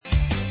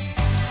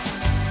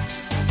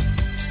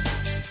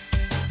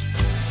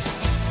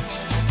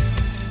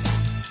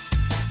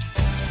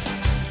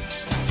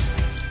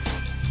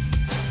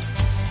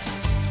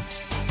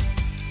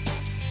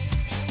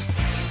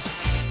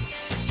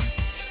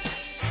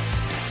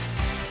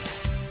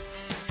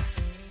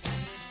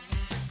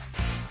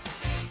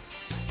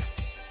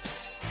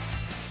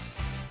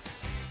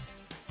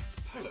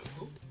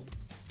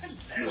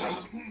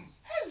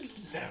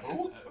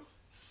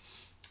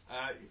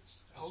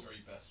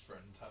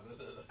Hello,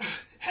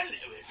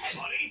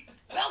 everybody.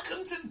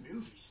 Welcome to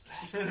Movie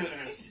Splat.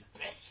 This is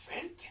best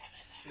friend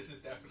Tabitha. This has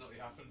definitely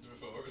happened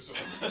before as well.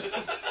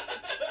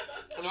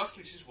 And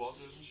actually, she's Wanda,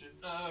 isn't she?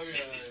 Oh, yeah.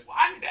 This is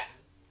Wanda.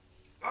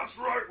 That's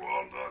right,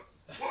 Wanda.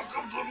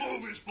 Welcome to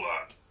Movie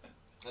Splat.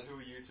 And who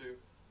are you two?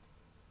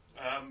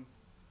 I'm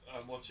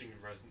watching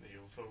a Resident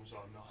Evil film, so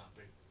I'm not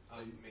happy.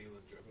 I'm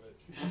Mila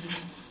Jovovich.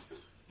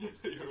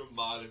 You're a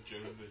man of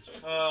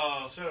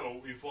Jovovich.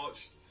 So we've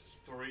watched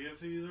 3 of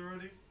these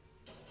already,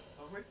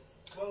 have we?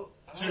 Well,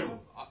 2.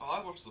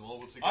 I watched them all,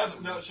 but together.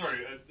 On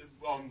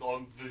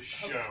the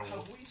show.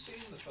 Have we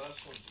seen the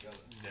first one together?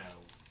 No.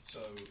 So,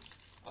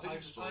 I think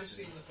I've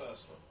seen the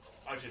first one.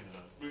 I've seen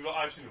them.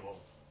 I've seen them all.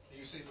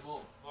 You've seen them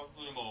all? I've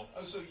seen them all.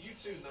 Oh, so you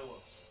two know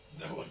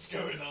what's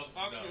going on?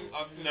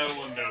 No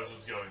one knows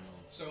what's going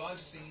on. So I've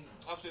seen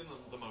them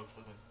the most,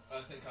 I think.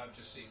 I think I've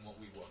just seen what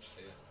we watched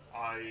here.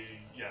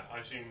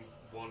 I've seen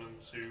 1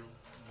 and 2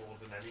 more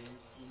than any.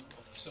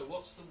 So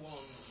what's the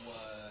one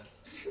where...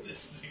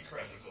 This is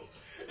incredible.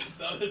 Is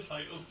that a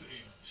title scene?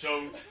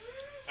 So,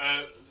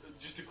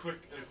 just a quick.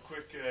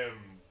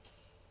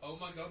 Oh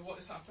my god, what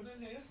is happening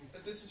here?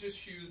 This is just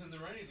shoes in the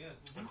rain,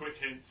 yeah. A quick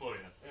hint for you.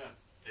 Yeah.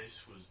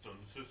 This was done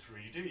for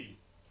 3D.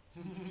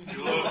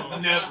 You'll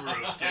have never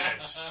have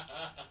guessed.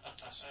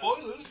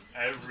 Spoilers!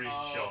 Every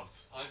shot.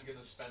 I'm going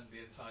to spend the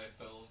entire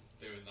film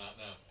doing that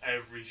now.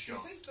 Every Do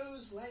shot. you think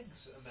those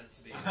legs are meant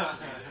to be in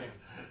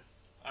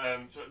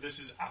 3D? So this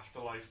is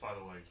Afterlife, by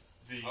the way.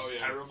 The Oh, yeah.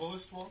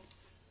 terriblest one.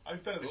 I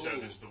barely said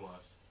Ooh. this is the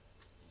worst.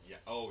 Yeah.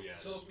 Oh, yeah.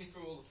 Talk me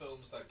through all the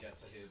films that get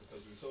to here,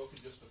 because we were talking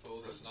just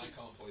before this and I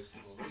can't place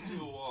them all. 2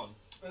 or 1.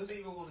 Resident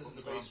Evil 1 is in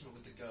the Underground. basement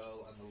with the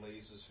girl and the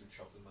lasers who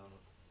chop the man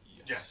up.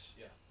 Yes.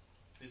 Yeah.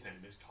 His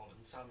name is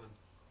Colin Salmon.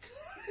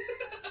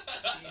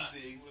 He's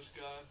the English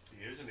guy.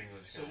 He is an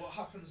English So guy. what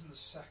happens in the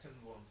second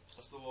one?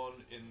 That's the one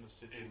in the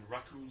city. In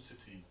Raccoon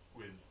City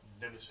with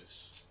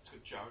Nemesis. It's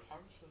got Jared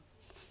Harrison.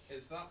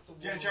 Is that the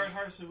one... Yeah, Jared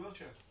Harris in a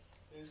wheelchair.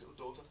 Yeah, he's got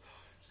the daughter.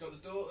 It's got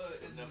the daughter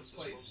in the Nemesis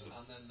place, monster.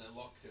 and then they're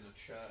locked in a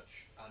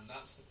church, and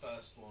that's the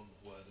first one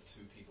where the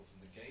 2 people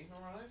from the game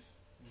arrive.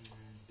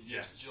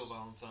 Yes. Jill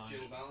Valentine.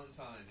 Jill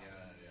Valentine,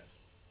 yeah.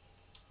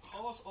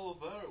 Carlos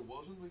Oliveira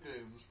was in the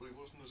games, but he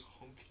wasn't as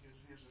hunky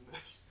as he is in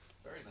this.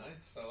 Very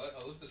nice.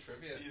 I love the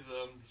trivia. He's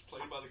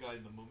played by the guy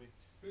in The Mummy.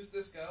 Who's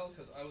this girl?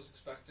 Because I was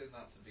expecting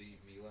that to be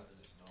Mila, and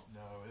it's not.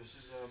 No, this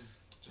is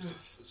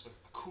it's a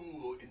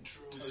cool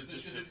intro. This is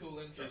just a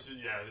cool intro.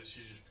 She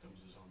just becomes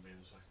a zombie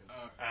in a second.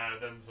 Oh.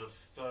 Then the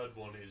third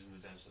one is in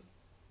the desert.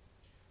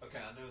 Okay,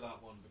 I know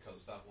that one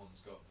because that one's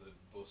got the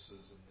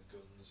buses and the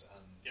guns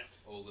and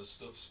all the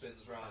stuff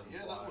spins round.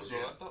 Yeah, and that was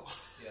flies. alright. That one.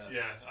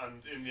 Yeah. Yeah, and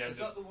in the end Is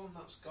that the one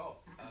that's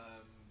got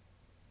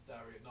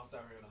Dario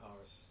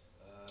Naharis?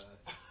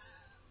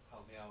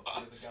 Help me out.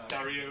 The other guy.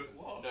 Dario,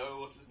 what? No,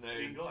 what's his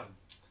name? Ian Glenn.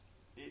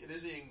 It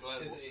is Ian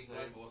Glenn. Is What's it his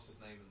England? name? What's his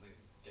name in the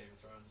Game of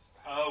Thrones?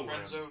 Oh,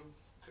 Friendzone.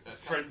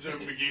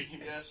 Friendzone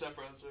McGee. Yeah, Seth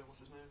Friendzone.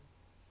 What's his name?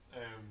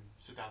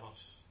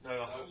 Sedavos.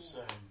 No,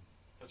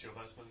 that's your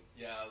best mate.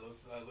 Yeah, I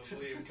love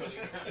Liam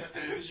Cunningham.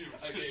 Because you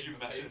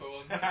met him. paper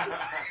once.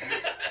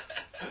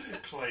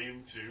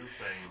 Claim to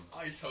fame.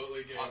 I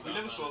totally gave We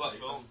never saw that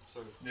film,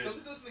 so Because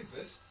it doesn't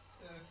exist.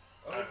 Yeah.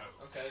 Oh,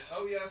 okay.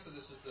 Oh, yeah, so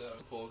this is the...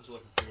 important until I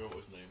can figure out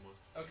what his name was.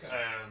 Okay.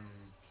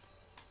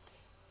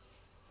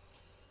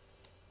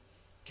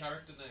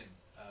 Character name.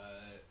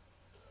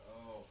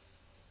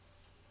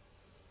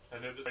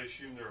 I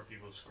assume there are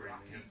people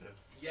screaming at the...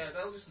 Yeah,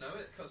 they'll just know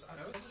it, because I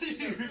know it's...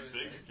 You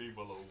think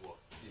people are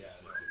what? Yeah,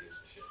 nobody gives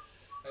a shit.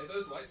 Hey,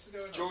 those lights are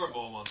going on. Jorah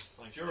Mormont.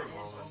 Thank you. Jorah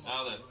Mormont.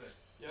 Now then. Love it.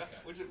 Yeah,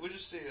 Okay. we're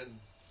just seeing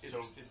in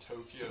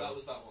Tokyo. So that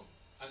was that one.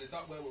 And is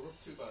that where we're up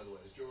to, by the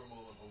way? Is Jorah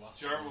Mormont the last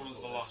Jorah one?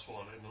 Mormont's the last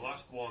one. In the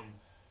last one,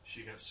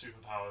 she gets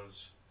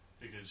superpowers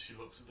because she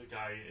looks at the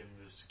guy in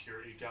the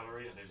security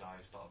gallery and his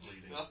eyes start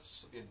bleeding.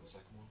 That's at the end of the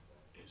second one.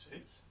 Is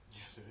it?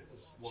 Yes, it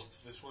is. What's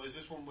this one? Is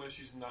this one where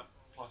she's in that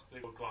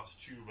plastic or glass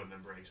tube and then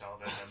breaks out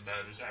and then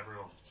murders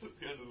everyone? It's at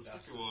the end of the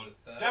That's second one.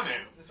 Damn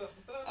it! Is that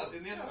the third one?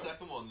 In the end of the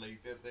second one,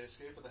 they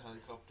escape in the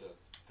helicopter.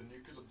 The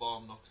nuclear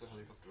bomb knocks the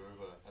helicopter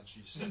over, and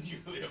she The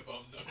nuclear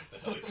bomb knocks the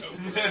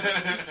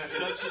helicopter.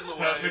 steps in the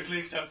way. Perfectly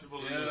acceptable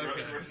in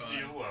the fine.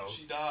 real world.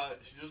 She died.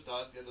 She just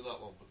died at the end of that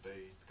one, but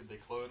they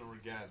clone her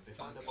again. They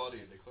find her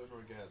body and they clone her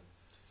again.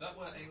 Is that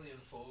where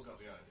Alien 4 got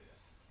the idea?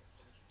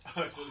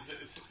 So is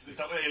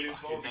that where Alien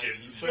 4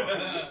 begins?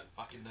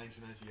 Back in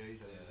 1998,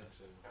 I think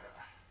so.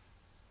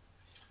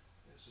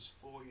 This is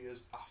 4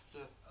 years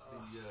after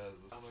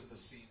the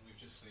scene we've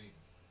just seen.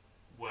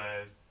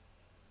 Where,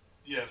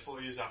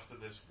 4 years after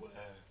this, where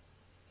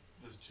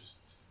there's just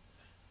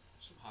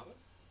some havoc.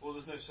 well,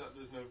 there's no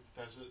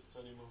deserts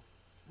anymore.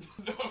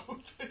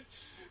 No,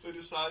 they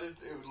decided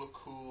it would look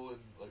cool and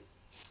like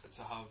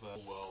to have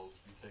a world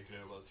be taken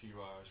over by the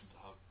T-Riders and to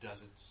have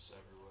deserts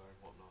everywhere and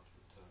whatnot.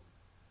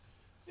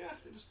 But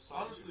they just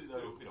decided Honestly,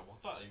 though, we don't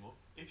want that anymore.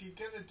 If you're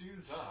gonna do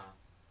that,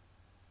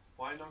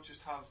 why not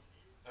just have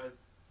a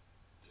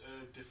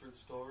different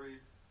story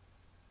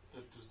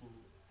that doesn't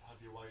have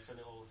your wife in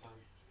it all the time?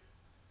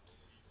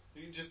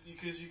 You can just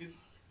because you can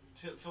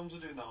films are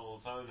doing that all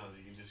the time now. That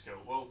you can just go,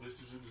 well, this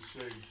is in the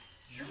same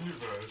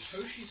universe.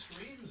 Toshi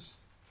screams.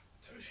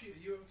 Toshi, are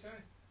you okay?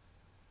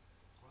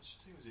 What's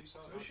your team? Is he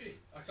Toshi,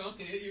 I can't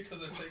hear you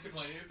because I've taken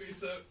my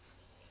earpiece out.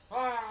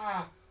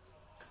 Ah!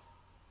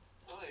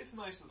 Well, it's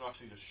nice that they're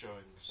actually just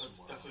showing. That's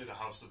definitely the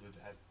House of the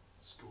Dead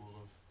school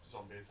of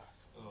zombie attack.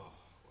 Oh,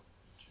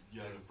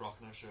 Jürgen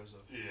Prochnow shows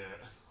up. Yeah.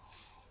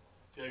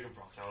 Jürgen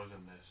Prochnow was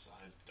in this.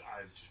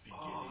 I'd just be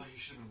Oh, giddy. you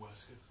should have been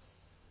Wesker.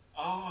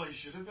 Oh, he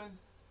should have been.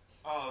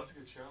 Oh, that's a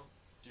good show.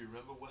 Do you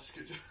remember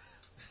Wesker?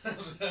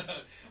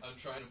 I'm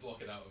trying to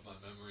block it out of my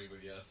memory,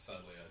 but yes,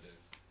 sadly I do.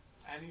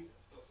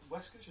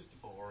 Wesker's just a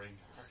boring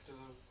character,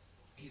 though.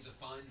 He's a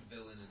fine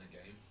villain in a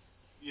game.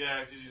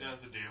 Yeah, because you don't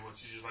have to do much.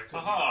 He's just like,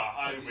 haha,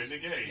 I win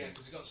the game. Yeah,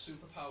 because he's got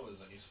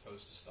superpowers and you're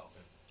supposed to stop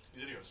him.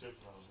 He's only got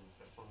superpowers in the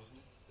fifth one, isn't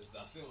he?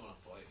 That's the only one I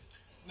played.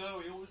 No,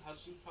 he always had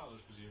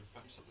superpowers because he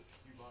infects up the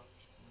tree bark.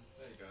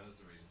 There you go, that's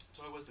the reason.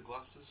 So he wears the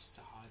glasses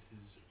to hide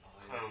his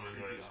eyes. Oh, with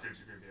creepy his eyes.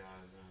 creepy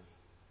eyes.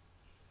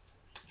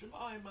 Do you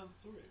remember Iron Man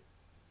 3?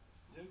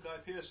 You know Guy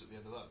Pearce at the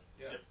end of that?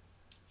 Yeah. Yep.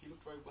 He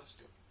looked very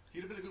Wesker.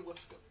 He'd have been a good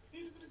Wesker.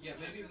 Yeah,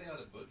 maybe if they had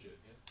a budget,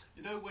 yeah.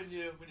 You know when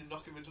you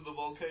knock him into the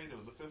volcano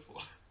in the fifth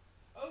one?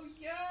 Oh,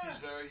 yeah! He's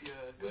very,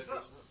 Was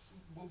that, isn't it?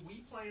 were we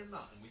playing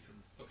that and we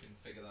couldn't fucking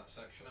figure that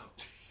section out?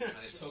 Yeah,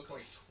 And it took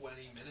like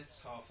 20 minutes,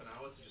 half an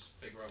hour to just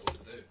figure out what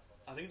to do.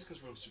 I think it's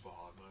because we're on super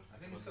hard mode. I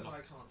think it's because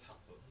I can't tap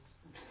buttons.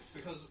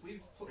 Because we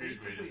Really?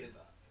 completed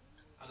that.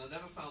 And I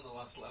never found the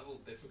last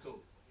level difficult.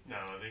 No,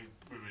 I think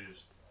we were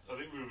just bored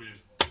I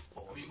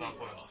mean, at that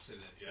we were point. lost in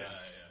it. Yeah.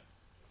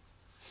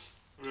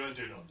 We weren't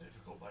doing it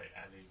difficult by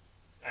any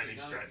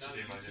stretch of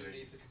the now you two imagination.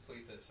 need to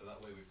complete it, so that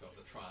way we've got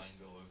the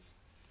triangle of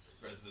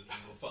Resident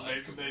Evil 5.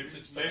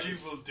 Maybe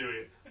we'll do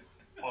it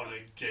on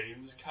a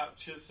games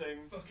capture thing.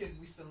 Fucking,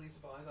 we still need to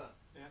buy that.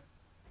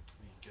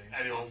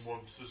 Anyone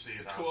wants to see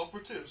The that?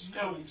 cooperatives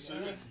coming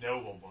soon. No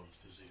one wants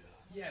to see that.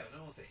 Yeah, but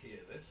no one wants to hear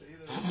this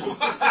either.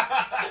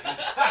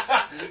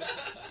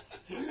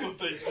 What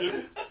they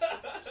do,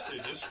 they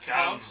just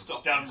can't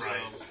stop damn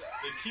themselves.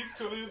 They keep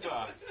coming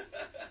back.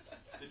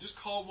 They just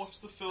can't watch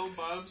the film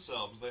by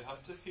themselves. They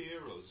have to hear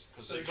us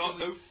because they've got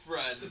no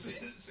friends.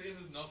 Seeing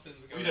as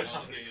nothing's We going don't on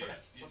have any here,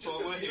 friends. you That's just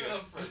why we're you here.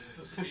 have friends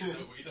doesn't mean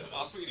that we don't.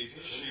 That's what you need.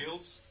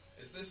 Shields.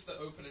 Is this the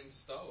opening to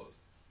Star Wars?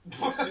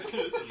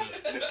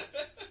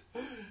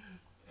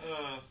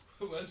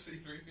 Where's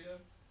C-3PO?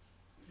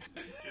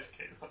 It just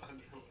came out of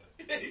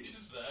nowhere. He's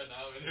just there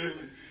now. Isn't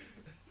he?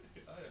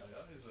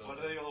 Why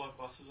do they all have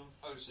glasses on?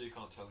 Oh, so you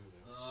can't tell who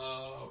they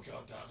are. Oh,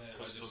 god damn it. I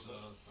Because just saw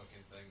the- the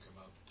fucking thing come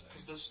out today.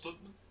 Because they're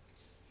stuntmen.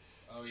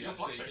 Oh, She's yeah, got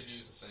so you can blackface.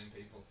 use the same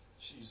people.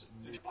 She's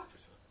It's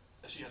blackface.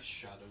 she has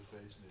shadow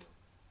face now.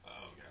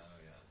 Oh, okay. Oh,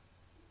 yeah.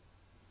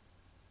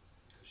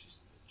 Because she's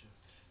a ninja.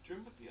 Do you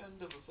remember at the end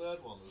of the third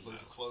one, there's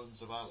loads of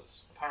clones of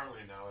Alice?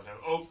 Apparently now I know.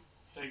 Oh,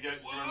 they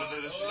get. Remember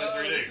that this is in Oh,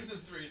 3D. this is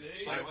in 3D.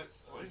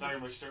 Wait. Very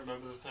much don't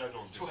remember the third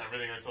one because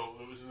everything I thought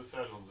that was in the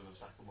third one's in the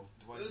second one.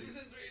 Do I This need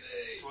is in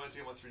 3D. to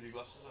get my 3D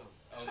glasses out?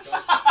 Oh,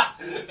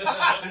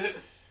 god.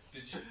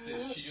 Did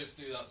she just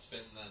do that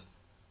spin then?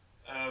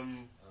 Oh,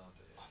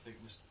 dear. I think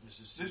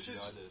Mrs. This CGI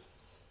is- did.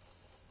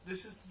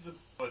 This is the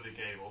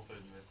game up,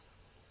 isn't it?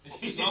 Well,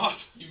 it's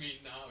not. You mean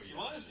now? You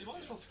might as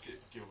well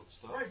give it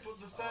stuff. Right, but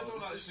the third one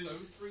this is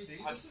actually so 3D.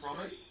 had This is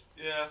promise.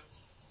 Yeah.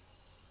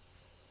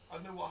 I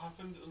don't know what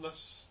happened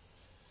unless.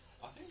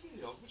 I think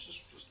Jovovich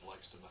just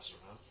likes to mess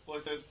around. Well,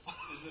 it did.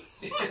 Is it?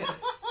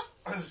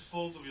 It's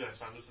Paul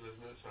W.S. Anderson,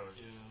 isn't it? So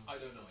it's. I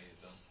don't know what he's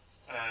done.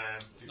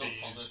 It's these, not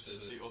Thomas,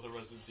 is it? The other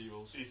Resident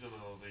Evils. He's done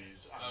all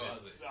these. And Oh,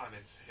 has he? And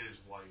it's his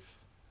wife.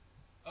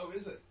 Oh,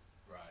 is it?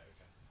 Right,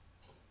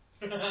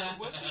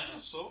 Where's the okay. end of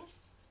the sword?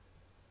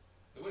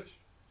 The witch.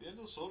 The end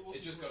of the sword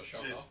wasn't. It just got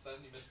shot Yeah. off then,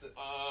 you missed it.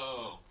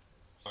 Oh.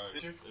 Sorry.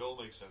 Did you? It all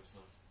makes sense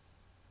now.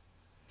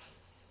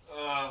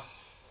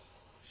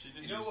 She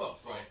didn't. You know use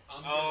what, that right?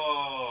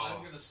 Oh.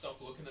 I'm gonna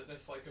stop looking at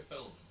this like a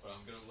film, but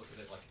I'm gonna look at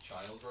it like a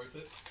child wrote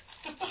it,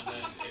 and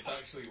then it's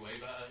actually way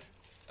better.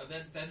 And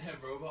then her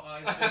robot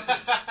eyes open,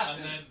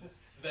 and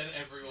then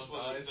everyone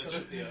dies then, because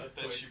of the then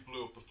earthquake. she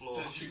blew up the floor.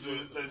 Then she blew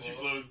up the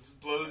floor.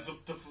 blows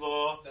up the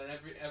floor. Then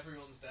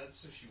everyone's dead,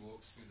 so she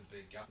walks through the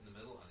big gap in the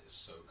middle, and it's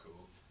so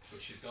cool.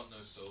 But she's got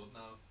no sword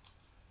now.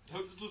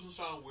 Hope it doesn't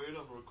sound weird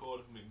on the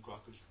recording from eating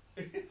crackers.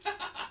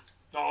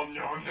 Nom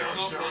nom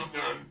nom nom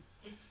nom.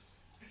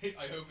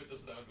 I hope it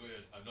doesn't sound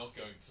weird. I'm not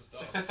going to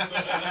stop.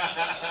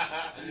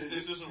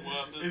 This isn't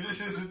worth it.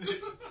 This isn't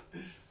it.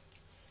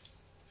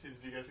 Seems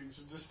to be getting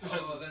some distance.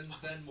 Oh,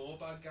 then more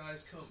bad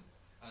guys come,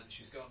 and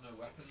she's got no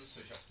weapons,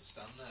 so she has to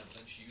stand there. But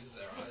then she uses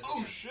her eyes. Oh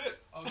again. shit!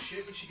 Oh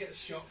shit! But she gets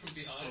shot from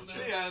behind. Such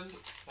Now. The end.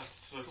 That's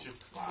such a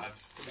bad.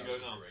 Can we That go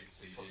was a now? great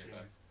CG Fucking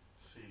effect.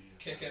 see.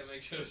 Kick her,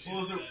 make sure she's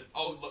Also- dead.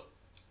 Oh look,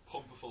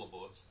 pump her full of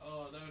bullets.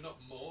 Oh no, not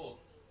more.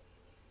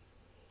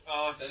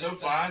 Oh, it's Then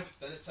so bad.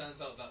 Then it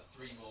turns out that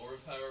 3 more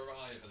of her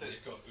arrive, and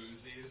they've got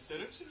Uzis. They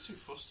don't seem too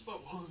fussed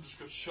about one of them just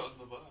got shot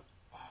in the back.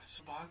 Oh, it's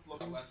so bad Is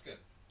that looking. Wesker?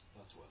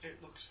 That's what. It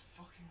looks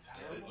fucking Yeah,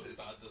 terrible. it looks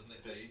bad, doesn't it?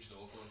 It's aged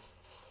awfully.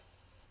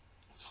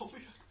 It's only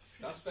like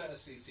That's better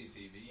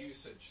CCTV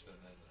usage than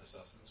in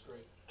Assassin's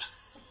Creed.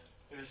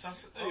 In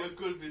Assassin. Hey, a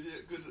good video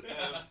game Good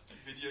film.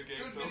 video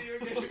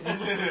game.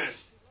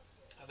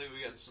 I think we're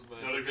getting some.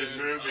 Not a good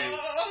interference. movie.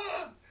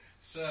 Ah!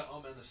 Sir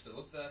Omen is still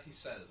up there, he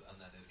says,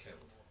 and then is killed.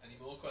 Any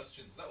more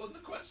questions? That wasn't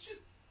a question.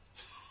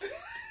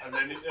 And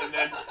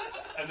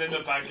then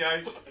the bad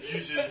guy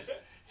uses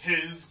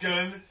his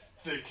gun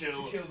to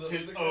kill the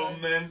his other own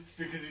guy. men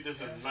because he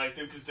doesn't like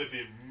them because they're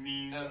being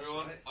mean.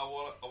 Everyone, right. I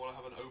want to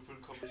have an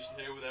open conversation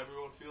here with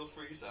everyone. Feel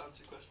free to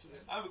answer questions.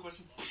 I have a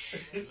question.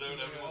 Zone Anyone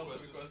everyone else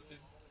have a questions. question?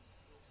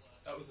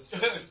 That was the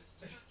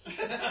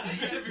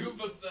second. Everyone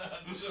put their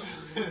hands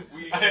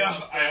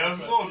up. I have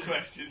more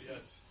questions. Yes.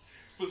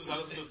 Puts his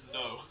hand up and says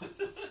no.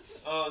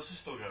 Oh, this is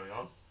still going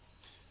on.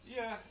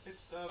 Yeah,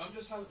 it's. I'm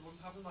just having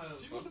my own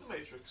Do you fun. remember the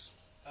Matrix?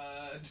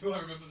 Do I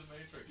remember the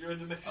Matrix? You're in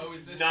the Matrix. Oh,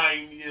 is this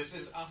 9 years.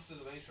 Was this after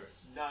the Matrix?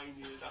 9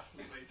 years after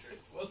the Matrix.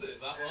 Was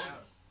it that long?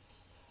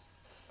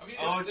 I mean,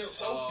 Oh, it's it's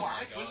still, so oh my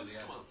bad. When God, did this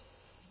yeah. come out?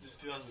 This is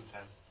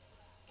 2010.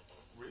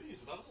 Really? Is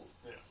it that old?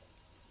 Yeah.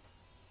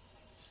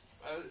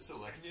 It's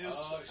 11 years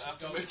Oh, it's just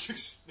after got-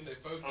 Matrix. They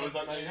both Oh, was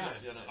that got 99?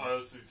 grenades. Yeah, 99. Oh, that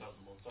was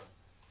 2001, sorry.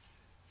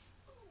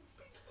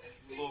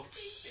 It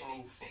looks so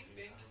fucking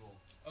terrible.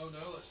 Oh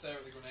no, let's stare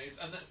at the grenades.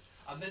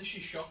 And then she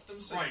shot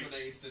them, so Right. the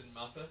grenades didn't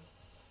matter.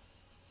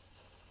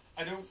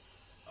 I don't...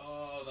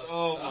 Oh, that's,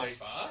 Oh that's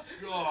my bad.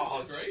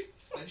 God. That's great.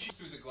 Then she's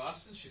through the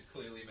glass and she's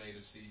clearly made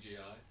of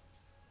CGI.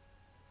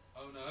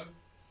 Oh no.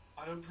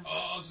 I don't profess...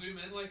 Oh, zoom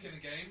in like in a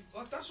game.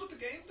 Like, that's what the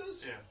game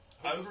does. Yeah.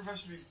 I don't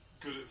profess to be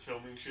good at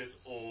filming shit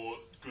or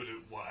good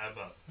at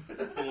whatever.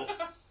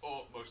 But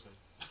Or most of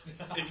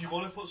them. if you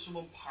want to put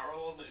someone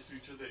parallel next to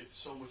each other, it's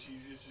so much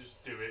easier to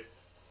just do it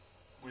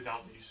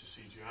without the use of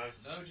CGI.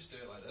 No, just do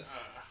it like this.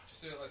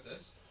 Just do it like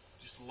this.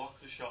 Just lock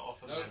the shot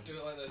off and No, then... do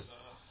it like this.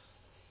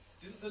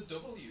 Didn't the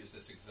Double use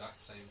this exact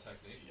same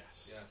technique?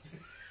 Yes. Yeah.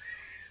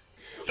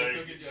 So- They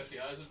took in Jesse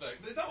Eisenberg.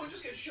 That one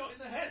just gets shot in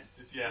the head.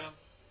 Yeah.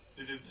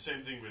 They did the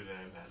same thing with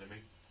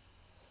Enemy.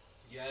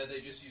 Yeah,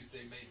 they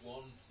made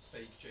one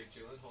fake Jake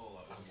Gyllenhaal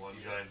out of And a one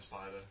computer. giant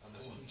spider. And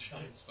then one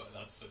giant spider.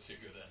 That's such a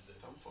good ending.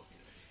 Don't fucking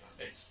understand.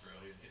 It's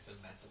brilliant. It's a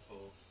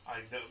metaphor.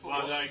 I know. For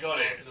Well, what? I got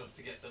Smart it. enough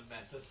to get the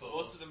metaphor.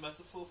 What's it a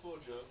metaphor for,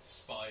 Joe?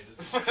 Spiders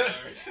are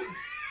scary.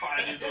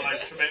 Spiders are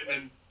like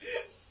commitment.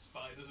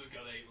 Spiders have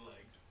got 8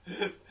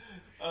 legs.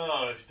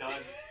 Oh, she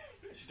died.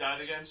 She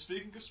died again.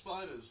 Speaking of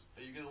spiders,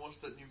 are you going to watch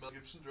that new Mel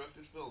Gibson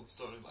directed film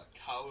starring that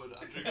coward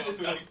Andrew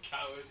Garfield?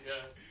 Coward,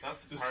 yeah.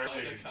 That's The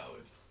apparently, spider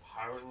coward.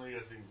 apparently, I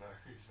think,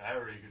 very,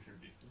 very good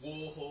review.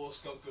 War Horse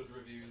got good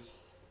reviews.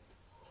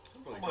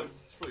 Really Come on. good.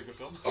 It's a pretty good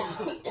film.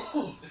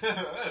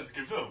 That's a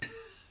good film.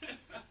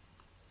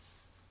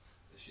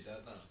 Is she dead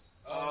now?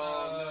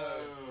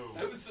 Oh, no.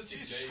 That was such a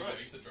Jesus gay way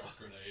Christ. to drop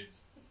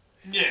grenades.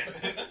 Yeah.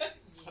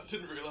 I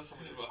didn't realise how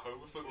much of a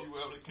homophobe you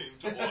were when it came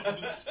to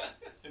weapons.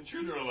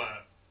 Intruder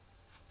alert.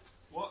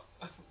 What?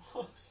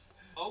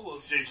 Oh, well,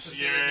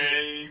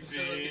 Facility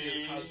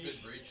Facility has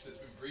been breached. It's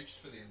been breached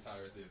for the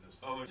entirety of this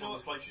Oh, film. it's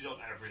almost like she's on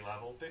every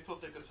level. they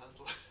thought they could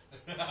handle it.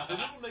 They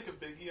didn't make a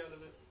biggie out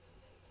of it.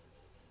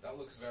 That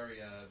looks very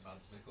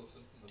Mads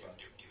Mikkelsen from the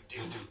back.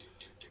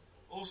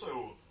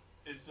 Also,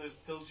 is there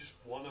still just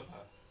one of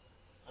her?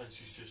 And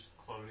she's just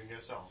cloning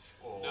herself?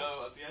 Or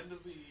No, at the end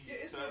of the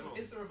Yeah, third one,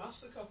 is there a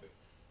master copy?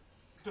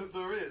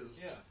 there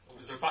is. Yeah.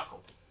 is there a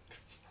backup?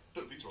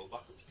 These are all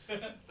backups.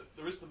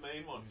 There is the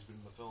main one who's been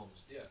in the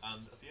films. Yeah.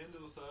 And at the end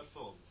of the third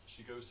film,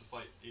 she goes to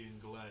fight Ian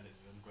Glenn in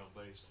the underground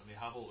base, and they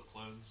have all the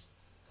clones.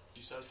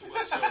 She says to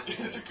Wesker,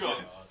 "There's a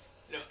gun.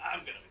 You know,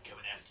 I'm going to be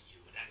coming after you,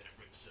 and I'm going to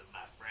bring some of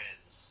my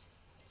friends."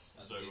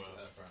 And So, these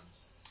are her friends.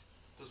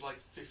 There's like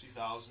 50,000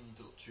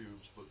 little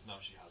tubes, but now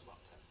she has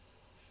about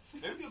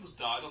 10. Maybe the others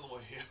died on the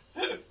way here.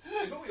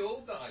 Yeah, but we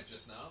all died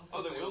just now.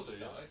 Oh, they will all do,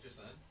 yeah. died just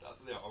then. I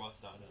think they are about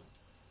to die now.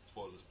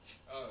 Spoilers.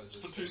 Oh, is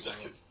For this 2 big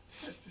seconds.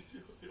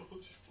 They all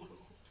just blow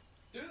up.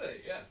 Do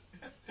they? Yeah.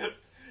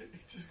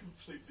 It just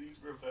completely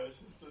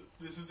reverses the.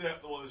 This is the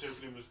one this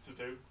opening was to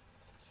do.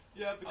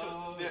 Yeah,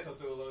 because Because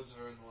there were loads of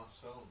her in the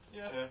last film.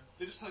 yeah, Yeah.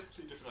 they just had a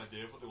completely different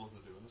idea of what they wanted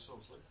to do in this film.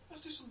 It's like,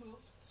 let's do something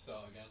else.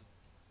 Start again.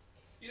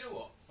 You know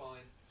what?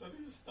 Fine. So I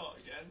need to start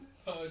again.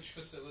 Purge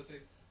facility.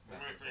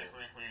 Metaphor.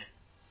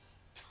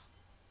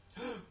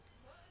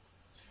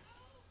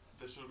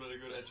 This would have been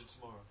a good Edge of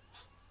Tomorrow.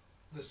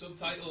 The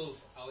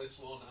subtitles: Alice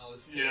 1,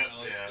 Alice 2, Yeah,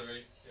 Alice yeah.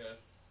 3.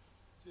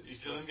 Yeah.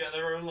 Each of them get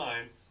their own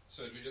line.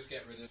 So did we just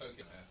get rid of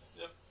Tokyo now?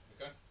 Yep.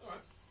 Okay.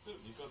 Alright.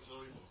 You've got to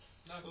know more.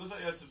 No. I thought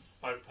you had to,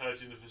 by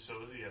purging the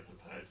facility, you had to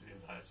purge the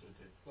entire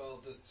city.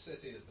 Well, the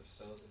city is the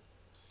facility.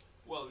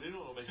 Well, they didn't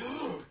want to make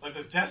it. Like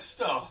the Death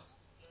Star!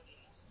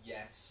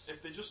 Yes.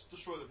 If they just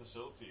destroy the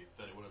facility,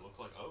 then it wouldn't look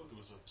like, oh, there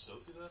was a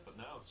facility there. But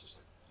now it's just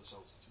like the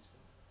whole city's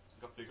gone.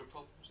 They've got bigger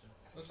problems now.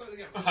 Looks like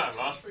they're getting I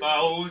lost my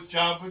old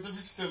job with the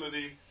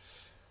facility,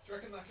 Do you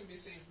reckon that can be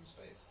seen from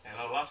space? and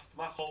I lost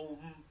my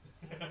home.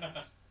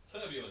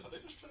 Turbulence. Are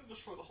they just trying to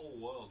destroy the whole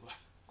world?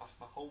 Lost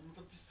my home with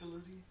the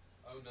facility.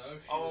 Oh no,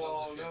 she was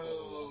Oh on the ship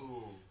all along.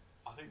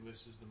 no! I think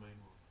this is the main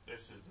one.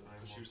 This is the main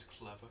Because she one. was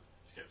clever.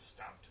 She gets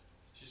stabbed.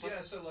 She's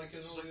like, so like,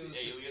 she's all like the the others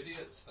just alien.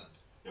 idiots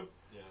then.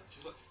 yeah,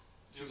 she's like,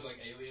 She was like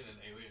Alien and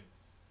Alien.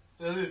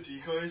 They're the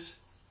decoys.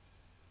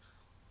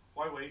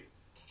 Why wait?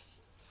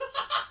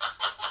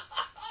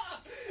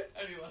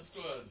 Any last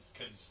words?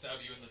 Can stab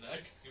you in the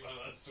neck. My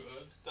last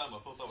word. damn, I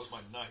thought that was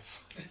my knife.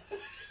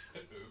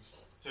 Oops.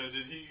 So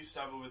did he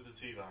stab her with the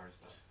T-virus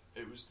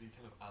then? It was the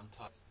kind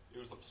of it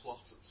was the plot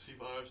of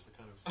T-Virus that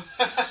kind of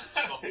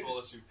stopped all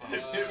their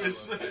superpowers. It was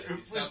okay. the-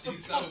 He stabbed the her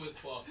plot. with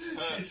plot.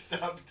 She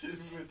stabbed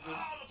him with the...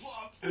 The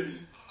plot! Oh,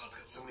 it's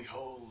got so many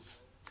holes.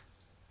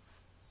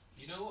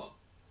 You know what?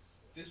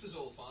 This is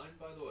all fine,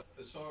 by the way.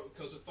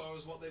 Because as far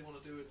as what they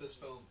want to do with this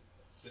film,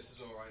 this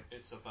is all right.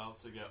 It's about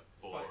to get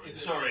But boring. is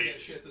it Sorry. about to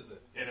get shit? Is it?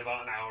 In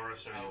about an hour or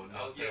so, Oh, you're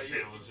not yeah, going to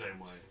feel the same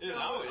way. In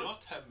an hour,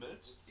 not 10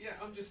 minutes. Yeah,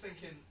 I'm just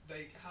thinking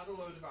they had a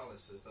load of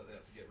Alices that they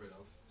had to get rid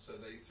of, so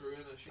they threw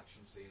in a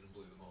action scene and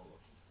blew them all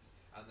up.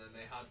 And then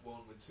they had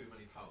one with too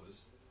many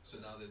powers,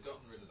 so now they've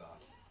gotten rid of that.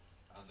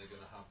 And they're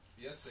going to have...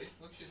 Yeah, see?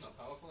 Look, she's not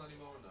powerful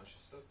anymore, and now she's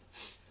stuck.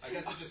 I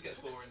guess it just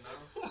gets boring now.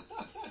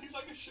 He's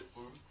like a shit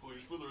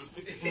Blues Brother, isn't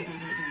he?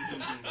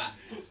 I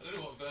don't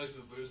know what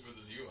version of Blues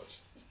Brothers you watched.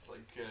 It's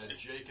like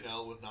Jake and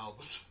Elwood and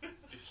Albert.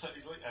 He's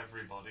like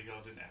every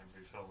bodyguard in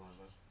every film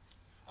ever.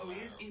 Oh,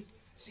 he's...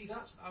 See,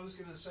 that's... I was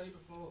going to say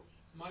before,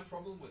 my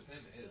problem with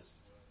him is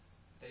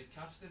they've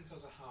cast him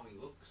because of how he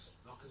looks,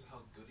 not because of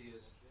how good he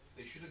is.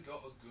 They should have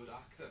got a good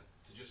actor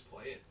to just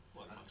play it.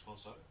 Like Max von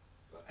Sydow.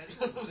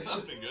 Anyone,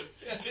 That'd be good.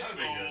 Yeah. That'd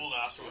be good. Old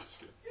ass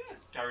Wesker. yeah,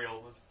 Gary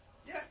Oldman.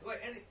 yeah, like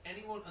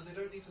anyone, and they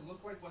don't need to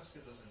look like Wesker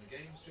does in the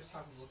games. Just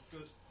have them look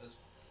good as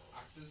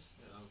actors.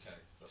 Yeah, okay,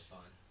 that's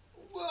fine.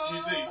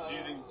 Do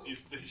you think if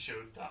they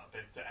showed that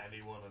bit to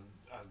anyone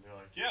and they're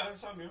like, yeah,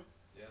 sign me up.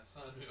 Yeah,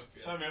 sign me up.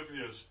 Yeah. Sign me up for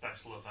your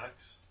special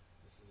effects.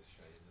 This is a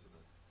shame, isn't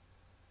it?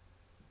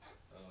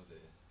 Oh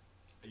dear.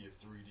 Are you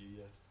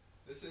 3D yet?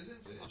 This isn't.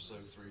 I'm so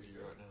 3D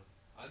right now.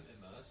 I'm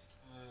immersed.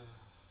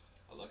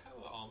 I like how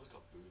the armor's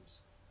got boobs.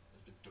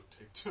 It's been duct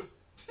taped to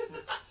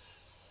it.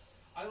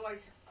 I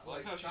like I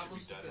like how she that should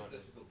be must have dead been right now.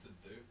 difficult to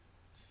do.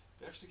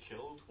 They actually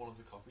killed one of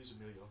the copies of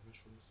Mila Jovovich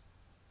for this.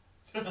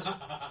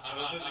 I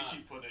don't think they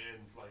keep putting it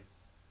in like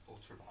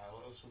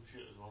ultraviolet or some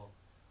shit as well.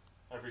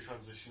 Every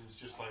transition's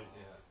just like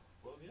Yeah.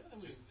 Well, yeah, I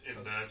mean, just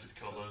inverted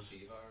colours.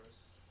 T-virus.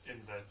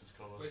 Inverted Wait,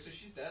 colours. so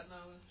she's dead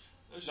now then?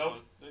 no, she's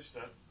Nope, fine. no, she's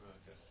dead. Right,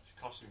 okay. She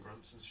coughs and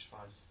grunts and she's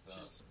fine.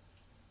 That's-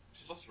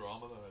 She's lost her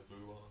armor though, I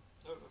boo on her.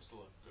 No, no, still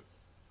there. Good.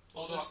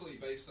 Honestly,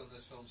 based on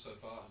this film so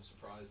far, I'm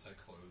surprised her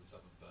clothes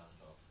haven't burnt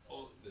off.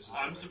 Well, This was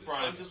I'm horrendous.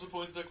 surprised. I'm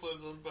disappointed their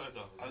clothes aren't burned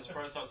off. I'm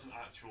surprised that's an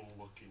actual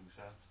looking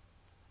set.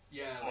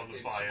 Yeah, On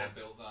like fire. someone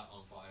built that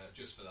on fire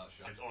just for that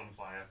shot. It's on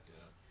fire.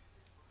 Yeah.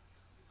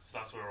 So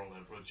that's where all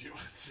their budget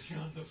went.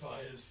 Beyond the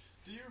fires.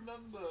 Do you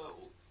remember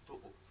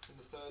in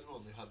the third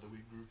one they had the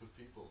wee group of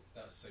people?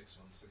 That's 6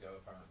 months ago,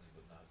 apparently,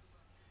 but no.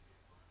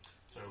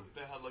 So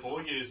They had like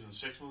 4 years and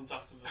 6 months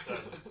after the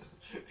third one.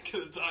 Get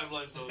the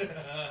timelines on.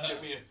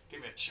 give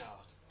me a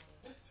chart.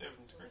 Save it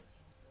on the screen.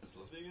 It's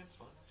lovely again. It's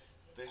fine.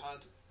 They had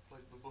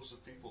like the bus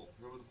of people.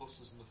 Remember the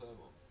buses in the third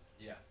one?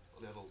 Yeah.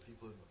 Well, they had all the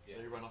people in them. Yeah.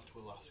 They ran off to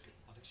Alaska.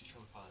 I think she's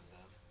trying to find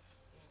them.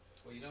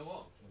 Well, you know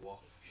what? What?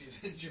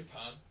 She's in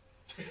Japan.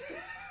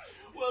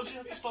 Well, she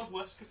had to stop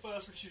Wesker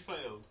first, which she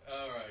failed.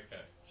 Oh, right,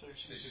 okay. So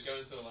So she's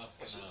going to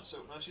Alaska now. So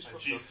now she's And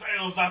fucked she up.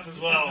 fails that as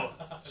well.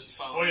 She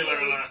found Spoiler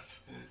it. alert.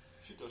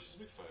 She does. She's a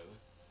big failure.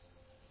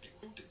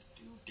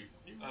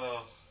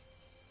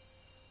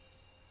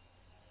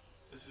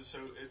 This is so.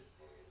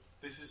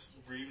 This is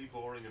really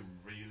boring and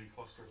really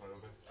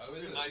claustrophobic. Oh, is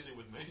It's it? uniting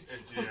with me.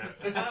 It's the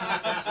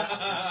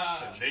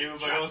name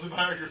of my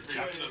autobiography.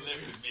 Chapter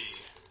live with me.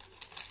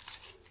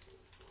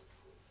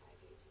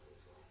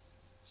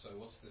 So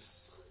what's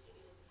this?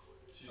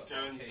 She's Oh,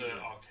 going to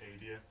Arcadia.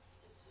 Arcadia.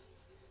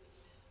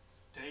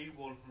 Day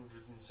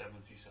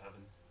 177.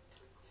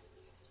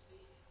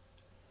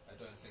 I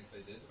don't think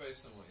they did,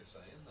 based on what you're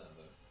saying there,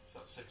 though. Is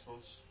that 6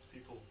 months?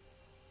 People.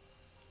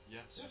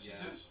 Yes. Yes,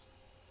 Yeah. it is.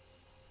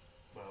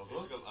 Well He's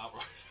done. got that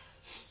right.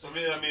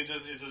 I mean, it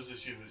does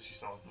assume that she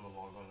started the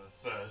log on her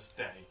first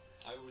day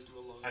I always do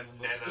a long and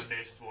never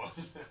missed one.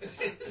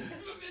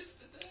 Never missed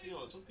a day. You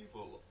know, some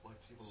people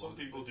like to Some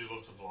people do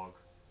love to vlog.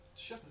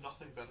 She had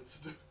nothing better to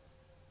do.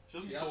 She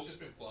doesn't She has talk. just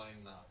been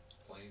flying that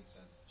plane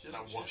since. She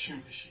That doesn't,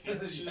 washing machine.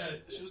 she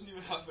doesn't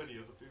even have any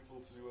other people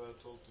to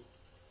talk to.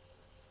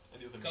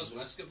 Any other Because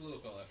Milas. Wesker blew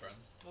up all their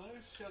friends. No,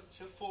 she had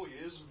 4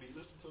 years of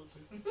Milas to talk to.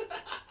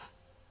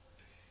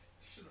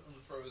 Should have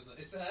unfrozen it.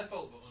 It's her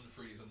fault for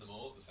unfreezing them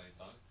all at the same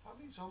time. How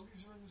many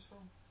zombies are in this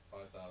film?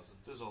 5,000.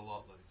 There's a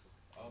lot later.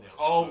 Oh, Yeah.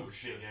 Oh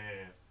shit!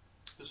 Yeah.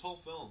 This whole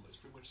film is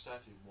pretty much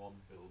set in one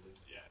building.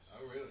 Yes.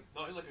 Oh, really?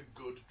 Not in like a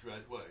good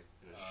dread way,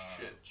 in a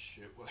Uh,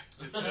 shit way.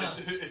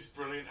 It's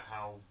brilliant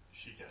how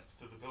she gets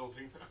to the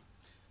building.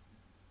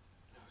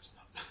 No, it's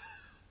not.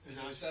 Is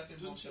No, it set in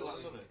one Doesn't she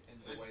land building on it? in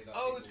the way that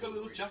Oh, it's got a people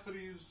little would read?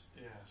 Japanese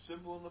Yeah.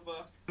 symbol on the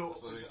back.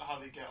 Is it how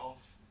they get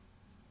off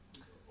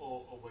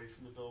or away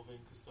from the building?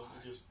 Because don't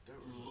they just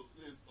don't remember.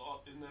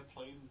 isn't their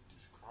plane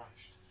just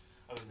crashed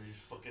and then they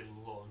just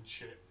fucking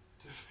launch it?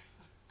 Just,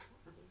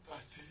 I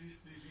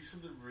They do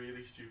something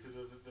really stupid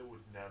that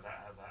would never,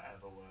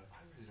 ever work. I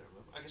really don't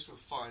remember. I guess we'll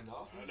find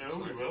out. I know,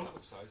 we will. I'm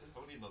excited. I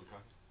won't need another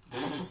crack.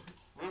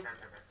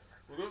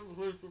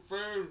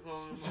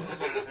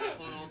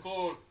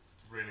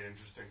 Really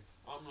interesting.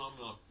 I'm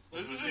not.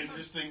 This was an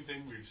interesting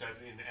thing we've said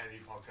in any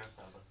podcast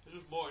ever. This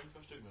is more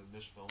interesting than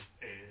this film.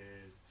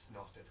 It's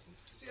not difficult.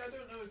 See, I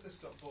don't know if this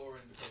got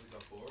boring because it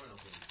got boring or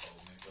because it told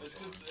me it got It's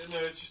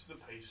boring. it's just the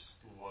pace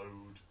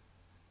load.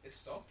 It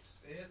stopped.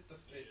 It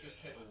just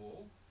hit a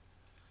wall.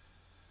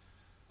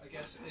 I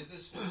guess, is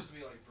this supposed to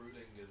be like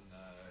brooding and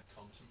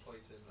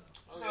contemplating?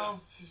 No,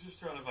 she's just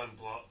trying to vent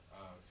plot.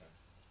 Oh, okay.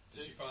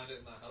 Did she find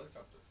it in that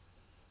helicopter?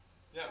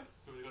 Yeah,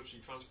 because she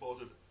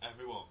transported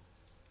everyone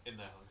in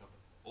their helicopter.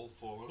 All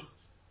 4 of them.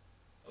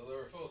 Oh, there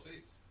were 4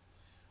 seats.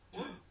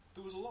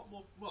 There was a lot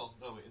more. Well,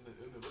 no, in the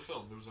other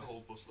film there was a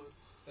whole busload.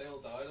 They all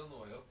died on the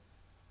way up.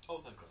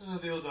 Oh, thank God.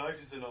 They all die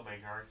because they're not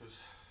main characters.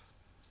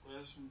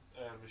 Where's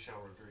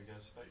Michelle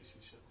Rodriguez? I bet you see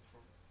shit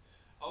from.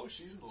 Oh,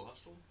 she's in the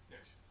last one.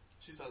 Yes.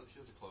 She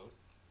has a clone.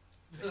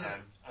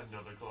 Again,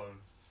 another clone.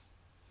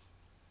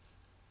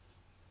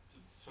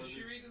 So Is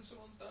she reading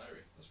someone's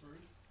diary? That's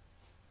rude.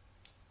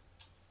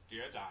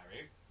 Dear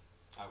diary,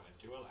 I went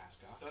to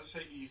Alaska. Did I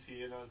say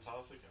E.T. in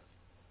Antarctica?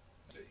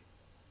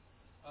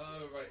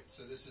 Oh, right,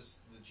 so this is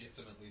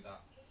legitimately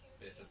that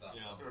bit of that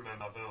Yeah. film.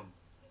 Remember that film?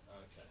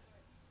 Okay.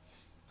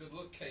 Good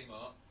luck,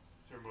 Kmart.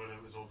 Do you remember when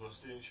it was all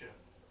dusty and shit?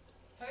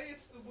 Hey,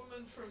 it's the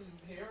woman from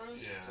Heroes.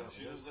 Yeah, So,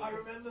 she yeah. does I that.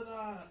 remember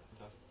that.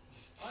 Fantastic.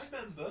 I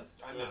remember.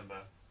 I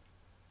remember.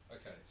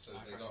 Okay, so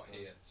I they got reckon so.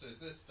 here. So is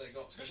this, they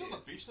got Especially here.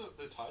 on the beach,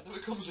 the tide never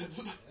comes in.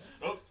 Yeah.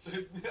 Oh,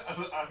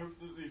 I hope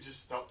that they just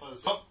stopped and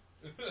stop.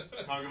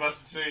 Can't go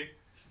past the sea.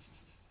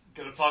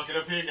 Gonna park it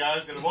up here,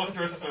 guys. Gonna walk the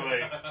rest of the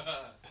way.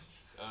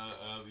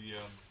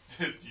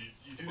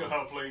 You do know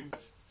how playing.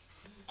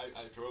 I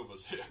drove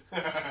us here.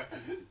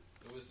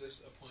 Or was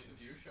this a point of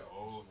view shot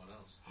Oh. from someone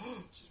else?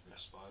 She's been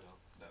spied on.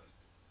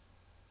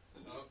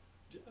 No, Oh,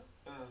 Yeah.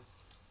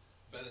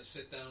 better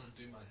sit down and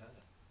do my hair,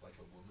 like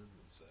a woman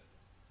would say.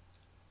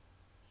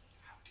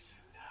 how do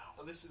you know?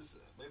 Oh, this is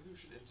maybe we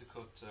should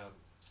intercut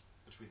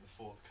between the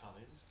 4th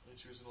kind when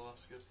she was in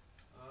Alaska.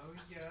 Oh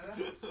yeah,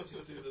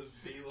 just do the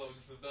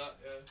vlogs of that.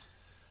 Yeah.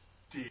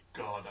 Dear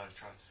God, I've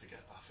tried to forget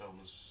that film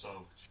was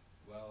so.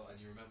 Well, and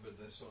you remembered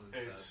this one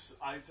instead.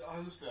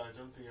 Honestly, I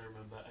don't think I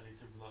remember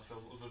anything from that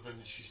film other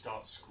than she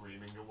starts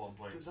screaming at one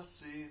point. There's that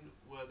scene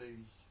where they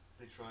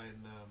try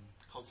and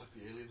contact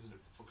the aliens and it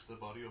fucks their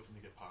body up and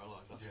they get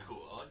paralysed. That's Yeah.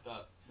 cool. I like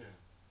that. Yeah.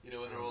 You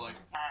know, when they're all like,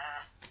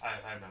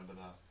 I remember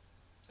that.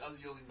 that was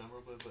the only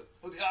memorable bit.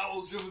 Oh, the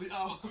owls! Do you remember the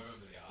owls? I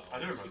remember the owl. I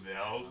don't remember the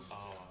owls.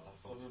 Oh, that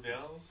film Remember the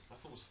owls? That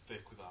film was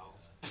thick with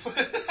owls.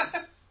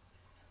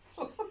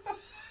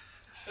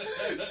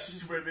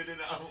 Swimming in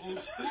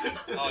owls.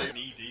 Oh, you're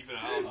knee deep in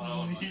owls.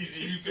 Oh, my Knee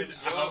deep in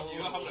You're owls.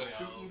 having a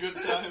hooting good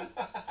time.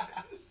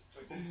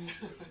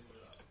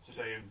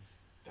 Same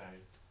day.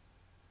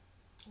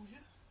 Oh, yeah.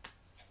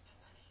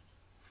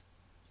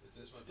 Is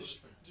this my Does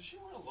punishment? she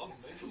wear a lot of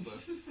makeup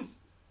though?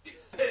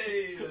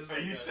 Hey! Are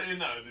you saying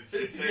that or did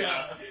she say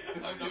Yeah,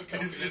 that? I'm not Is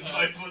copying this that.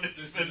 my punishment?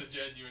 This is a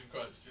genuine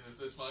question. Is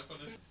this my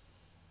punishment?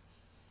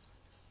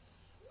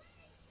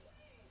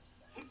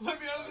 Let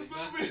me out of this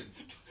Oh, movie!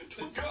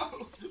 Don't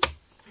go!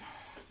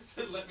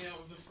 Let me out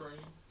of the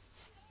frame.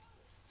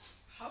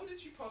 How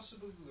did you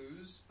possibly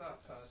lose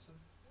that person?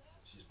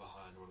 She's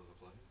behind one of the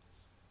planes.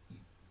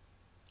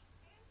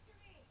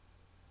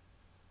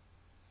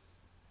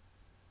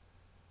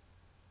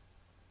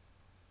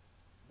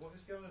 What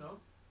is going on?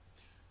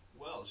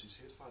 Well, she's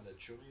here to find her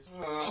chummies.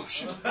 Oh,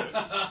 She's going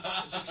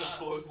to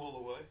blow them all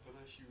away with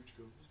her huge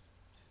guns.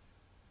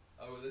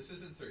 Oh, well, this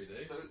isn't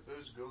 3D.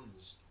 Those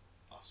guns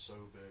are so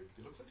big.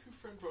 They look like Who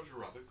Framed Roger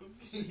Rabbit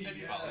guns. Yeah.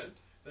 Eddie Valiant.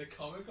 They're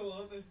comical,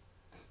 aren't they?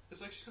 It's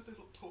like she's got these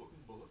little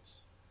talking bullets.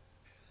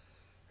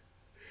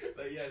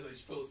 But yeah, like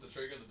she pulls the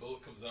trigger and the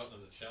bullet comes out and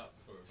has a chat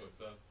before it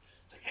fucks up.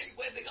 It's like, hey,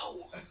 where'd they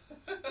go?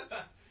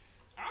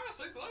 I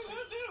think they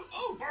went there.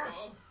 Oh,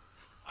 birds! Oh,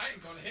 I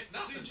ain't gonna hit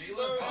nothing, CG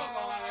Mila.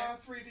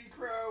 bird. 3D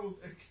crow.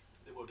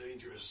 They're more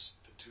dangerous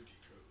than 2D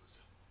crows.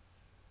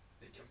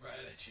 They come right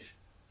at you.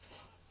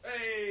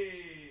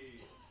 Hey!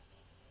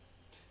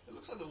 It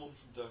looks like the one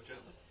from Dirk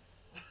Gently.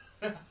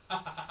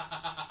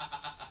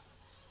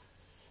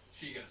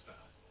 She gets bad.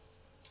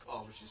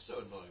 Oh, but she's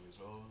so annoying as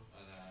well.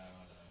 I know.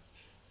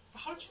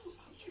 How did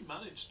you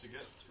manage to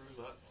get through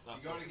that?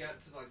 You gotta get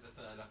to like the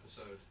 3rd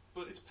episode.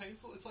 But it's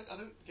painful. It's like, I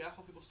don't get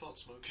how people start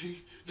smoking.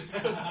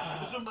 Because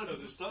sometimes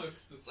Because it's it stuck.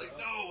 sucks to It's like,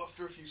 start. no,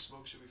 after a few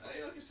smokes you'll be fine.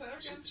 Hey, look, it's her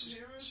again from She's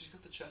Heroes.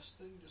 got the chest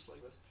thing, just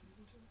like Resident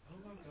Evil. Oh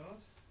my god.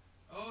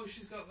 Oh,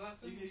 she's got that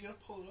thing. You gotta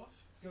pull it off.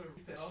 gotta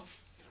rip it off.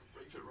 You gotta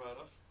rape it right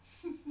off.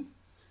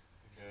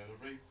 Okay, the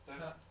ring.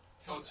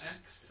 Tell it's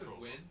X to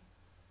crawled win.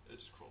 It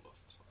just crawled off.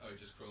 It's fine. Oh, it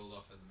just crawled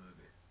off in the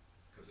movie.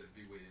 Because it'd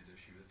be weird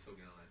if she was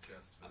tugging on her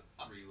chest for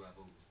 3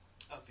 levels.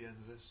 At the end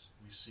of this,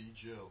 we see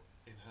Jill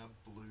in her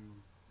blue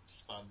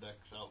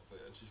spandex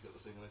outfit, and she's got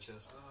the thing on her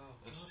chest. Oh,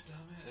 And god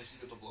damn And it.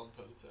 she's got the blonde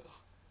ponytail.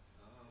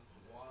 Oh,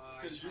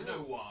 why? 'Cause you I know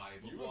know- why,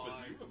 but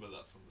why? You remember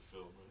that from the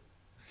film, right?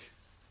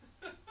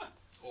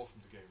 Or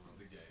from the game, from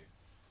right? the game.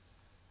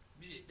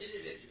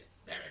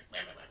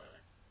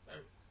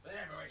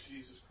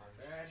 Jesus Christ.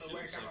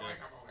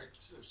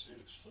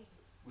 Seriously.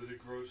 With a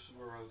gross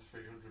of around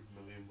 300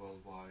 million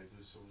worldwide,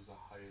 this was the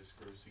highest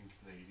grossing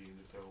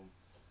Canadian film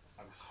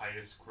and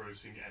highest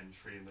grossing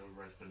entry in the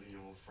Resident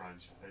Evil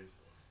franchise.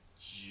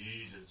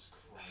 Jesus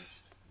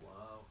Christ.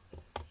 Wow.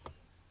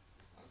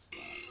 That's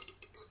bad.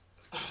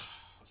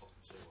 That's all I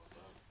can say about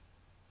that.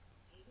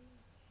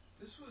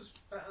 This was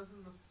better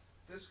than the.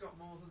 This got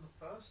more than the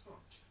first one.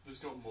 This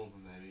got more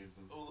than any of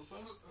them. Oh, the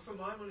first. For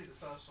my money, the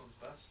first one's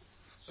best.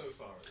 So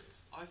far, at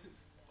least. I think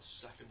the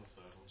second or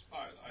third one's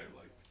I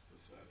like the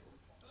third one.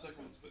 The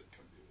second one's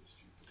can be a bit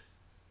stupid.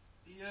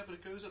 Yeah, but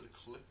it goes at a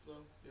clip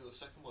though. You know, the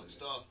second one it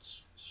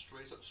starts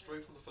straight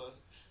from the first.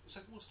 The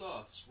second one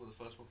starts when the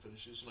first one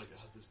finishes, and like it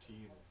has this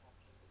team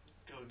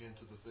going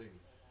into the thing,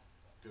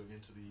 going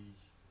into the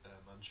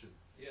mansion.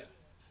 Yeah.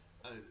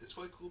 And it's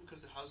quite cool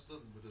because it has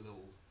them with the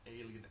little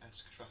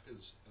alien-esque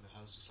trackers, and it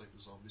has just like the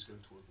zombies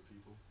going towards the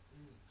people.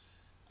 Mm.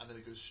 And then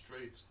it goes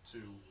straight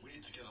to, we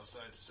need to get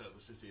outside to set up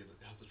the city, and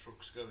it has the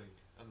trucks going,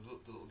 and the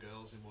little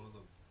girl's in one of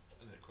them,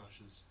 and then it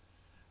crashes.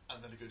 And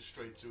then it goes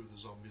straight to the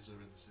zombies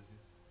are in the city.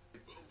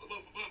 Boom, boom,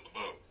 boom, boom, boom,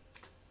 boom.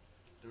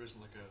 There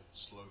isn't like a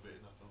slow bit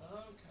in that film.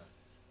 Okay.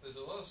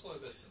 There's a lot of slow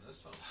bits in this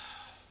film.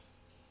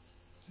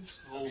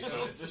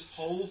 This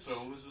whole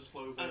film is a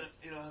slow And bit.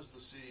 it has the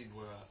scene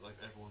where like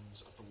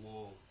everyone's at the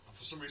wall, and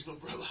for some reason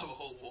Umbrella have a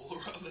whole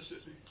wall around the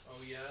city, Oh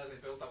yeah, they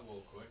built that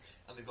wall quick.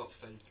 and they've got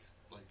fake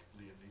like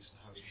Liam Neeson,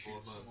 They Harrison shoot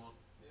Ford, man. someone.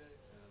 Yeah.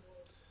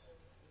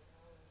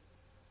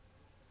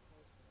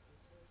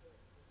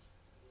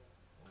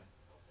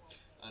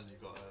 And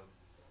you've got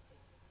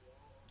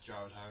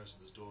Jared Harris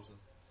with his daughter.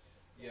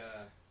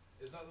 Yeah.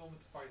 Is that the one with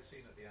the fight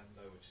scene at the end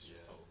though, which is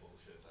just Yeah. total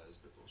bullshit? That is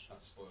a bit bullshit.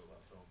 That spoiled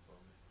that film for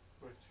me.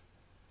 Which?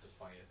 The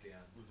fight at the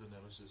end. With the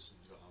Nemesis and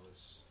you got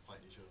Alice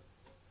fighting each other.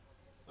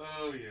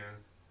 Oh yeah.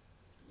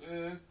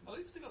 At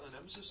least they got the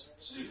Nemesis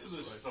See suit for as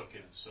this well.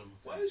 fucking something.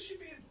 Why is she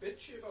being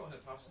bitchy about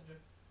her passenger?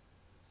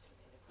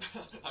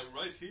 I'm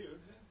right here.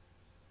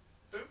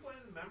 Don't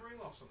blame the memory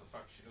loss on the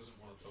fact she doesn't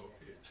want to talk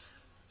to you.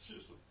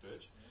 She's just a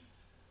bitch.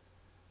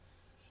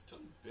 She's a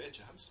dumb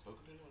bitch. I haven't spoken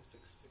to anyone in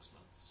six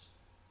months.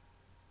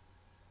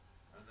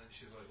 And then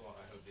she's like, "What?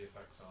 I hope the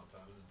effects aren't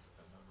permanent of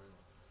her memory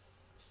loss."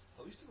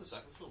 At least in the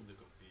second film, they've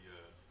got the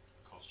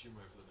costume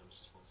right for the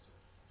Nemesis monster.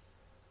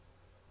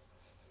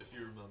 If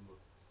you remember.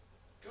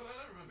 God, I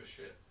don't remember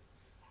shit.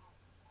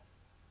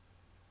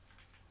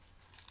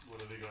 What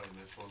have they got in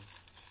this one?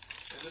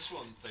 In this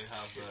one, they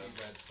have. Shitty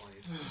red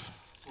plane.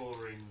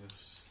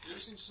 Boringness. You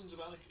ever seen Sons of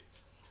Anarchy?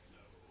 No.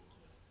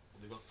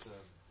 And they got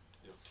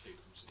Tig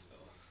from Sons of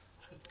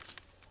Anarchy.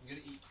 I'm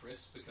gonna eat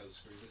crisps because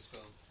screw this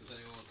film. Does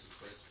anyone want some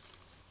crisps?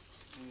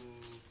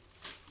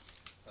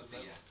 That's a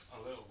yes. A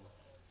little.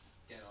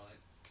 Get on it.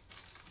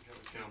 You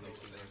gotta kill me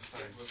for the next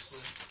time.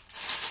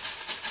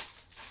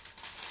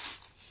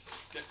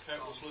 Get Kurt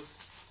Russell.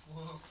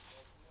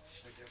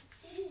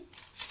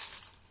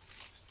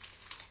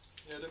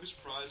 Yeah, don't be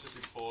surprised if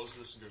we pause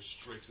this and go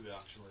straight to the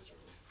action later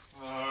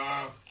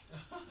on.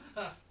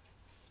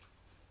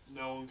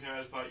 No one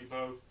cares about you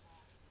both.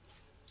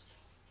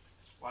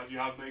 Why do you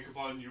have makeup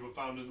on? You were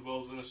found in the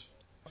wilderness.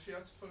 She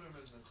had to put him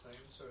in the thing,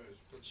 so it's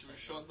pretty. She was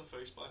shot in the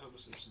face by Homer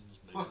Simpson's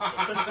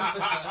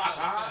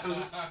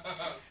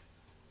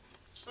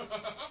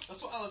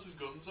That's what Alice's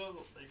guns are,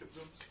 makeup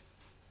guns.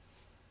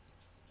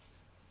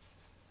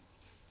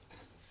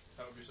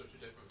 That would be such a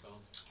different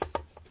film.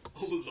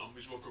 All the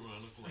zombies walk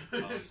around looking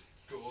like cars.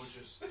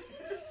 Gorgeous.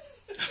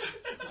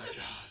 My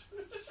God.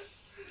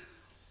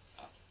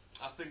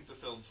 I think the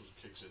film sort of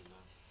kicks in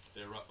now.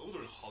 They're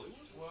in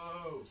Hollywood?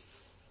 Whoa.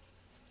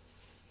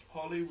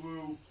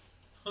 Hollywood.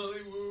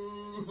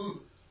 Hollywood.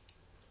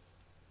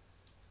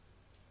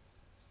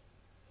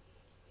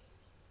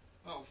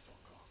 Oh,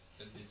 fuck off.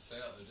 Didn't need to say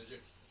that, though, did you?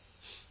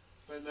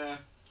 Been there.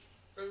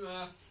 Been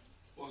there.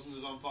 Wasn't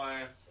as on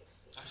fire.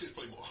 Actually, it's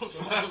probably more.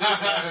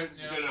 Yeah,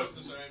 Good it's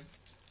the same.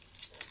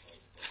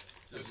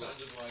 Just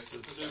sounded like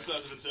There's no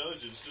sign of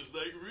intelligence, just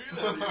like,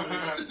 really?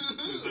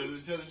 There's an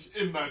intelligence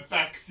in my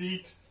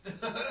backseat.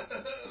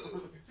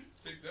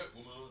 Take that,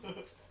 woman.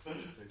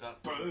 Take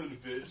that, Burn,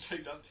 bitch.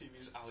 Take that,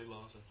 TV's Ali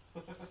Larter.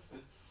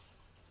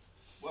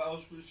 What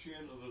else was she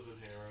in other than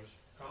Heroes?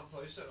 Can't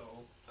place it at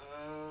all.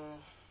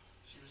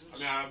 She was in. I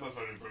mean, I had my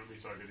phone in front of me,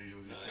 so I could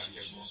easily just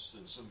check it more. she's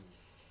in some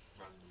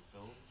random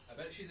film. I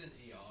bet she's in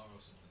ER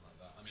or something like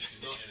that. I mean,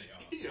 she's not in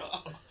ER.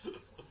 Yeah.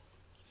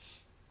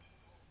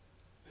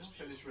 This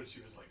finished when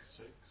she was like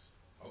 6.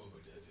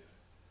 Probably did,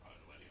 yeah. I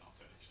don't know when it all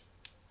finished.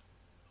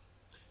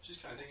 She's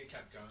I kind of. think it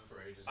kept going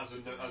for ages. As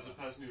a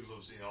person who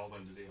loves ER,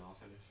 when did ER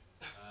finish?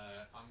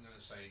 I'm going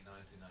to say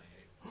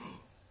 1998.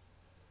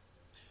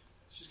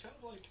 She's kind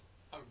of like.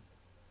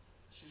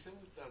 She's kind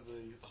of like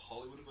the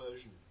Hollywood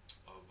version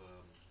of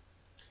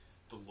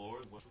the Law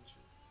and Weapons.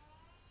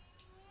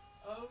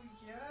 Oh,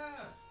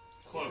 yeah.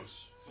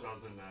 Close.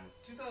 2009.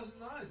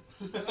 2009.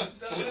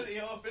 That's when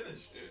ER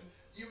finished. Yeah.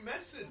 You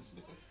messing?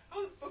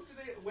 How the fuck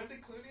when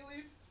did Clooney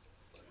leave?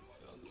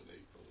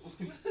 2008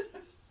 probably.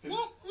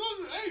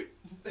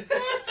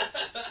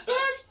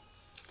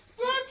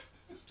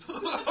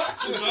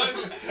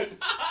 time.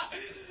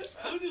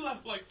 I only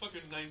left like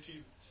fucking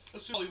 19.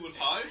 That's Hollywood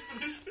High.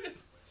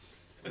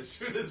 As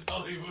soon as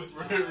Hollywood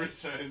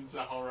Return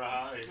to horror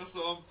high. That's the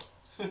one.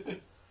 There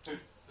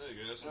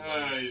you go. That's some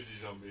Ah, zombies.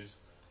 easy zombies.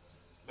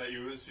 Bet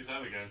you won't see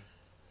them again.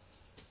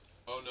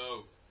 Oh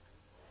no.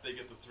 They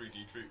get the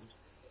 3D treatment.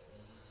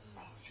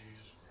 Oh,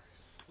 Jesus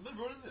Christ. And they're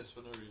running this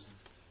for no reason.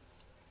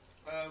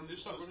 Did you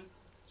start running?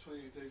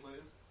 28 days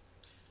later.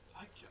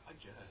 I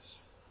guess.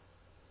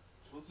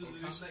 Once Well,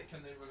 there's a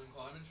can they run and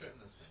climb and shit in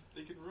this thing?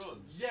 They can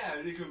run.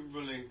 yeah, they can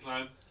run and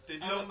climb. They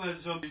do I don't that- mind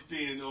zombies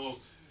being all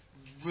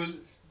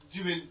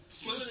doing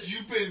Slow it-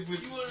 stupid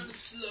with. You want them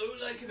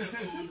slow like in the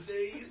old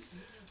days?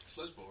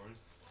 Slow's boring.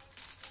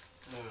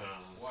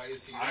 Why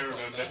is he? I like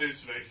remember that?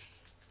 his face.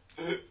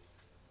 I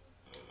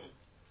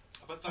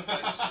bet that guy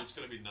in the suit's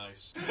going to be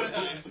nice.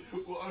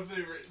 What have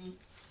they written?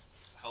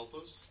 Help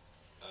us.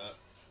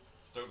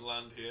 Don't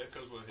land here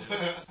because we're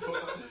here.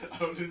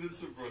 I wanted them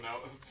to run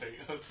out of paint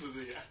after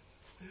the yes.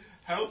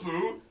 Help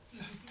who?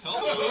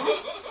 Help!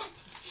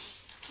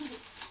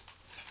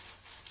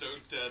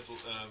 Don't dead.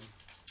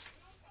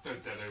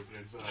 Don't dead open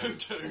inside.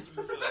 Don't open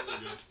the cell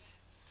again.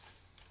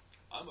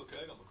 I'm okay.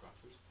 I got my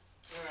crackers.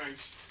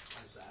 Thanks.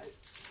 Outside.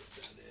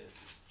 Down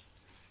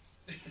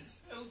there.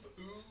 Help!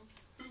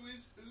 Who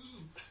is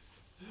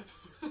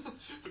who?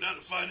 We're down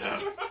to find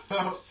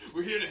out.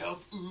 We're here to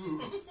help.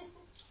 Ooh.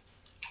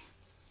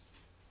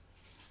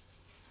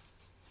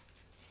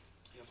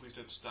 Yeah, please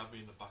don't stab me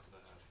in the back of the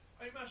head.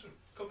 I imagine.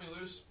 Cut me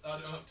loose. I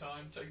don't have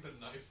time. Take the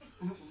knife.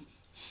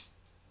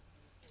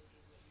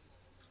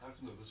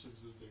 That's another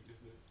Simpsons thing,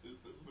 isn't it?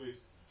 Where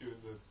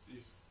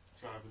he's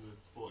driving the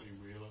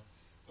 14-wheeler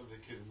and the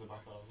kid in the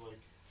back half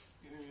like,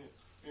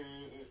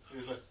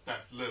 he's like,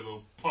 that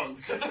little punk.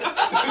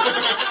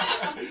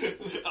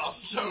 I'll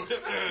show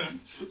him.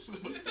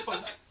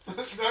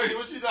 No, he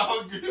wants you to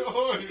hug you.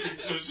 Oh, and he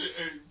does it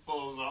and he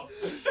falls off.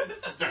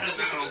 That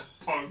little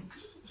punk.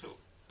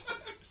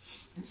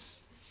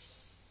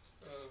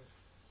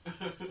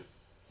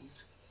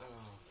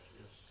 Oh,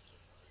 yes.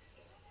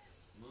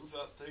 Move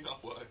that thing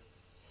away.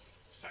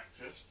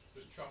 Sexist.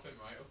 Just chop him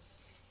right up.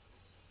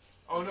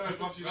 Oh no,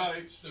 flashy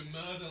lights. The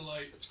murder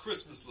light. It's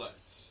Christmas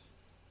lights.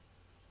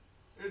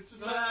 It's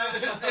May!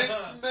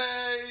 It's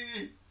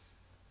May!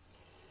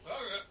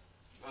 Alright.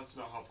 That's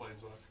not how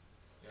planes work.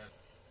 Yeah.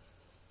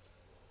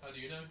 How do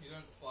you know? You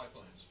don't fly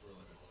planes for a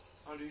living.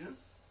 How do you know?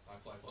 I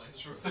fly planes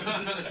for a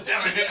living.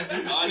 Damn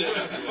it! I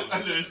know.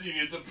 I'm listening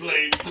at the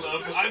plane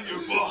club. I'm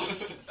your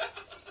boss.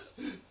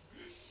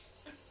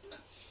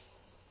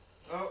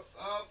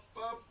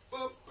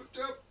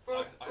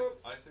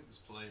 I think this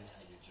plane's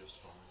going to be just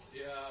fine.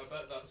 Yeah, I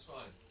bet that's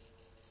fine.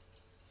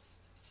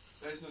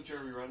 There's no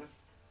Jeremy Renner.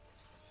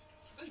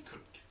 They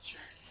couldn't get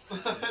Jeremy.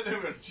 They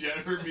were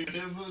Jeremy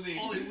their money.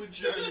 Hollywood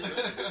Jeremy.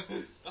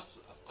 That's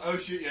Oh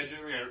shit, yeah,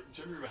 Jeremy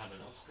Renner had an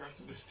Oscar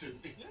after this,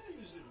 didn't he? yeah,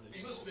 he was in the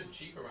He must have been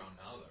cheap around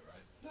now, though,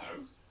 right?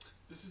 No.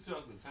 This is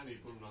 2010,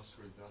 he won an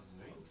Oscar in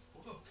 2008.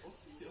 What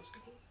did he the Oscar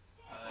for?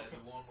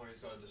 The one where he's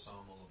got to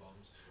disarm all the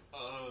bombs.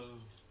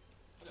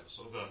 I never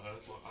saw The that.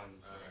 Hurt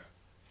Island. Alright.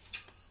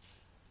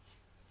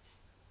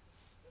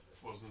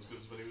 Wasn't as good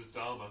as when he was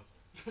Dharma.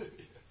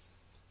 Yes.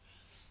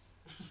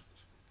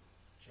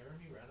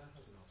 Jeremy Renner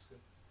has an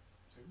Oscar.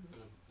 Jeremy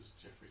Renner was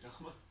Jeffrey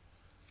Dahmer.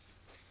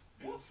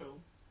 In the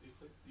film, he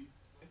played the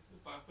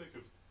biopic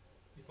of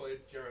He played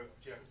Jeremy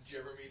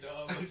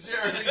Dahmer.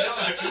 Jeremy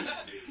Dahmer.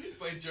 He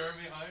played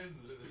Jeremy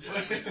Irons in the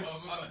Jeremy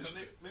Dahmer.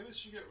 Maybe we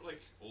should get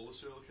like all the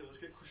serial killers.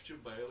 Get Christian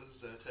Bale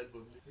as Ted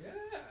Bundy. Yeah.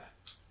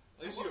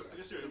 I guess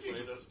he already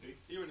played it.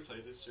 He already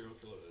played a serial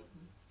killer.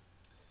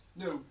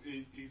 No,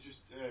 he just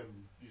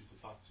used the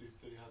fat suit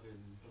that he had in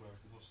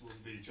American Hustle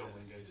and be John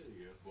Wayne Gacy.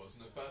 It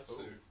wasn't a fat Oh.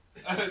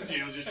 suit.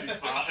 He'll just be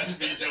fat and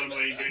be John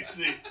Wayne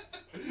Gacy.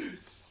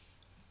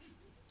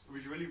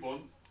 Would you really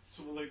want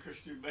someone like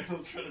Christian Bale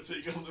trying to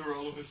take on the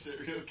role of a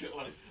serial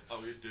killer? Oh,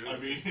 we do. I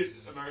mean,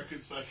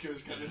 American Psycho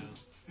is kind of...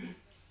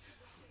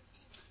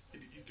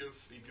 He'd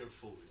go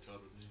full retard,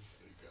 wouldn't he?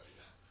 He'd go,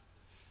 yeah.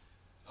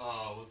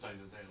 Oh, well,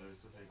 Daniel Day-Lewis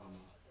to take on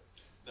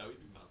that. No, he'd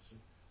be Manson.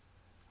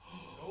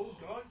 Oh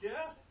God,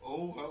 yeah.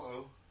 Oh,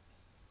 hello.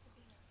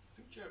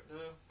 I think no.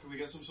 Can we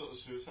get some sort of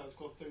Suicide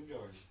Squad thing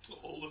going?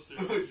 All the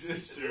serial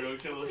Just serial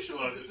killers.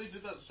 They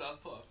did that in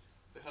South Park.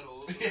 They had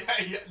all of them.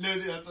 Yeah. No,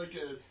 they had like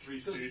a Three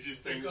Stooges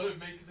thing. You've got to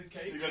make the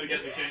cake. You got to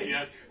get the cake,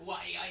 yeah.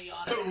 Why are you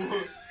on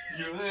it?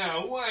 You're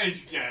a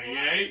wise guy,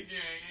 eh?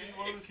 Didn't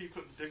one of them keep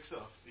cutting dicks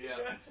off? Yeah.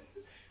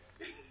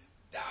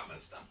 Damn it,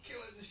 stop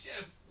killing the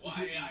chef. Why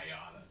are you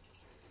on it?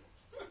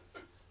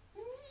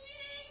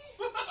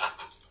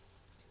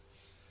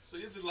 So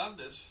yeah, they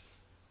landed.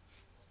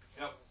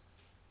 Yep.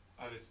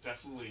 And it's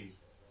definitely,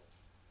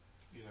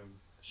 you know,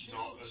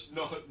 Shields.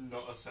 not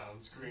a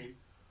sound screen.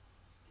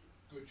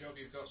 Good job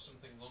you've got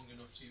something long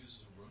enough to use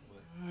as a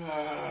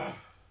runway.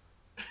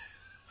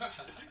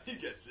 He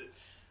gets it.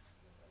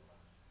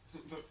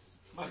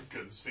 My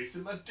gun's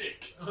facing my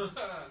dick.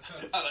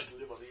 I like to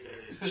live on the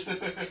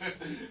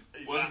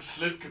edge. One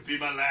slip could be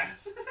my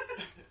last.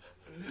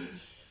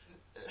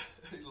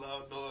 Very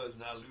loud noise,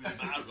 now losing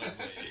my runway.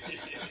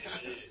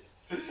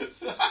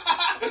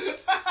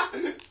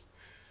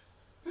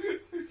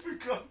 I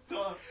forgot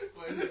that.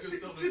 Why is it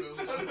just on the It's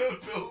billboard? on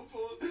a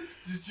billboard.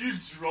 Did you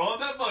draw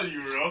that while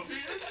you were up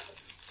here?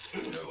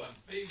 No, I'm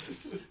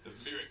famous. The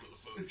miracle of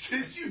folks.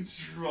 Did you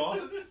draw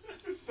the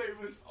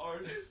famous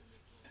artist?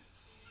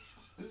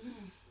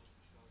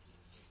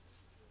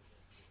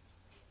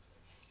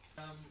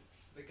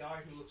 The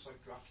guy who looks like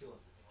Dracula,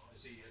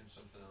 is he in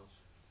something else?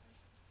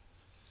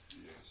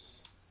 Yes.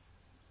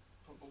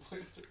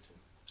 Probably.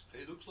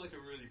 It looks like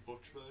a really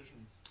butch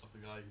version of the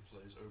guy who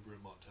plays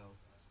Oberyn Martell.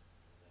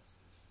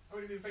 Oh,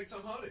 you mean fake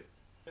Tom Hardy?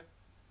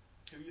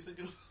 Who are you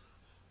thinking of?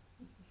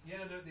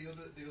 Yeah, no, the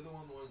other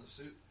one, the one in the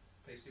suit,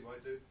 pasty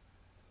white dude.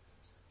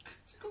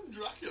 It's called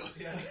Dracula.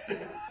 Yeah.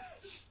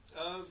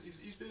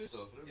 He's been in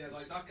stuff. Yeah,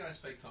 like that guy's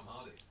fake Tom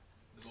Hardy.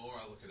 The more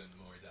I look at him,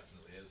 the more he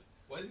definitely is.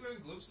 Why is he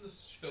wearing gloves in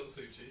this short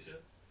sleeve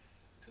t-shirt?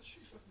 Because she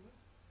fucking went.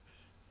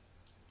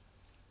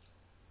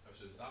 Oh,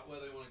 so is that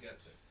where they want to get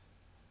to?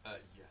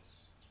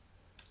 Yes.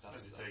 And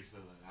That's it the, takes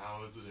them an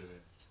hour to do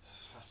it.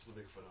 that's the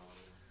big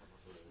finale, I'm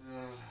afraid.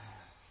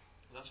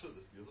 That's where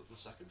the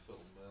second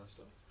film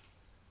starts.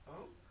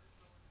 Oh?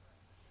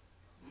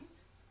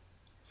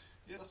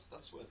 Yeah,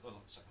 that's where. Well,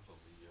 not the second film,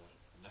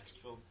 the next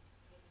film.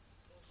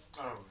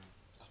 Oh.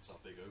 That's our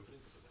big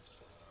opening for the next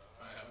film.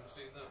 I haven't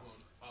seen that one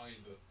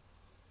either.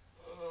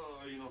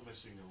 Oh, you're not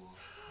missing a lot.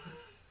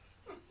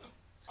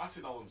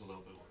 Actually, that one's a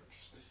little bit more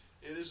interesting.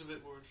 It is a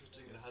bit more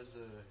interesting. It has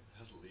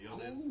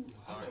Leon in.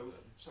 Hello.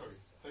 Sorry.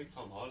 Fake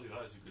Tom Hardy,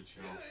 that is a good show.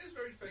 Yeah, it is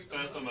very It's fake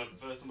the Tom Hardy.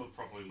 first time I've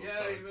properly looked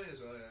Yeah, at you it. may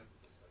as well, yeah.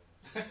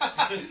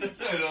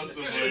 Yeah, that's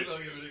the May way. as well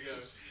give it a go.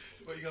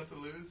 What you got to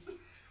lose?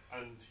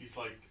 And he's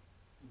like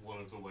one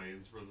of the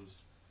Wayans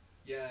brothers.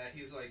 Yeah,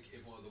 he's like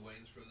if one of the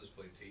Wayans brothers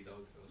played T-Dog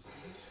or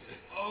something.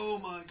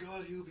 Oh my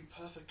god, he would be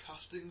perfect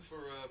casting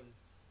for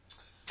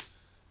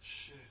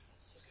shit.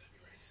 It's gonna be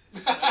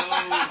racist.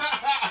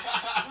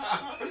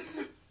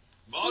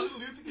 Martin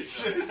Luther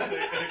King.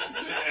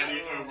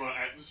 Any Omar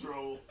Epps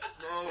role.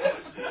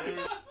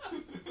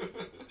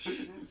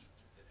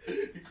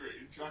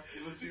 Great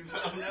Dracula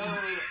 2000.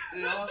 No,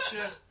 in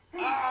Archer.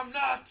 I'm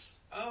not.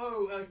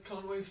 Oh,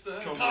 Conway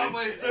Stern.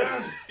 Conway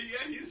Stern.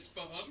 Yeah, he's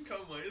spot on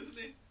Conway, isn't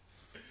he?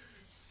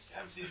 You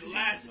haven't seen the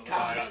last of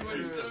Conway Conway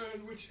Archer.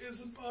 Stern, which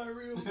isn't my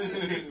real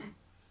name.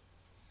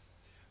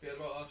 Yeah,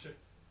 about Archer.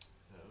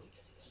 No.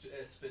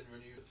 It's been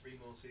renewed for 3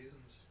 more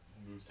seasons.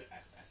 Move to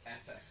FX.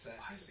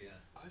 FXX, yeah.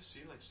 I've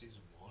seen like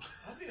season 1.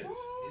 Have you?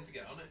 You need to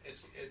get on it.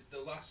 It's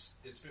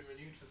been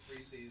renewed for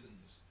 3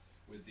 seasons,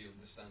 with the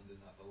understanding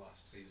that the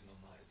last season on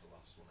that is the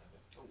last one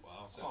ever. Oh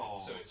wow.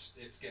 So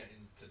it's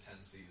getting to 10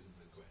 seasons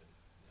and quitting.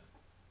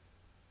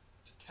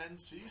 To 10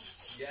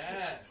 seasons.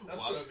 Yeah, that's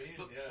Wow. what I mean.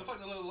 The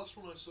fact that the last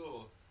one I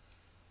saw,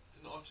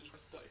 didn't Archer's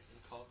die in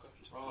a car crash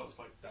or something? Oh, it's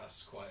like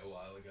That's quite a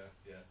while ago.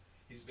 Yeah,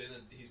 he's been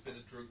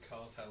a drug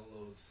cartel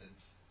lord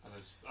since. and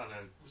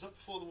Was that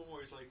before the one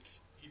where he's like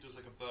he does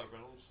like a Burt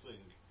Reynolds thing?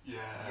 yeah,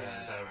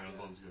 Yeah, Burt Reynolds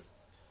yeah. one's good.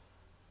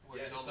 Where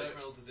Yeah, he's on Burt like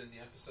Reynolds is in the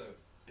episode.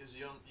 is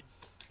he on?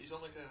 He's on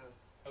like a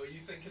Oh, are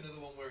you thinking of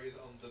the one where he's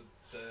on the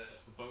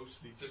boat,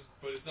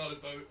 but it's not a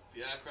boat.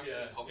 the aircraft.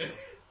 Yeah, Hover.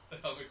 a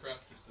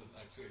hovercraft which doesn't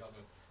actually hover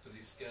because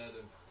he's scared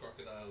of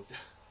crocodiles.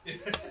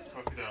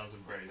 Crocodiles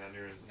and brain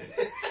aneurysms.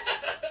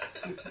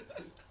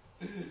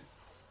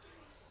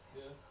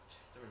 Yeah.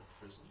 They're in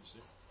prison, you see.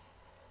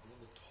 They're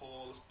in the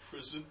tallest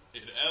prison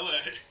in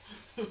LA.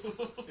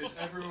 Is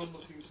everyone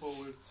looking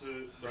forward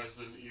to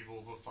Resident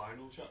Evil: The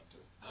Final Chapter?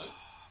 No?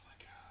 Oh my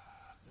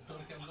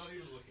god. I'm not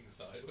even looking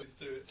sideways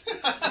to it.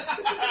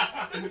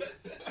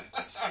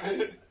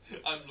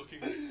 I'm looking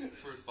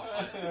for it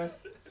behind.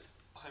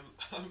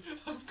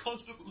 I'm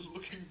constantly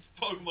looking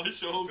over my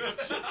shoulder.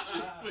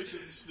 Make sure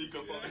to sneak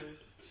up on me.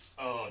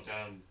 Oh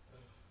damn!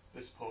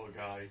 This poor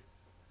guy.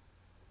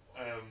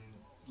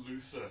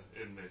 Luther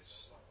in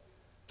this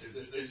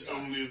is guy?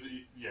 only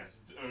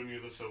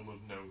the film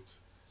of note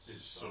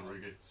is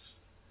Surrogates.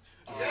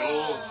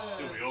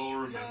 Do we all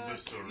remember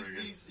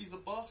Surrogates? He's the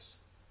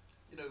boss.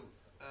 You know,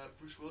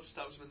 Bruce Willis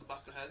stabs him in the back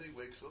of the head and he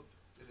wakes up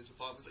in his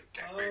apartment. He's like,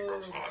 "Get me,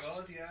 Bruce Willis."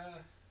 God, yeah.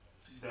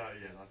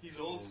 That's He's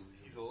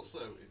also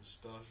in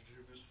Starship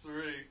Troopers 3,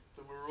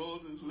 The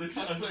Marauders.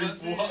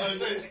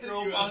 As I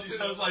scroll past it,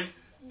 I was like,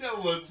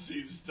 no one's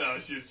seen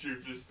Starship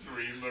Troopers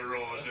 3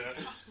 Marauder.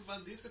 Casper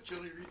Van Die's got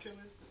Johnny Rico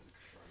in.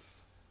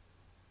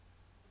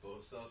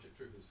 But Starship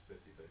Troopers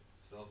 50p.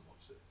 Still haven't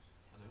watched it.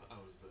 I know, I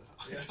was there.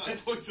 Yeah. I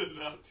pointed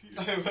it out to you.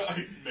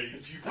 I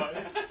made you buy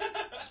it.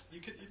 You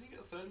didn't get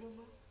a third one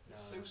though?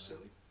 It's so No.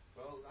 silly.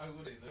 Well, I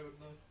wouldn't know,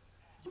 wouldn't I?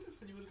 What if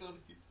you would have gone,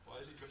 why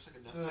is he dressed like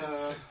a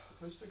Nazi?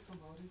 Where's Fake Tom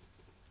Hardy?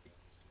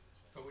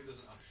 Probably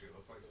doesn't actually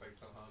look like fake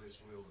Tom Hardy. It's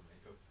from all the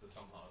makeup. The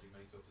Tom Hardy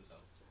makeup as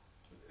hell.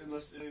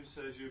 Unless his name's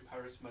Sergio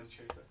Paris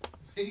Mancheta.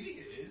 Maybe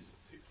it is.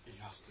 He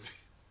has to be.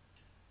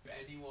 But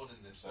anyone in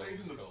this Oh, film he's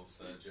is in the- called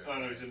Sergio.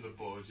 Oh no, he's in the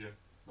Borgia.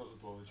 Not the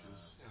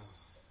Borgias.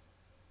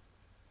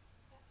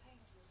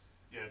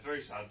 Yeah, it's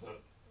very sad that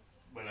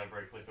whenever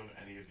I click on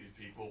any of these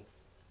people,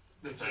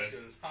 The Just first.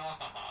 goes, ha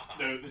ha ha ha.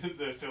 No,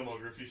 the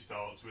filmography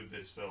starts with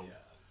this film.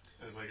 Yeah.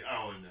 And it's like,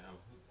 oh no.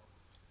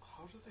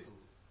 How do they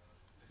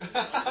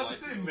How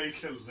did they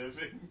make a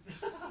living?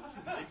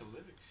 make a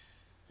living?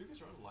 Who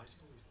goes around lighting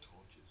all these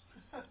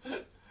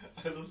torches?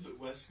 I love that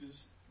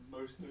Wesker's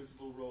most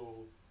notable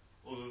role,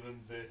 other than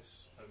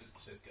this, I was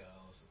a girl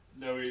or something.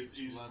 no,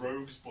 he's Land.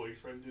 Rogue's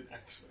boyfriend in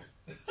X-Men.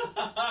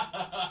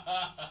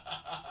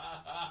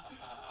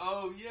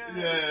 Oh yeah,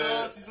 Yeah. It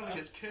starts, he's the one who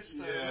gets kissed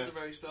Yeah. at the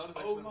very start of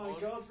Oh X-Men my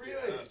 1. god, really?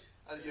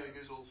 Yeah. And he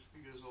goes all.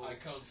 I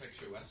can't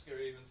picture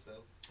Wesker even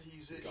still.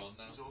 He's gone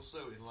now. He's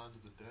also in Land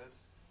of the Dead.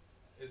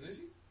 Is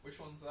he? Which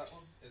one's that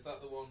one? Is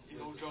that the one He's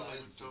with old the John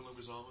sciences?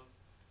 Leguizamo.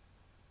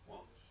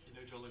 What? You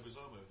know John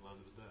Leguizamo in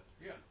Land of the Dead.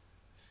 Yeah.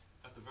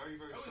 At the very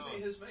Oh, start. is he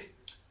his mate?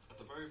 At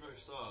the very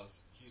start,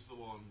 he's the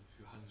one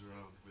who hangs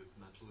around with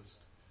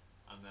Mentalist,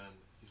 and then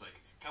he's like,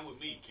 "Come with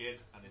me,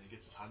 kid," and then he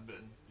gets his hand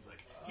bitten. He's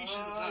like, "He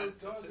should have died." Oh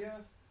god, That's him. yeah.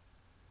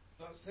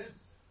 That's him.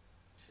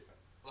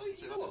 Well, Hey,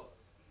 that's you it. know what?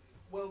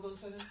 Well done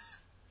to him.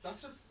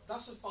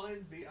 That's a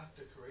fine beat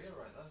actor career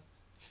right there.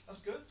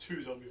 That's good.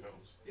 2 zombie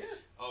films. Yeah.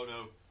 Oh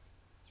no,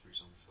 3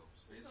 zombie films.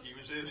 3 zombie He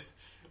was in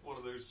one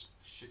of those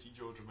shitty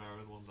George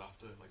Romero ones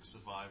after, like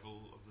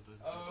Survival of the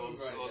Oh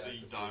right, or yeah, the 'cause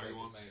he was Diary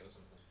like one. his mate or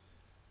something.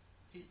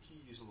 He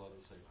used a lot of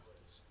the same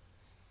actors.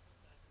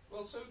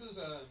 Well, so does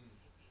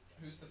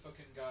who's the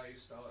fucking guy who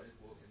started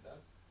Walking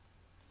Dead?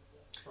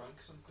 Frank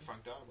something.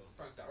 Frank Darabont.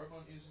 Frank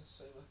Darabont uses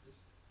the same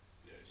actors.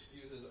 Yeah.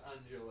 He uses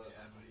Angela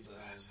Yeah, but he's and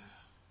better.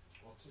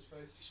 what's his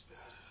face? He's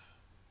better.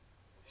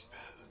 He's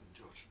better than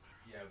George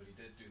Romero. Yeah, but he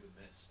did do The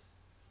Mist.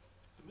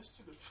 The Mist's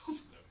a good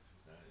film. No, it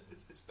is. No, it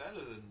isn't. It's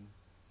better than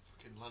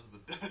fucking Land of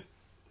the Dead.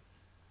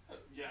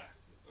 Yeah.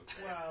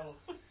 Okay. Well,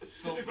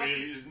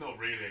 It's not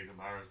really a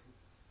comparison.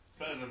 It's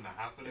better than The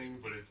Happening,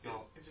 but it's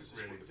not If it's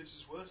really. if it's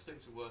his worst thing,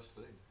 it's a worst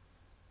thing.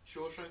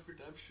 Shawshank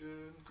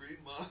Redemption, Green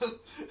Mile.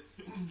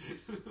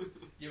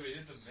 yeah, we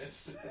did The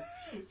Mist.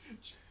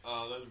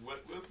 There's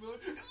Wentworth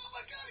Miller. Oh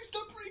my god, he's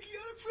not breaking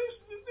out of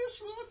prison in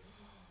this one.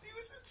 He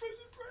was in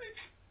Prison Break.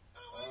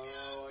 Oh my god.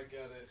 Oh, I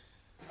get it.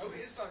 Oh,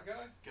 he is that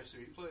guy. Guess who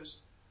he plays?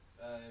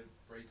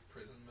 Break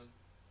Prisonman.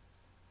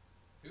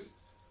 Who?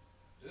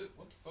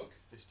 What the fuck?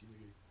 Fisty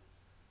McGee.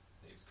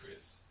 Name's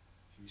Chris.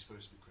 He's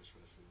supposed to be Chris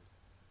Redfield.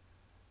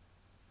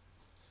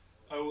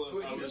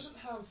 But I he was, doesn't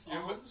have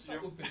Yeah, but- arms that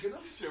yeah. were big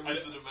enough. Do you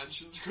remember the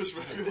dimensions Chris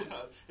Redfield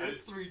had? He had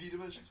 3D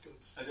dimensions going.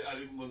 I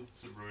didn't want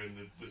to ruin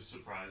the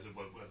surprise of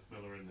Wentworth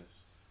Miller in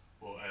this,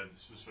 but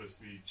this was supposed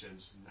to be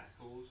Jensen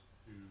Ackles,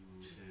 who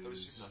That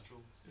was is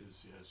Supernatural.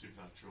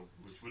 Supernatural,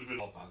 which would have been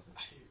a lot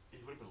better. He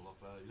would have been a lot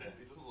better. Yeah.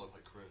 He doesn't look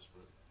like Chris,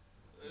 but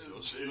he It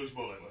does. looks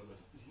more like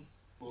Wentworth.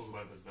 More than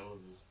Wentworth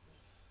Miller does.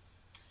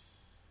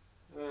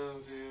 Oh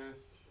dear.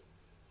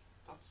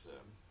 That's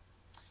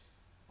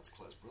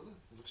Claire's brother.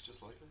 He looks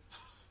just like him.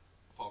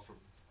 Apart from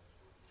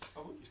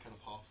he's kind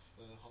of half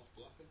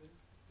black, I think.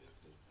 The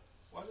actor.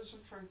 Why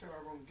doesn't Frank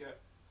Darabont get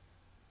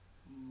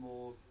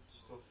more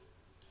stuff?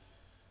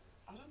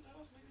 I don't know.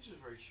 Maybe he's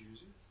just very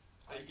choosy.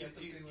 I get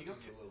the he, feeling he, he's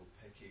got a little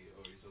picky,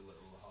 or he's a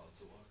little hard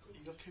to work with.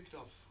 he got kicked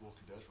off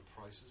Walking Dead for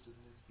prices,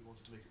 didn't he? He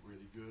wanted to make it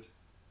really good.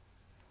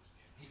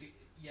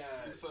 Yeah.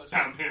 The first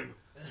Damn him!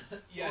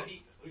 Yeah,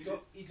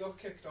 Well, he got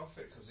kicked off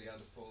it because he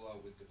had a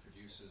fallout with the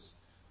producers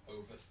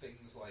over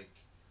things like,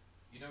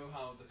 you know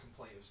how the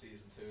complaint of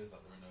season 2 is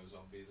that there are no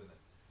zombies in it.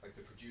 Like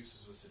the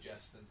producers were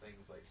suggesting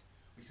things like,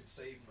 we could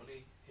save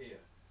money here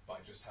by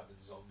just having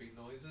zombie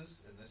noises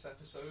in this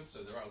episode,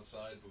 so they're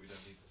outside but we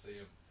don't need to see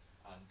them.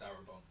 And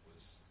Darabont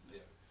was,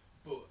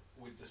 but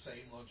with the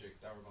same logic,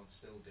 Darabont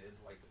still did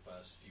like the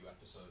first few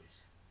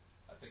episodes.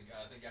 I think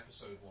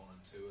episode 1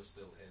 and 2 are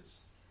still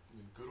his. I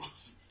mean, good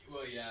ones.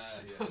 Well,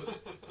 yeah,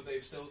 but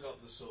they've still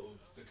got the sort of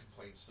the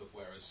complaint stuff,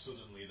 whereas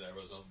suddenly there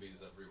are zombies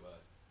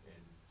everywhere.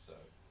 So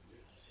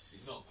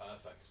he's not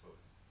perfect, but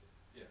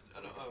yeah.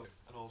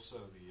 And also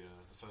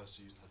the first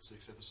season had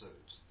 6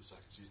 episodes. The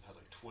second season had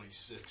like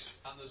 26.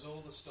 And there's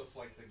all the stuff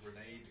like the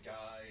grenade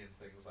guy and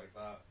things like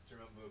that. Do you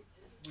remember?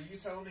 Were you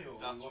telling me, or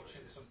were That's we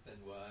watching right, yeah. something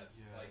where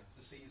like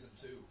the season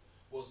 2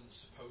 wasn't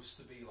supposed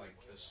to be like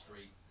a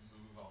straight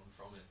move on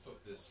from it? Fuck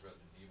this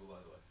Resident Evil, by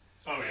the way.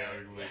 Oh yeah,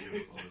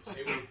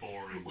 it's so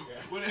boring. Yeah.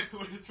 When it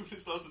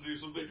starts to do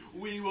something,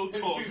 we will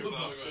talk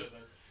about it.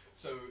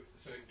 So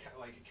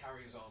it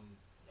carries on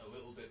a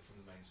little bit from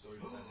the main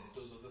story, but then it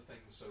does other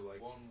things. So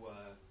like one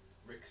where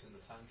Rick's in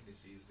the tank and he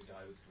sees the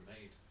guy with the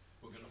grenade.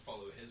 We're going to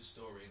follow his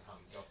story and how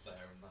he got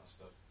there and that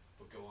stuff.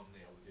 But go on,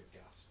 Neil, with your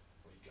gasp.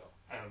 What you got?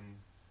 I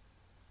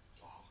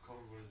can't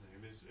remember what his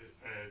name is.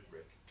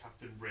 Rick.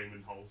 Captain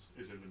Raymond Holt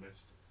is in The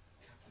Mist.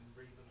 Captain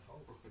Raymond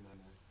Holt. Brooklyn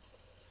Nine-Nine.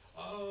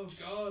 Oh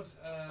God.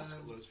 That's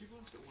got loads of people.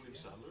 It's got William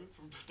Sadler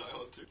from Die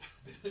Hard 2.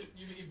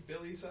 You mean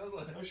Billy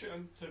Sadler? Oh shit,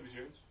 I'm Toby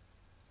Jones.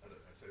 I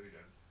don't know, Toby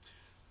Jones.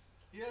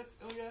 Yeah,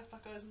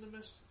 that guy's in The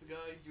Mist. The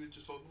guy you were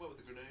just talking about with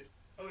the grenade.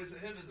 Oh, is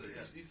it him? Is it?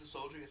 Yeah. He's the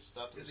soldier who gets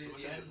stabbed in Is the he at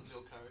stomach the and end?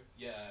 they'll carry.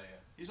 Yeah.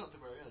 He's not at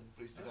the very end,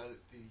 but he's the No. guy that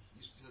they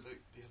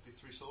have the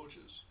 3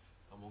 soldiers,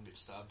 and one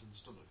gets stabbed in the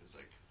stomach. It's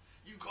like,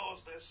 you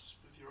caused this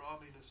with your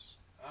arminess.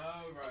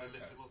 Oh right. And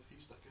they lift Okay. him up.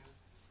 He's that guy.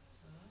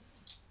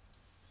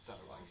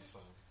 Darabont the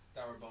Fag.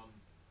 Darabont,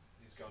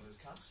 he's got his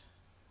cast.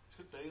 It's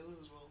got Dalen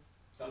as well.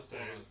 That's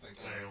what I was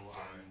thinking. Dale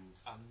Sorry. and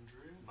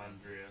Andrea.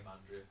 Mandria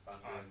Bandria.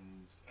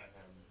 and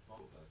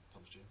Wahlberg.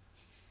 Thomas Jane.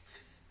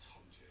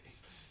 Tom J.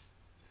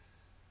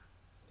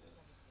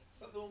 Is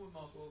that the one with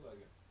Mark Wahlberg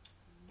in?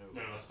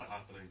 No, that's not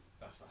happening.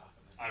 That's not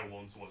happening. I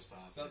want to watch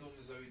that. Is that the one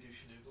with Zoe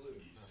Deschanel?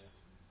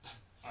 Yes.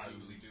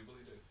 Doobly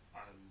doobly doo.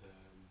 And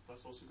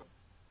that's also got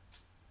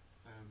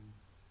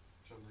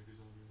John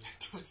Leguizamo.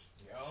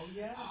 Oh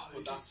yeah, Oh,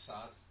 but that's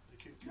sad. They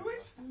keep No,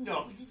 it's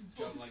not.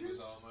 John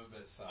Leguizamo, a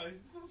bit sad.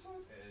 It's not sad.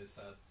 It is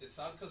sad. It's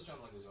sad because John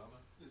Leguizamo.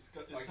 It's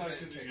Like sad a bit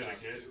because he's sick got a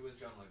ass kid. too with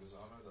John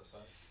Leguizamo. That's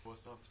sad.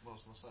 What's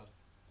not sad?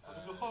 Uh,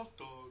 Having a hot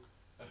dog.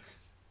 Do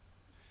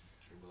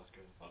Remember that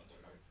guy? I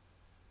don't know. you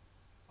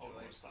I'll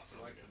like, watch that do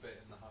you like the bit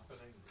in The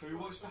Happening? Can we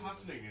watch The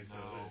Happening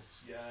instead of this?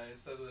 Yeah,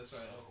 instead of this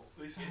right now.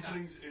 This You're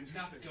Happening's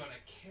Not interesting.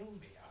 gonna kill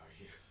me, are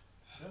you?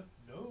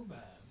 No,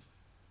 ma'am.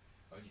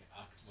 When you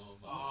act more,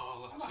 man.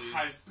 Oh, I'm that a scene.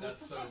 high school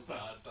That's so professor.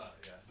 bad.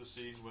 That The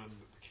scene when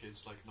the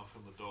kids like knock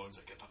on the door and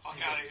say, "Get the fuck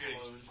He out of gets here!"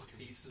 blown He's to fucking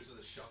pieces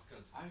with a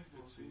shotgun. I've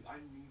not seen. I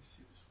need to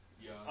see this.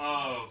 Yeah.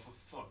 Oh, for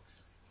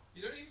fuck's!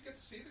 You don't even get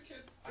to see the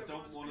kid. I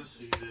don't want to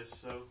see this.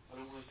 So I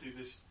don't want to see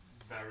this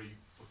very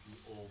fucking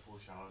awful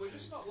shower We're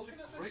scene. just not It's looking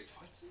a at great this.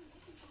 fight scene.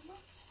 What are you talking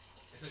about?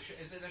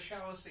 Is it a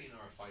shower scene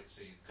or a fight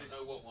scene? I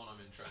know what one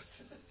I'm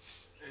interested in.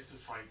 It's a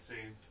fight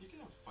scene. You can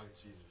have a fight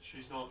scene. in a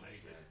She's show. not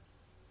naked.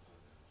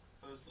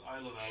 There's I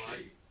Love LA.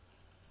 She-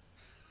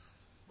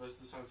 There's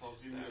the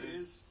Scientology There he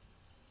Museum. is.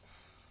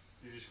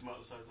 You just come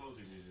out of the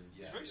Scientology Museum.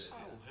 Yeah, He's very it is,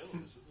 Silent Hill,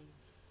 isn't he?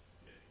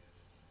 Yeah, he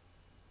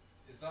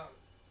is. Is that?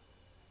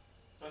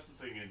 That's the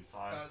thing in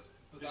 5.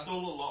 But They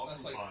stole a lot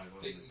that's from like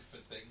 5. thing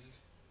for thing.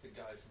 The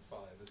guy from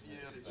 5, isn't it?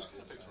 Yeah, they Is just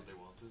that kind of what picked I'm what they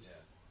wanted. saying?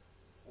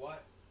 Yeah. Why?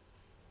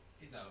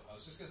 No, I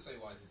was just going to say,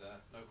 why is he there?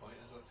 No point.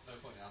 Is there? No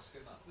point in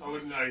asking that. I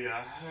wouldn't know,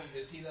 yeah.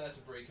 Is he there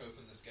to break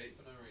open this gate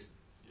for no reason?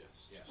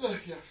 Yes. Yeah.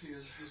 Yeah, he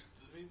is.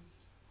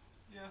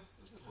 Yeah,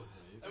 there's no point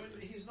in I mean,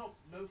 he's no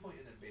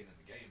point in him being in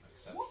the game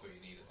except What? for you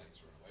need a thing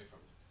to run away from.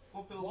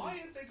 What building? Why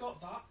have they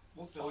got that?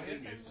 What fire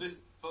building thing? is this?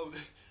 Well,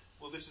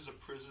 this is a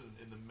prison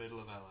in the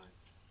middle of LA.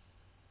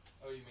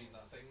 Oh, you mean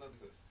that thing that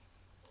exists?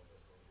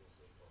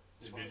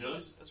 If he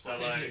does, As it's far,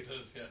 LA. It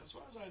does, yeah. as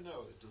far as I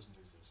know, it doesn't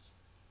exist.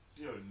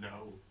 You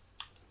know.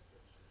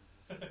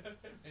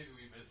 Maybe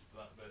we missed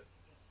that bit.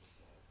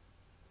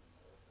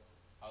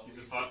 I'll You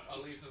leave, can them,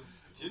 I'll leave them.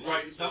 Do you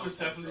Right, need that was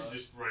Outside. definitely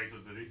just right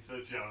underneath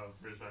the shower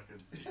for a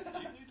second. Do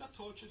you need that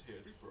tortured hair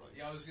to be bright?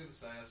 Yeah, I was going to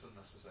say that's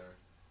unnecessary.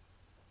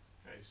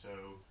 Okay,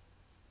 so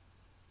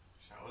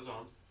showers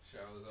on,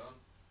 Showers on,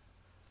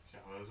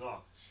 showers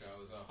off.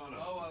 showers off. Oh, no,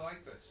 I it's-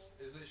 like this.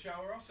 Is it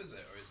shower off, is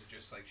it? Or is it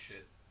just like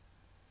shit?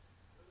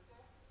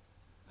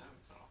 Now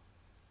it's off.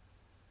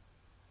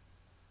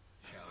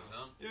 Showers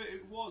on. Yeah,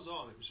 it was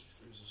on. It was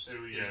a So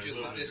yeah, It's it's just a the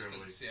little bit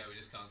distance, dribbly. yeah, we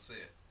just can't see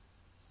it.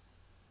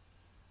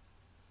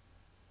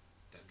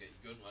 Don't get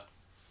your gun wet.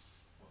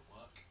 Won't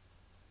work.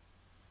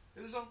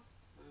 It is on.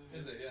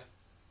 Is it, yeah?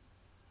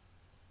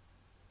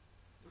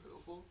 Look at the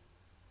floor.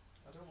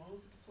 I don't want to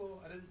look at the floor.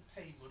 I didn't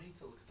pay money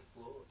to look at the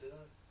floor, did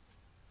I?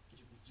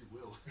 You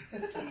will.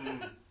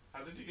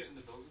 How did you get in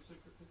the building so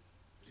quickly?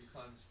 You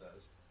climb the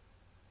stairs.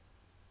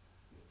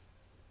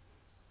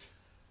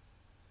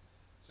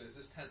 So is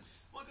this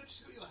tense? My God,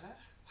 you got your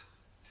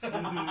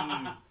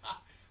hair.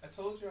 I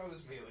told you I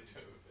was Mila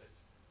Jovovich.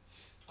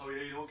 Oh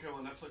yeah, you know what came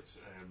on Netflix?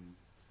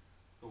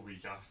 A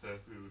week after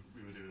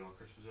we were doing our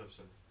Christmas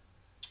episode.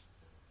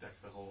 Deck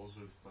the Halls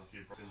with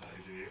Matthew Broderick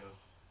and Gladiator.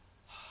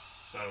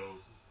 So,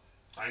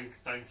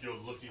 thank your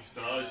lucky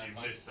stars you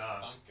missed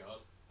that. Thank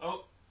God.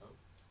 Oh,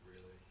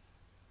 Really?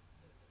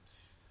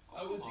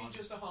 Oh, was come he on.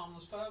 just a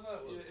harmless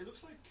pervert? Was Yeah, it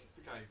looks like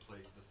the guy who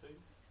played the thing,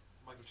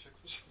 Michael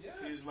Chiklis. Yeah.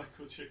 here's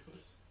Michael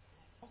Chiklis.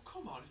 Oh,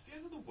 come on, it's the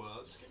end of the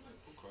world. Just give him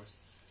a... Oh, Christ.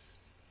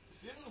 It's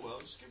the end of the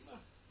world. Just give him a...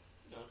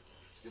 You know,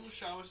 just give him a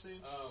shower scene.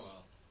 Oh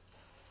well.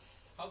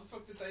 How the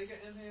fuck did they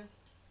get in here?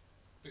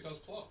 Because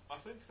plot.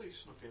 I think they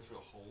snuck in through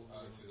a hole.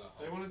 Oh, through that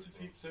They hole. wanted to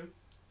peep too.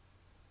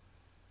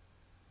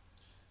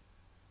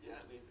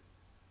 Yeah, I mean,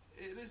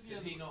 it is the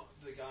Did end he of not,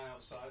 the guy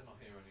outside, not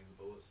hear any of the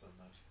bullets then?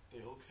 They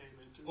all came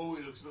into Oh,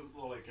 it. he looks a bit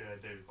more like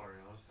David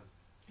Boreanaz then.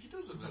 He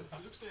does a bit.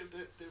 He looks like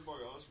David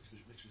Boreanaz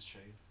mixed with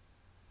Shane.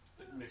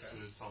 Mixed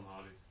Okay. with Tom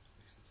Hardy.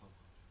 Mixed with Tom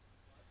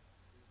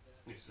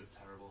Hardy. Mixed with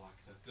terrible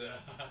actor.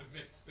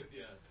 Mixed it,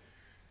 yeah.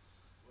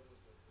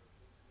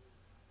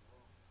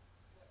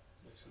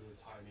 Mixed with a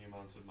tiny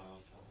amount of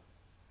Miles Teller.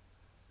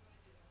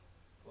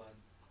 Glenn.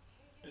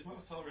 Is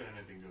Miles Teller in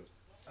anything good?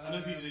 I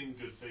know he's in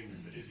good things,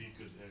 but is he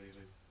good in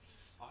anything?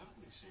 I haven't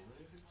really seen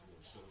anything to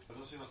it, so... I've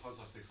not seen that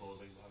Fantastic Four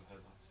thing, but I've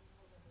heard that's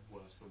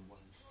worse than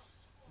one.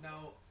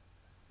 Now,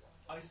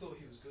 I thought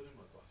he was good in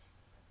Whiplash.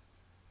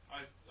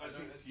 I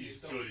don't- think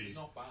he's good. He's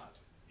He's not bad.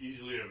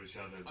 easily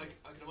overshadowed. I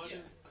can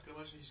imagine. I can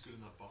imagine he's good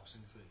in that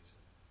boxing thing.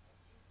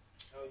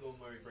 Oh, the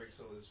one where he breaks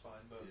all his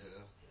spine bones.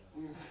 Yeah,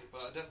 but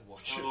I never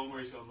watch The it. one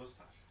where he's got a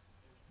moustache.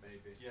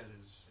 Maybe. Yeah, it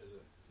is. Is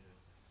it? Yeah.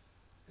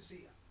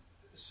 See,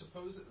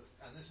 suppose it was,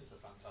 and this is the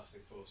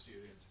Fantastic Four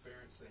studio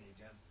interference thing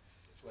again.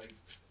 Like,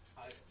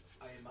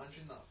 I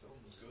imagine that film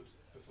was good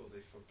before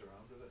they fucked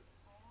around with it,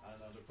 and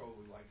I'd have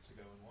probably liked to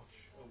go and watch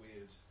a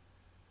weird,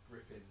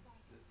 gripping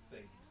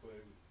thing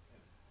where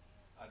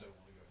I don't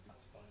want to go into that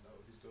to find out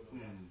if he's good or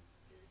bad.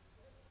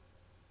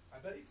 I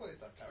bet he played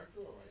that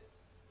character alright.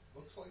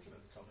 Looks like him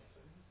in the comics,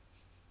 anyway.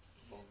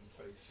 Long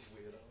face and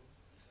weird arms.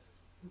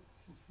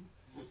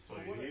 That's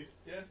all you need.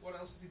 Yeah, what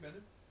else has he been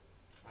in?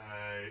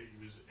 He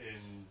was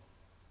in.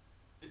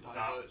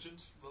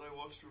 Divergent that I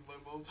watched with my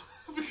mum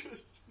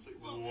because I was like,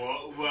 Mum,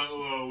 Whoa.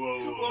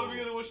 what are we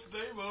gonna watch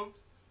today, Mum?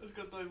 It's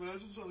got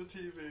Divergent on the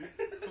TV.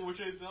 Can we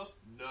watch anything else?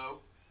 No.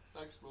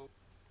 Thanks, Mum.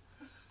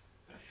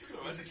 It's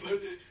alright,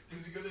 actually.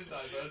 Was he good in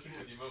Divergent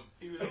with your mum?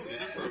 He was only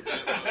in it for a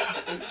bit.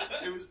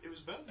 But it was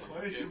better.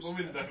 Why is your mum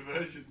in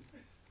Divergent?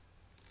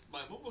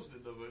 My mum wasn't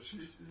in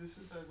Divergent. This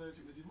is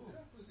Divergent with your mum.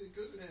 Yeah, was he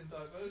good in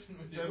Divergent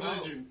with your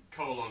mum?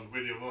 Divergent,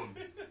 with your mum.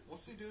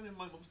 What's he doing in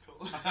my mum's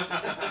car?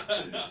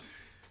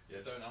 Yeah,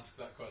 don't ask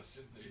that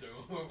question. You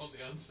don't want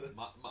the answer.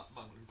 Man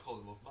can call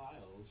him up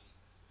Miles.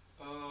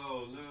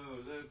 Oh no,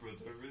 they're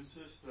brother and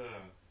sister.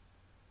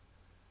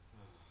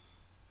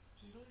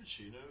 So you know what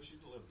she knows? She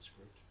didn't learn the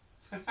script.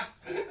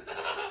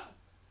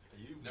 Are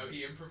you? No,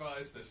 he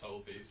improvised this whole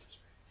piece.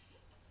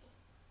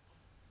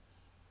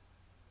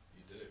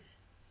 You do.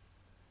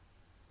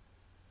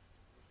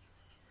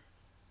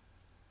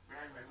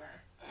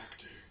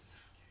 Acting.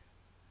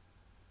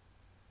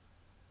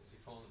 Is he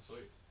falling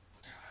asleep?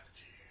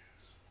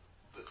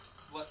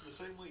 The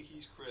same way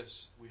he's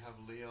Chris, we have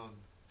Leon.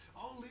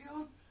 Oh,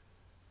 Leon!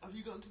 Have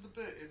you gotten to the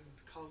bit in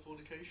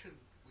Californication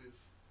with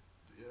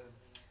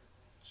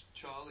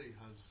Charlie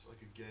has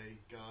like a gay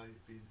guy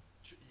being.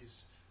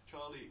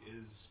 Charlie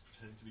is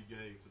pretending to be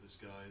gay for this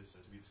guy's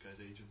to be this guy's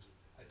agent.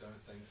 I don't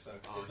think so.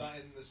 Oh, Is that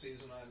in the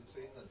season I haven't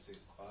seen then?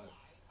 Season 5?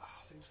 I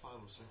think it's 5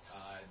 or 6.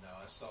 No,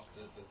 I stopped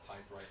at the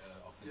typewriter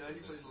office. Yeah, he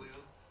plays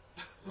Leon.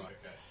 Right,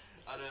 okay.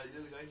 And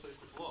you know the guy who plays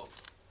the Blob?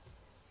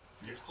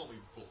 Yes. Just call me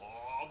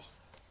Blob.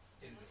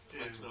 In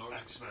X-Men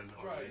X-Men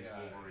Right, Origins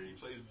yeah. Wolverine. He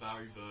plays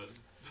Barry Burton.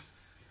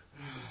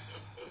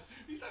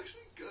 He's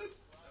actually good.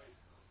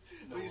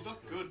 No He's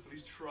one's not good, but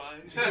he's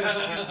trying. he's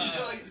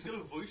got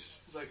a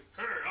voice. He's like,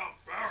 hey, I'm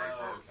Barry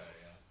Burton. Okay,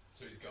 yeah.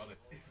 So he's got it.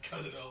 He's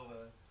got it all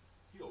there.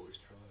 He always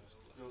tries.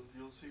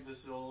 You'll see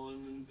this all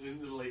in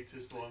the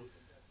latest one.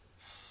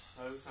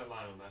 I looks like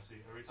Lionel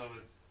Messi. Every time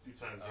he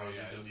turns around,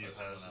 he's a new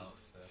person.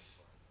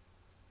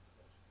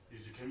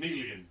 He's a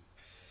chameleon.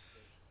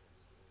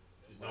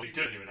 He's not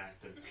good at an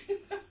actor.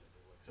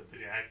 Except that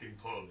you're acting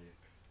poorly.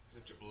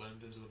 Except you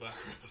blend into the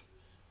background.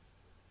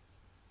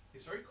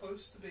 He's very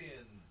close to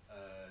being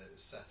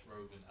Seth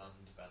Rogen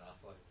and Ben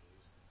Affleck.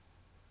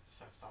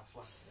 Seth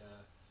Affleck.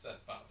 Yeah,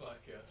 Seth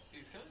Affleck, yeah.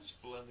 He's kind of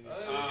just blending into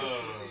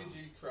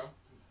CG crap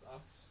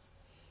acts.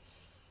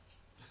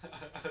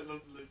 I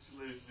love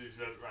literally these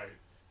right.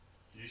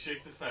 You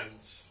shake the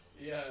fence.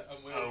 Yeah,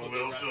 and we'll Oh, put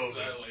we'll the rest film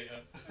there it.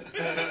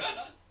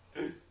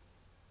 later.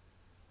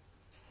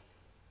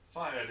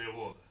 Fire near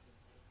water.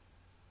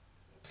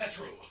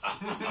 Petrol.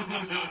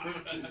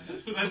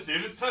 Let's see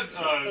if it's pet.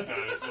 Oh no,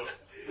 it's not.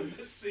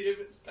 Let's see if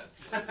it's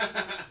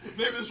petrol.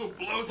 Maybe this will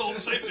blow us all to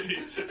safety.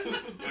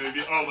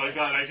 Maybe. Oh my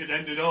god, I could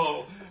end it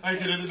all. I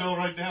could end it all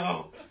right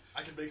now.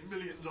 I can make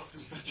millions off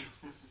this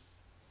petrol.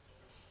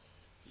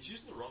 He's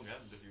using the wrong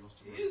end if he wants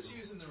to. He is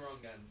using the wrong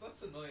end.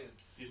 That's annoying.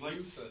 He's like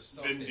Luther,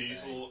 stop Vin it,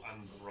 Diesel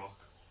and The Rock.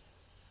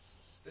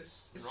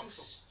 This Rock is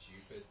Stop.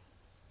 stupid.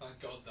 Thank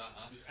God that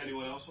ass. Does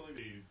anyone else want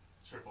to be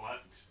Triple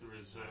X? There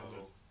is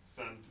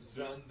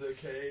Xander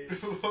Cage.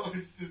 What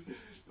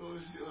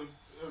was the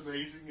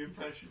amazing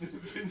impression of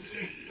Vin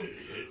Diesel?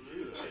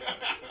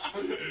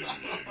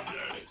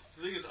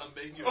 The thing is, I'm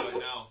making it right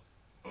now,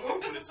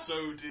 but it's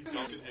so deep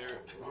I can hear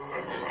it.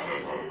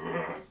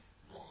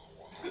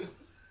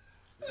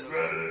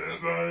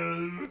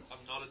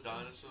 I'm not a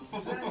dinosaur.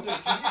 Xander,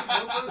 can you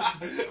help us?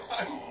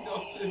 I'm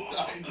not a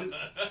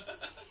dinosaur.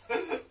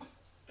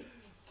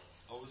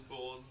 I was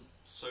born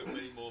so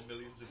many more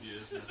millions of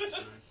years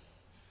necessary.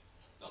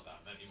 Not that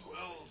many more.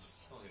 Well, Just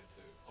only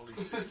 2. Only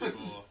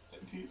 64. I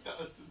think that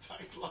was the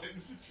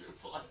tagline for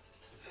Triple X.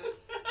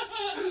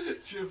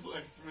 Triple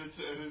X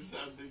Return of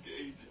Xander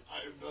Cage.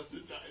 I am not a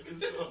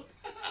dinosaur.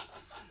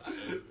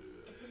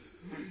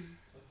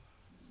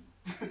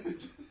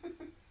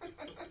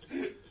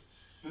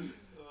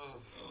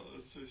 Oh,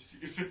 that's so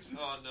stupid.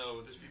 Oh no,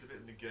 would this be the bit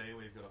in the game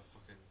where you've got to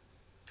fucking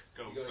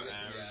go You gotta for get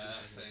to the air air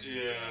and thing.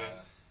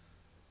 Yeah.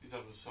 You'd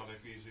have the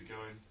Sonic music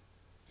going.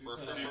 Oh,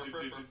 Yeah.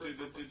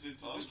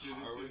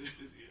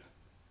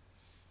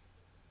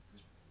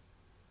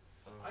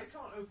 I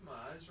can't open my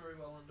eyes very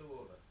well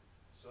underwater,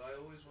 so I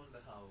always wonder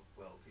how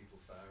well people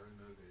fare in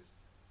movies.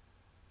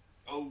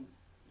 Oh,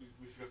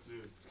 we forgot to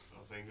do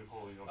a thing of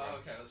holding your Oh, breath.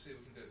 okay, let's see if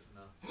we can do it from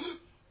now.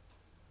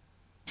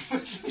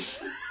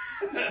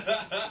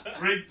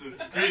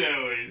 Great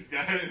airways,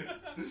 guys.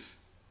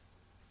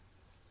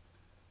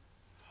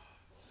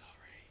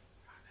 Sorry.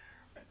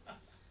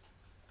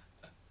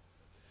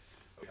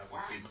 We're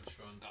having too much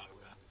fun.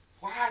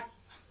 What?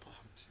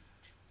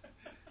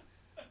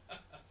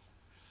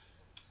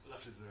 We'll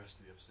have to do the rest rest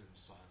of the episode in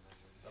sign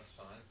language. That's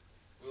fine.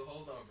 We'll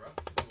hold our breath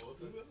for the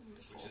water, We'll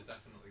just which hold- is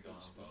definitely gone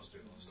we'll on far just-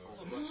 too we'll long. just ago. hold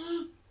our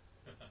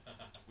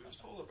breath. We just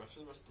hold our breath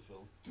for the rest of the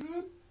film.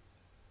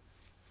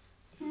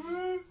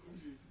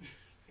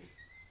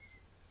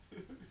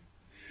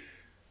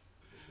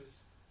 This is,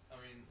 I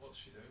mean, what's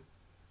she doing?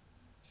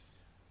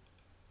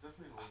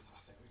 Definitely I, not. I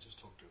think we just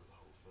talked over the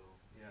whole film.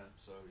 Yeah.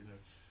 So, you know,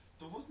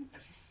 There wasn't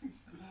anything.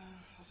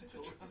 I think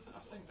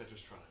they're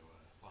just trying to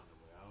find a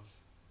way out.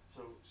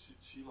 So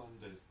she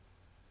landed.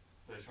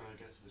 They're trying to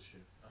get to the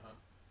ship. Uh-huh.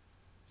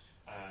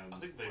 I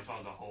think they when-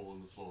 found a hole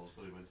in the floor,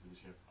 so they went to the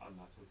ship, and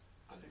that took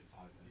I think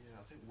 5 minutes. Yeah,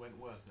 I think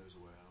Wentworth knows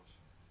a way out.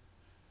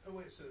 Oh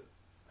wait, so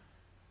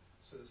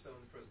they're still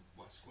in the prison?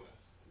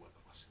 Westworth.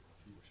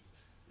 Westworth, he wishes.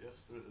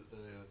 Yes, they're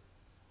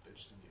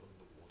just in the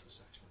underwater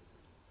section of the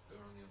building.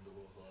 They're on the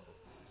underwater level.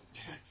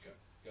 Yes.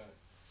 Go.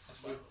 That's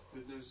fine.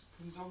 With those,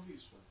 can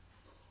zombies swim?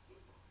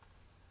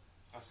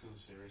 Asking the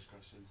serious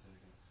questions here,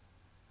 guys.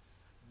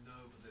 No,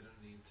 but they don't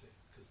need to,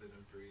 because they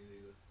don't breathe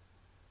either.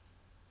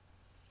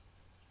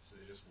 So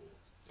they just walk.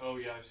 Oh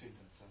yeah, I've seen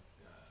Dead Set.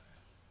 Yeah.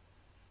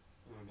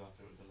 I remember that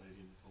bit with the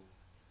lady in the pool.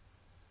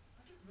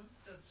 I don't remember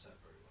Dead Set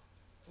very well.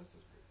 Dead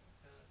Set's pretty good.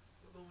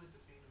 The one with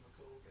Davina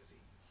McCall gets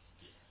eaten.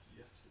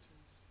 Yes, it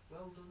is.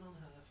 Well done on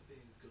her for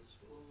being a good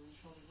sport.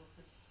 Charlie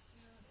Bucket.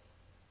 Yeah.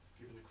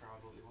 Giving the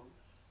crowd what they want.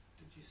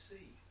 Did you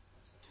see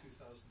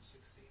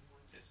 2016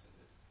 one? Yes, I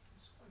did.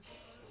 It's quite good.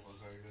 It was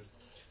very good.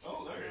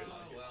 Oh, there he is.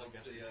 Oh, well, I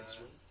guess the, he can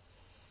swim.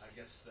 I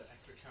guess the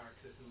extra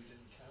character who we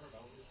didn't care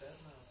about is dead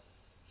now.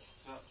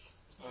 Is that?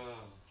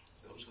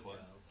 That was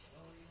Claire.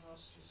 Oh, you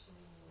lost your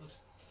sword.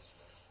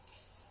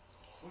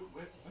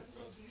 Where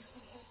did these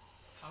come from?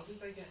 How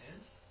did they get in?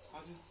 How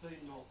did they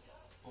not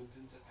bump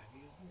into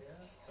any of them?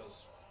 Yeah,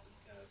 because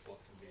plot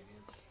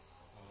convenience.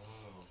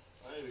 Oh.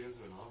 Hey, they go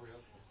to an armory,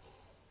 that's good.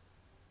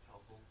 It's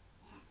helpful.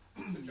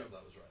 Good job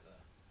that was right there.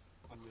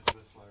 I'm going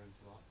to flare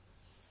into that.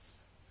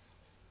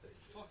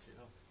 Fucking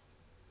hell.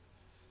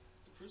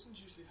 The prisons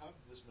usually have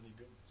this many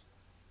guns.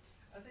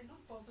 Are they not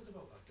bothered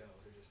about that girl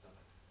who just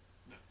died?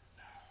 No.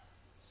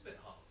 It's a bit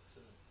heartless,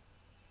 isn't it?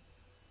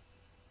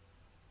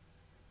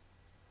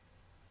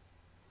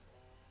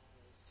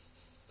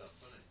 It's not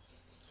funny.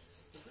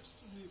 The prisons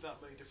don't need that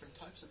many different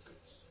types of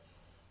guns.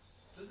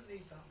 Doesn't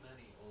need that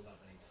many or that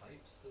many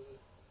types, does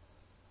it?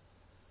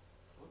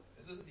 What?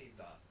 It doesn't need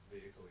that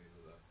vehicle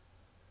either, though.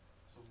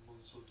 Someone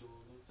so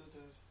dawn of the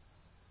dead.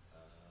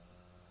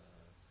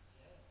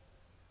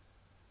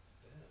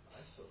 Damn,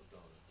 I sort of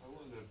don't. I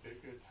want a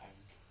bigger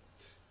tank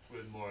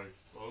with more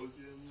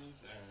explosions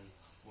and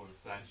more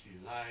flashy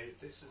light.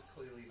 This is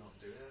clearly not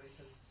doing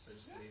anything, so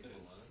just leave it It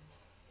is. alone.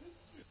 What's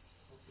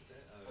it do?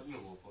 I don't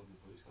know what the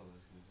police car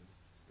is going to do.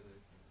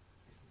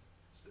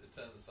 It's gonna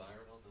turn the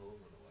siren on, they'll all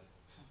run away.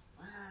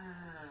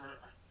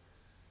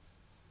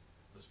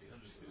 Must be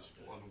hundreds of It's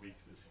them. one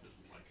weakness, he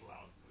doesn't like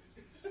loud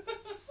noises.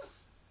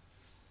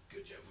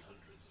 Good job,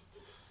 hundreds of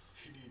bullets.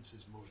 He needs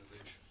his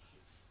motivation.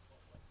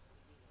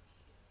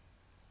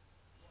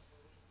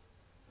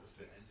 What's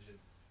the engine?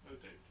 No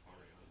David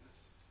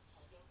Boreanaz.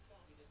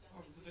 What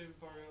happened to David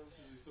Boreanaz?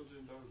 Is he still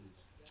doing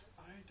Bones?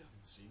 I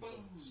haven't seen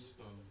Bones.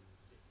 Bones.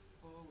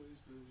 Always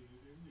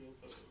believe in your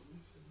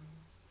bones.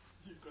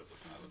 You've got the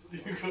power to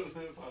You got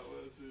the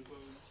power to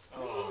bones.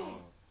 Oh.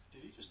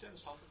 Did he just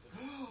Dennis Hopper?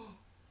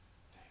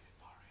 David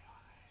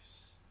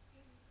Boreanaz.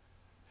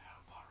 No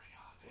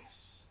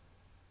Boreanaz.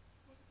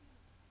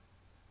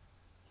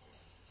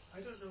 I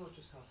don't know what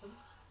just happened.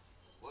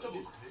 What did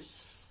he?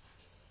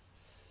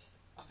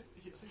 I think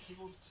he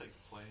wanted to take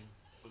the plane,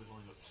 but they've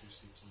only got 2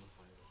 seats on the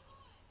plane,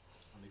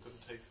 and they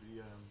couldn't take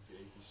the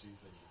APC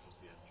thing because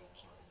the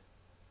engine's not in it.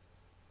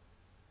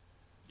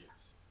 Yes.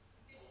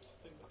 I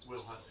think that's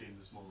Will what's has seen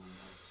the small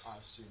lights.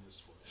 I've seen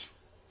this twice.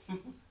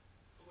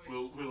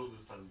 Will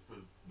understands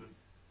the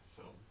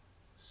film.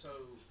 So,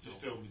 Just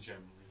film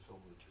generally. Film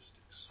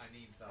logistics. I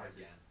need that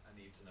again. I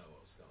need to know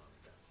what's going on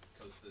again.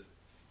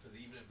 Because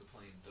even if the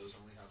plane does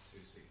only have 2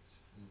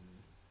 seats,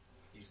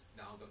 he's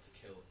now got to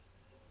kill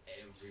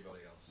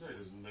everybody else. No, he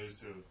doesn't. Those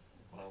two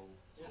are well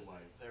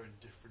away. They're in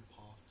different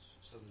parts,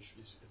 so I think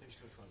he's going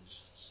to try and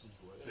just sneak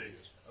away.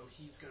 Figures. Oh,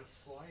 he's going to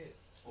fly it.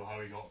 Or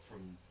how he got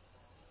from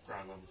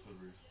ground level to the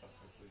roof that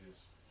quickly is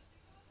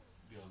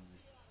beyond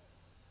me.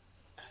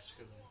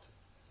 Escalator.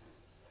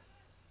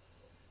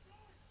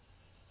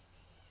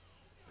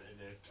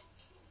 Bennett.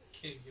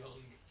 Kim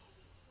Jong.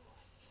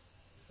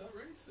 Is that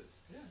racist?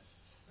 Yes.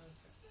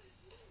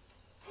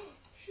 Okay.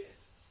 Shit.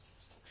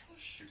 Stop trying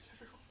to shoot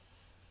everyone.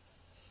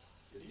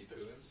 Did he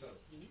poo himself?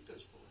 You need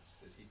those bullets.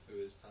 Did he poo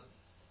his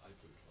pants? I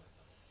pooed my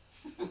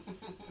pants.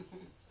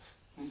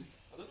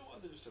 I don't know why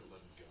they just don't let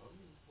him go. I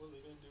mean, what are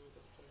they going to do with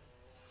that plane?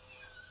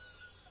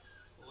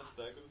 Unless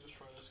they're going to just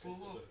try and escape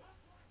with it.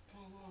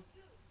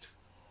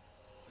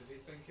 Did he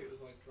think it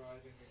was like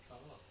driving a car?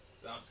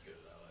 That's good.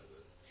 I like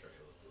the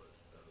trailer blood.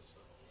 That was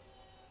fun.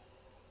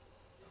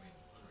 I mean,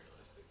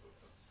 unrealistic, but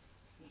fun.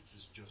 This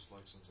is just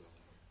like Sons of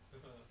Anarchy.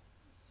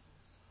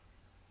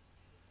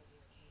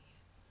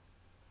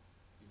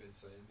 You've been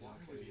saying the Why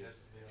would he arcade. head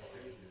to the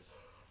arcade?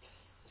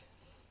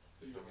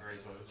 You got very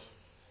close.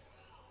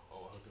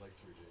 Oh, I hope you like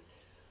 3D.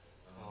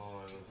 Oh,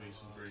 I love me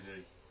some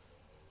 3D.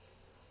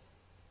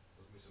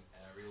 Love me some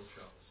aerial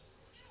shots.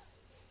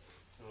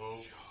 Oh.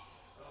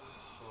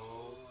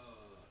 Oh.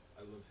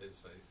 I love his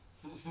face.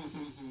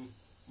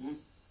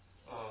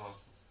 Oh.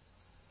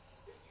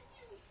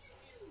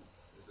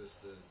 Is this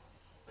the...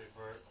 Wait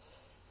for it.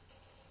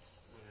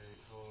 Wait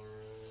for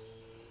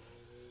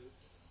it.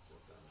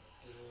 God damn it.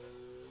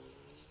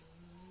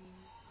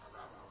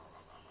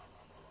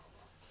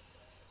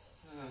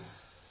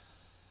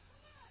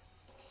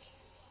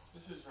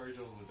 This is very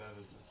Dawn of the Dead,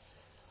 isn't it?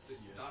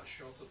 That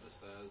shot up the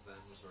stairs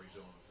then was very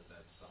Dawn of the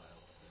Dead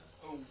style.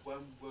 Yeah. Oh, when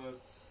were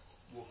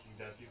Walking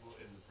Dead people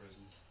in the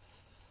prison?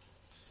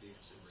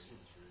 Season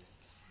 3.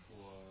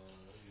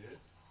 Yeah?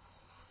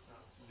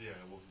 Yeah,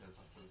 Walking Dead's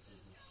after this,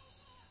 isn't it?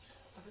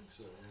 I think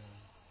so, yeah.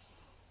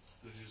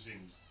 There just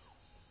seems...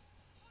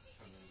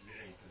 I don't know, the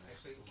ape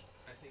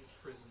I think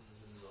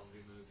prisons and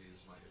zombie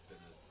movies might have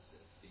been a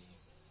theme.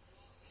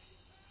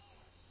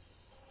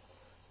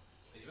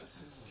 Are you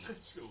messing?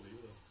 Just gonna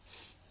leave it.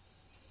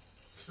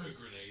 Throw a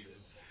grenade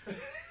in.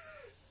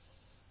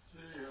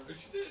 Yeah. But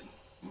she did.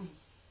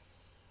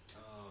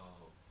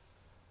 Oh.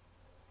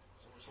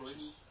 It's almost like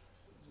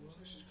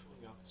she's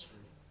crawling out the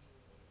screen.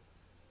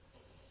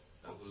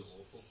 That was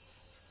awful.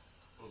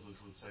 Others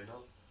would say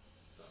no.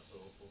 That's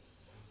awful.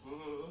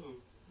 Oh,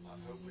 I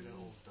hope we don't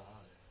all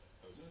die.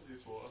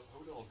 it's water. I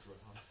hope we don't all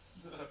drown.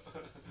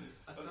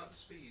 At that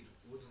speed,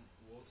 wouldn't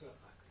water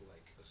act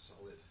like a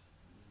solid?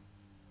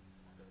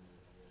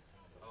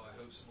 Oh, I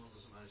hope someone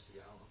doesn't manage to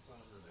get out on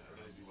time and then they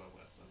drown. Maybe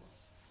Wentworth Miller.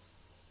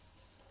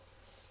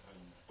 And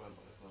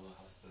Wentworth Miller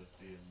has to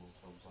be in more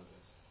films like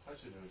this.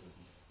 Actually, no, he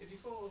doesn't. If you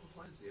fall off a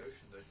plane into the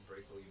ocean, don't you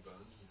break all your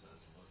bones and turn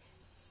to mush?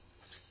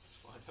 Let's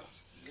find out.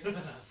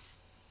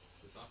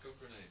 Does that got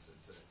grenades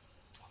into it?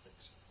 I think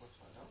so. Let's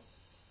find out.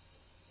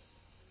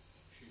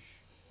 Sheesh.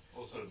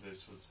 Also,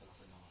 this would snap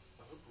in half.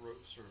 I hope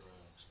ropes are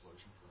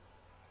explosion proof.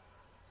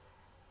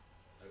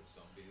 Hope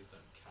zombies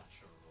don't catch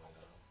her on the way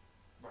down.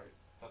 Right,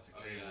 that's a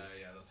Oh cable.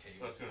 yeah, that's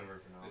cable. That's going to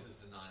rip in half. This is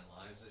the 9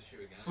 Lives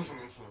issue again.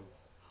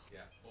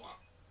 Yeah.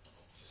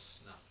 Just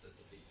snapped it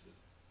to pieces.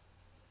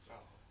 Oh,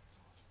 God.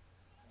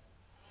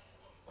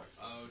 Thanks.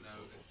 Oh no,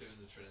 it's doing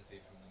the Trinity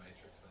from the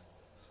Matrix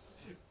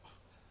thing.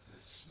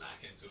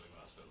 Smack into a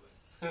glass building.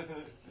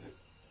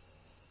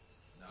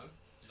 No?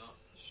 Not.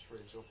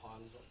 Straight to a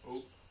pile of zombies.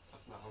 Oh,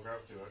 that's not how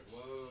gravity works.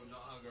 Whoa,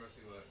 not how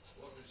gravity works.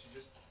 What did she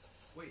just.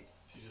 Wait.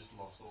 She just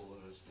lost all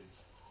of her speed.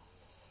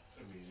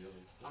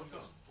 Immediately. How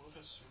come? What if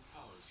her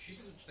superpowers? She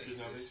doesn't She think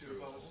doesn't have it's any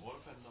superpowers. superpowers. What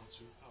if her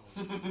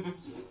non-superpowers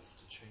is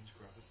to change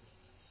gravity?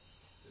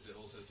 Is it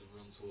also to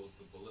run towards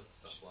the bullets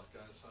that black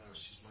guy is firing?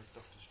 She's like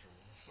Doctor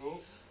Strange. Oh.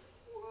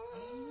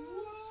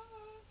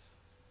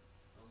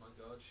 Oh my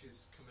god,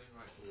 she's coming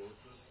right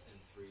towards us in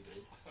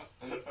 3D.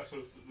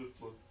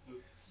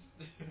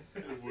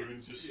 the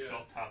wound just Yeah.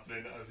 stopped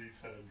happening as he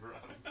turned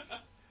around.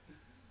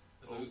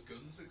 And those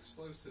guns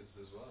explosives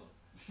as well.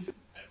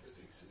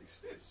 Everything's an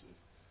explosive.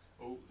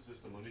 Oh, is this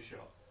the money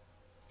shot?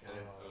 Get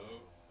it. Oh.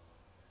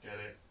 Get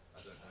it.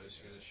 I don't know, is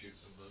she going to shoot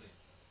some money?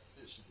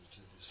 Yeah, she lives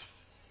to this.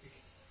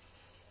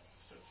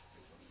 So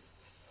fucking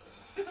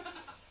funny.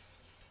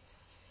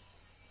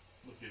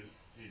 Look,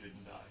 he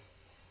didn't die.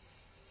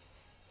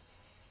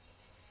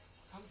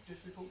 How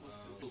difficult was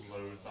it to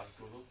load that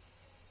gun up?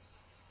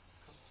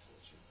 Cost a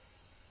fortune.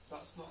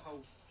 That's not how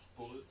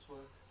bullets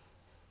work.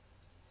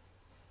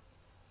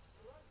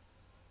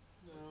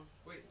 No.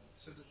 Wait,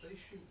 so did they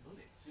shoot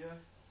money? Yeah.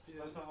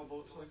 That's not how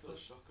bullets It's like work.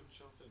 those shotgun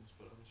shell things,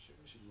 but I'm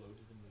assuming she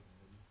loaded them with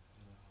money.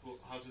 But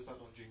how does that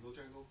not jingle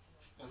jangle?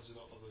 How does it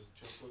not have a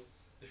shotgun?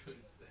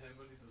 The hair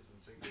money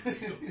doesn't jingle.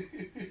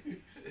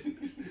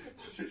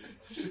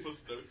 She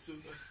puts notes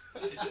in there.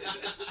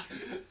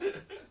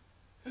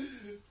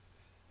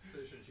 So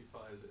when she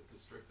fires it at the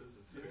strippers,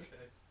 it's Yeah.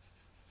 okay.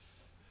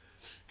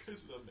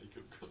 Goes with her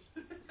makeup gun.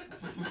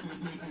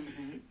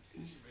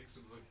 She makes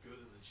them look good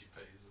and then she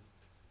pays them.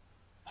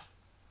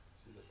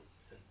 She's like a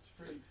pimp. It's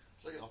pretty.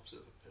 It's like an opposite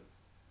of a pimp.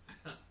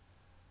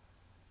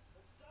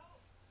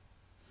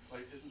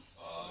 Like, isn't.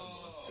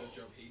 Good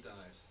job he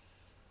died.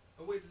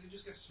 Oh wait, did he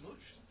just get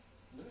smushed?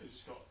 No, you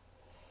just got.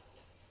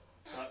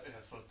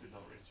 That foot did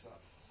not reach that.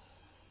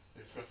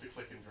 They forgot to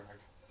click and drag.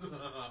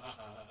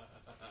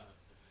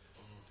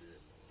 Oh dear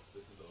Lord.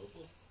 This is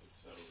awful.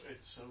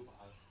 It's so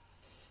bad.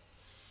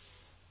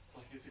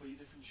 Like, it's a completely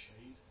different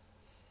shade.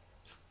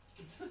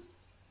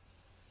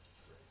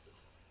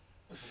 Racist.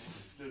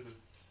 The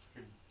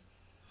fucking.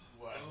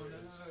 Whatever Oh it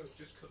is. no,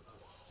 just cut that.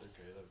 It's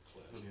okay though,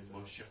 Claire's The here to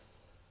musher.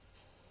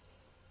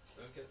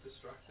 Don't get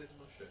distracted,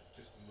 mush it.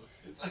 Just mush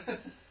Is it.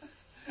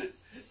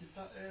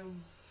 that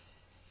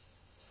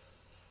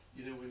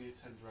you know when you're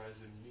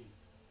tenderizing meat?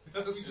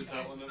 Oh, Is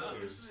that one of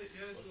those? isn't it?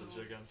 Yeah, That's a it's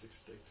all- gigantic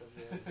steak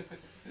tender.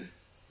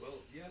 Well,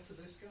 yeah, to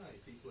this guy,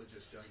 people are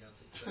just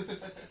gigantic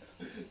steaks.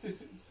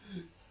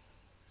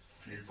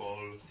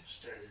 People,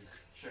 steak,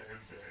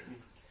 same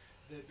thing.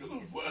 They're The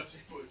beating, worst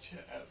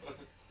butcher ever.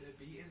 they're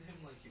beating him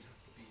like you'd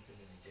have to beat him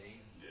in a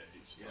game. Yeah,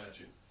 he's Yeah.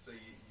 dodging. So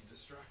you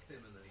distract him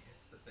and then he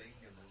hits the thing,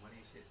 and then when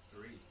he's hit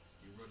 3,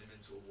 you run him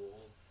into a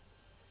wall.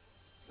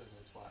 Then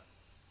that's why.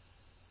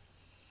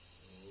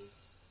 Oh.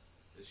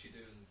 Is she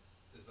doing?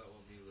 Is that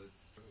what Mila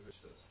Jovovich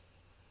does?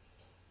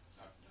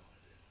 I have no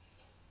idea.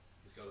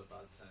 He's got a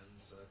bad 10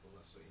 circle.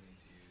 That's what you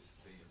need to use to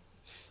beat him.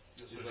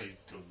 He's He's like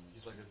like- guns.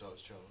 He's like a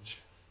dodge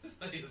challenge.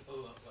 He's a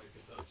lot like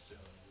a Dutch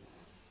challenge.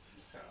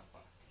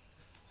 Terrifying.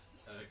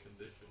 Air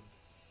conditioned.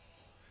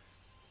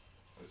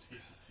 Those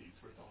heated seats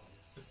were dying.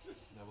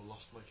 Never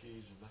lost my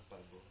keys in that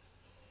bad boy.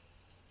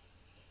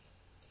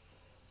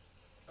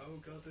 Oh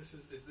god, is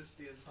this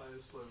the entire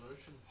slow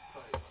motion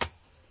fight?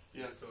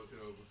 Yeah. We were talking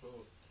about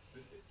before.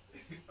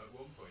 At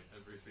one point,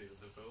 every scene in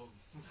the film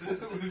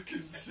was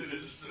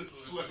considered the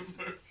slow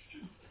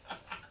motion.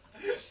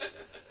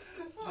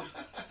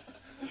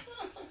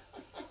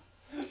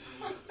 We would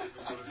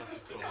have had to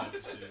call out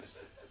the scenes.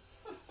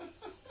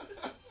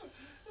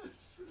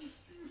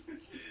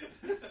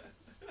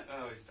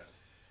 Oh, he's dead.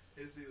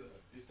 Is he though?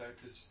 He's dead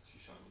because she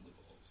shot him in the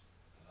balls.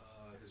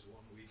 His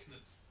one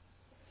weakness.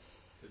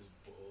 His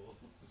balls.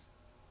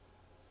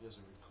 He has a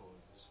good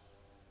coins.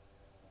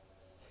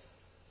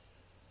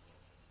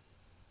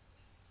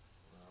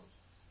 Wow.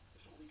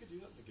 If only we could do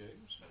that in the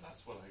games. And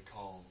that's what I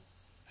call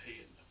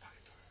paying the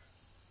piper.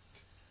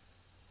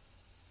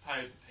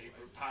 Pie the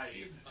paper, pie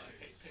the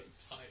papers.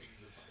 Pieing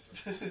the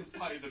piper.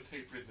 Pie the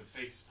paper in the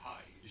face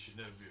pie. You should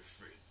never be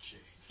afraid of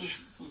change.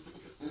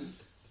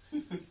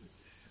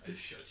 I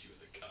shot you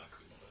with a cock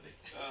with buddy.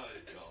 Oh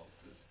god,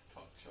 this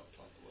cock shots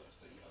aren't the worst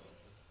thing ever.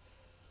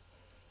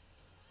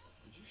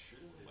 Did you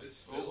shoot him? Is Like,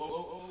 this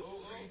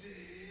Oh. 3D?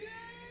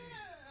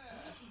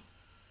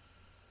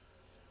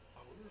 I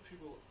wonder if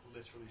people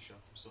literally shot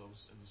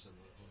themselves in the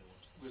cinema when they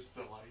watched this. With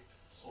the light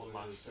or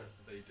Spoilers, laughter.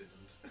 they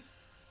didn't.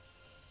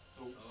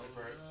 Oh,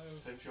 paper. no.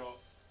 Same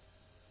shot.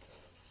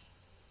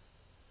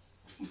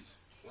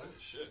 Oh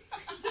shit.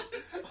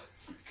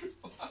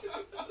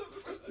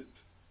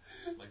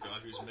 My guy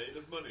who's made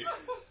of money.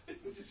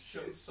 He just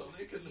shot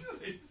Sonic in the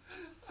face.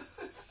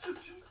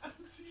 Such an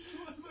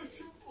anti-climax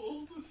of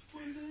all the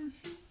slow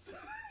motion.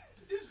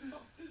 Just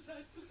popped his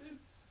head to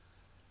bits.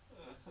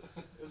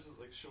 This is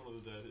like Shaun of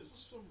the Dead. Is there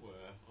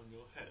somewhere on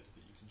your head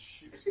that you can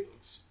shoot and it'll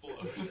explode?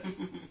 That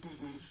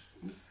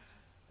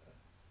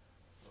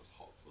was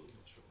Hot Fuzz,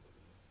 not Shaun of the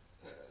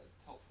Dead.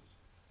 Telfers.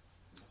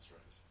 That's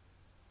right.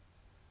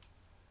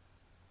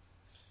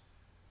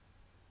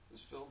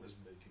 This film is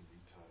making me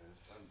tired.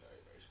 I'm very,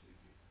 very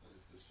sleepy. That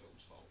is this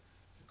film's fault.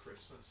 For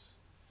Christmas,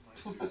 my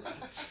 2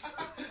 rats.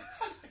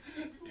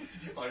 Did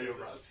you buy your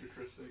rats for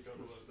Christmas? They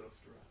got a stuffed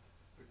rat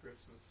for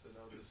Christmas, so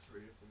now there's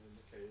 3 of them in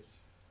the cage.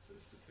 So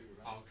it's the 2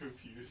 rats. I'm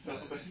confused Yeah,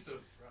 now. the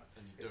stuffed rat.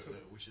 And you It don't took-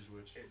 know which is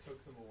which. It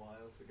took them a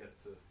while to get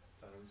to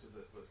terms with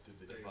it, but Did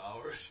they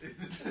devour it?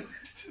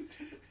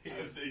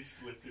 As they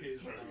slit He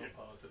his is throat. now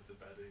part of the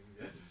bedding.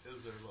 Yes.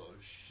 Is there a lot of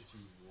shitty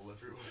wool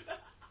everywhere?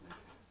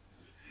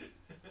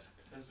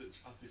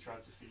 Have they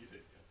tried to feed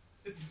it?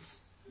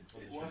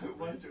 Why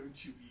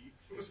don't you eat?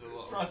 Is there a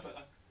lot of...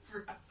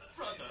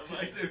 Brother,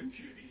 why don't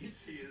you eat?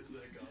 He is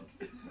their god.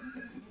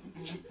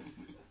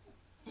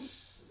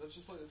 That's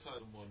just like the time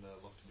someone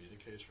locked me in a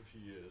cage for a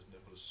few years and they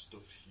put a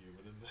stuffed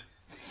human in there.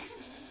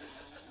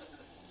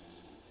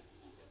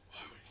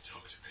 Why won't you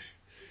talk to me?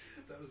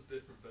 That was a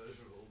different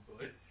version of Old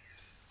Boy.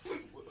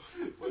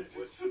 Wait,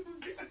 Someone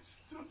get a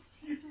stuffed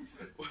human.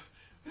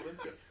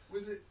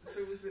 Was it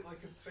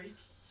like a fake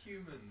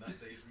human that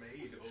they'd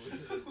made, or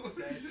was it a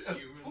dead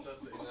human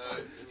that they No,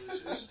 it was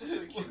just a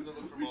fake human that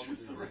looked Which was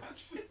the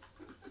remarkably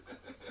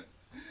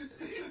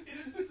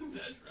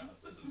dead rat?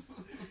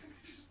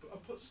 I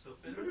put stuff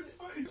in No, it. it's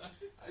fine.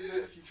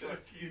 if you try,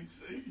 Turkey and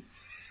sea.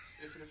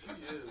 if in a few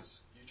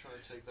years you try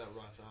and take that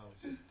rat out,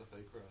 the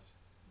fake rat,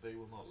 they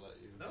will not let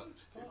you. No,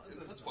 it's part of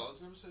That's it. why I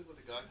was never saying where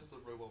the guy has the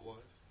robot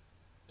wife,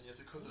 and you have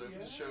to cut it open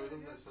to show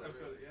them that's not I've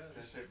got real. it, Can I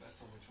yeah. take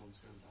bets on which one's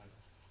going to die?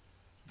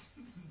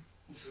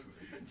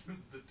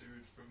 The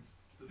dude from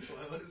the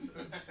Twilight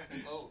Zone.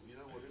 Oh, you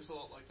know what is a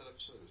lot like that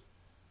episode?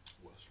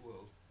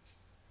 Westworld.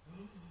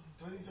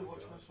 Do I need to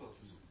watch Westworld?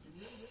 You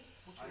really?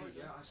 What's it like?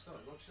 I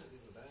started watching it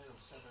the other day. I'm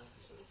 7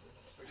 episodes in.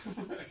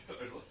 I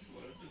started watching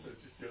one episode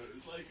just to see what it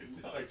was like, and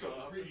now I That's what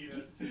can't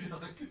read.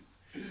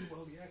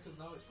 Well, yeah, because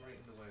now it's right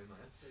in the way of my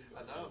essay.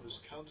 And now I'm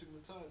just counting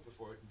the time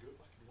before I can go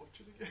back and watch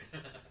it again.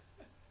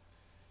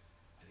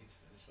 I need to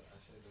finish that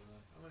essay, don't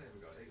I? I've only ever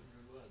got 800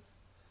 words.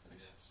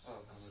 Yes. Oh,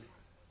 That's how many?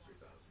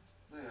 3,000.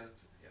 Yeah,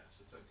 Yes,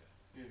 it's okay.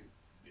 you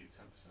need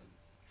 10%.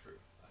 True.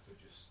 I could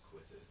just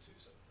quit it at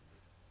 2,700.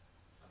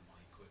 I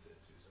might quit it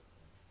at 2,700.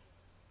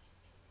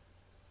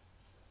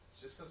 It's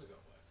just because I got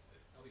work to do.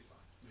 I'll be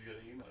fine. You got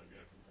an email to go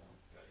from town.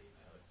 Got to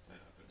email it. Yeah,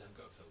 but Then I've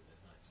got till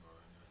midnight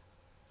tomorrow anyway.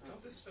 Oh,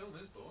 God, this film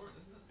is boring,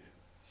 isn't it? yeah.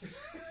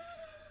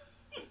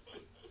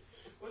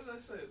 What did I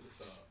say at the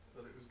start?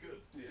 That it was good?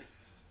 Yeah.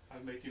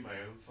 I'm making my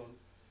own fun.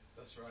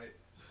 That's right.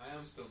 I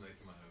am still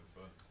making my own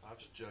fun. I've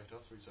just jerked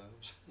off 3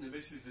 times. No,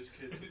 basically, this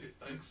kid.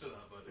 Thanks for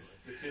that, by the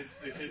way.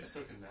 The kid's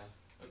took a nap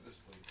at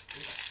this point.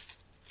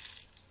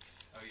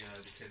 Oh yeah,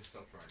 the kid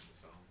stopped writing the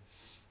film.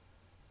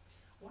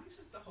 Why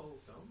isn't the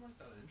whole film like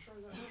that intro?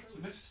 That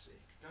intro is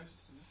sick. Guys,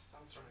 it's the myth.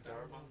 That's right.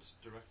 Darabont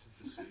directed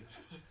the scene.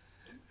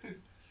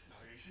 No,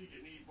 you see,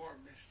 you need more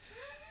mist.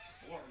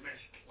 More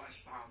mist,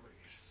 less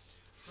zombies.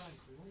 Frank,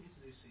 we want you to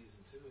do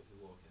season 2 of The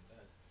Walking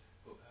Dead,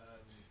 but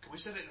Can we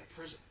set it in a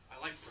prison? I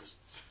like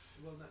prisons.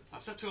 well, no,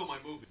 I've set 2 of my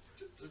movies.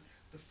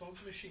 the fog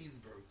machine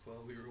broke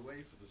while we were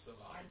away for the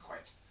summer. I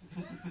quit.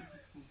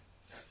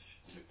 That's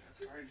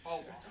going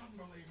forward. It's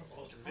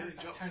unbelievable.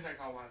 Turns like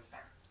I want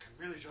star. Can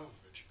Mila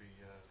Jovovich be?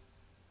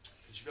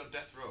 Can she be on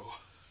death row?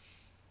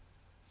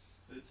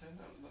 Did it turn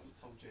out that was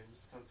Tom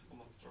James, the tentacle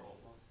monster, all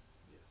along?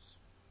 Yes.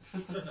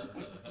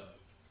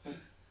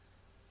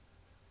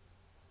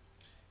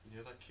 You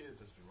know that kid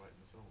that's been writing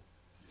the film?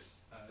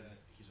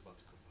 He's about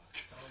to come back.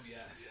 Oh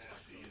yes. Yes,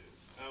 he is.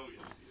 Oh,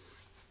 yes, he is.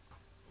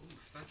 Ooh,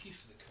 thank you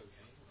for the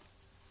cocaine.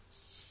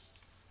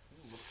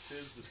 Ooh, look,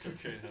 there's this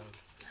cocaine out.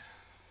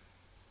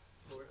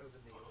 Pour it over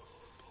Neil.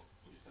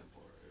 Please don't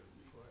pour it over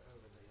me. Pour it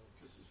over Neil.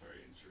 This is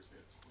very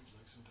intricate. Would you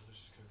like some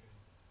delicious cocaine?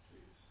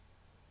 Please.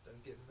 Don't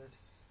give him any.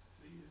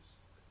 Please.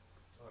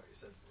 Alright, he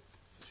said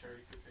It's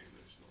cherry cocaine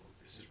original.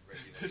 this is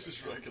regular. This is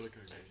regular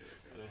cocaine. Regular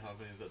I cocaine. don't have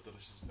any of that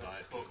delicious Not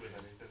diet cooked with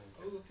cocaine. anything.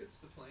 Oh look, it's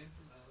the plane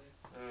from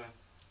earlier.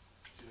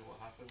 Do you know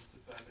what happened to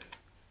Bennett?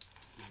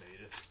 He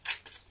made it.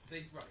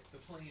 The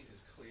plane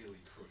is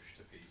clearly crushed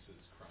to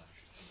pieces,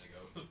 crashed, and they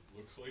go,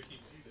 looks like he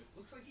made it.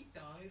 Looks like he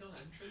died on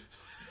entry.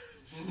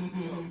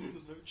 Well,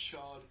 there's no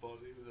charred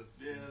body with a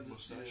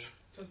mustache.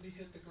 Because he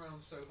hit the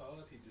ground so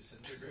hard he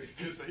disintegrated.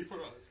 Good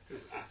vaporized. Because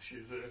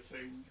ashes are a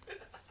thing.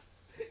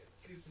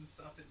 He's been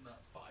sat in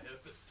that fire.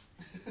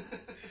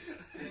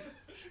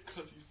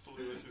 Because he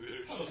flew into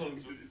the ocean. How long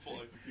So did it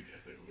fly. take to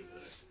get over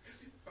there? Because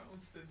he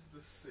bounced into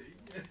the sea.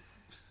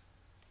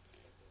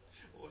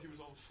 Or he was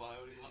on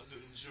fire when he landed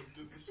and jumped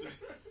in the sea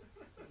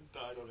and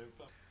died on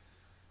impact.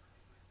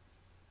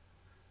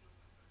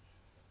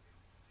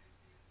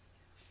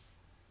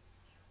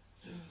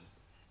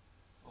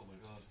 Oh my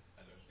god.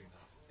 I don't think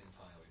that's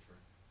entirely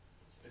true.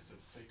 It's a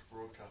fake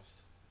broadcast.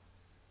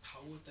 How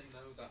would they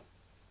know that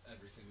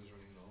everything was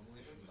running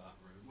normally from that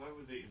room? Why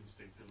would they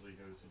instinctively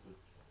go to the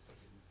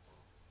fucking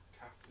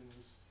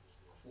captain's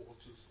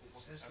quarters or It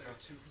says there whatever?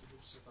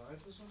 are 200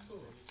 survivors on They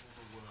board. need to have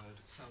a word.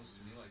 Sounds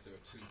to me like there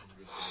are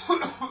 200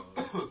 survivors on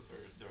board.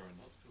 There are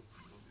not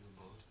 200 zombies on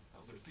board.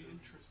 That would be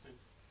interesting.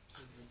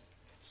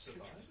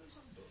 Survivors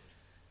on board?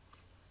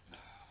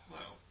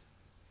 Well,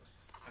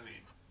 I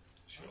mean,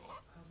 sure.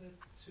 Are there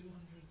 200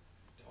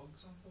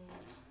 dogs on board?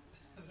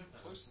 I don't know.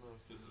 Close enough.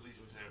 There's at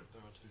least There's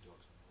there are 2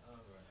 dogs. Oh,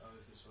 right. Oh,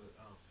 is this what...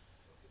 Oh,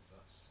 fuck, it's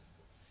that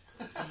symbol.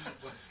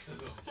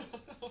 Wesker's on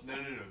board. No,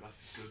 that's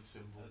a good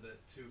symbol. Are there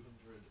 200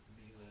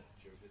 Mila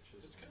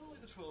Joviches? It's kind of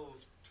like the 12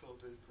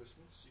 day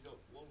Christmas. You got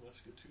 1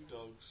 Wesker, 2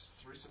 dogs,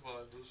 3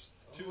 survivors,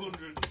 Oh.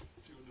 200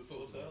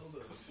 Full of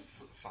elders.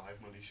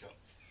 5 money shot.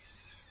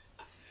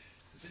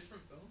 It's a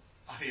different film.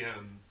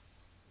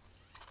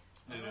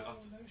 No, Oh,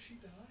 no, she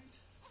died.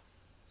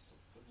 Stop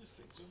putting your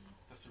things on.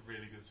 that's a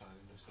really good sign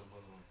in this film, by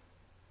the way,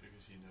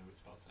 because you know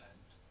it's about to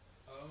end.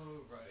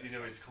 Oh, right. You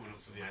know it's coming up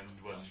to the end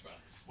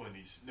Flashbacks. when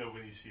you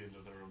see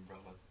another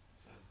umbrella.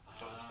 So it's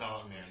like the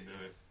start and the end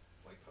of it.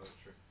 Like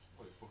poetry.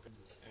 Like booking.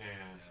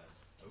 And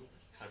Yeah. Oh.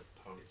 it's like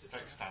It's it's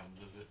a like trap.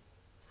 stanzas. It.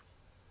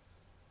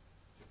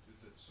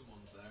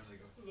 Someone's there and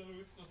they go, hello,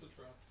 it's not a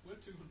trap. We're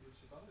 200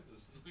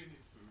 survivors and we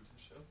need food and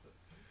shelter.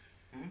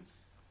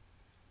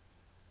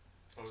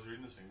 I was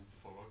reading this thing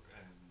before,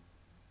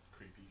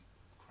 creepy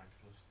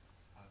Craigslist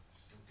ads,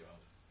 Oh, God.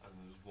 and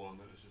there was one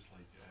that was just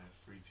like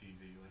free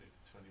TV, like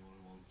to anyone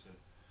who wants it,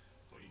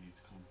 but you need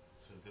to come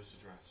to this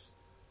address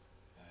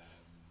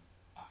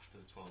after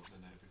 12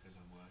 midnight because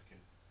I'm working.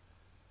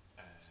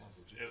 Sounds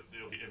legit.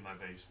 It'll be in my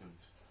basement.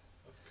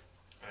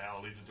 Okay.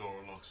 I'll leave the door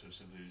unlocked so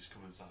somebody who's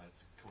come inside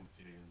to come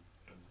to you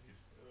and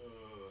leave.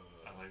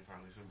 And like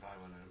apparently some guy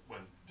went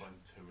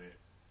to it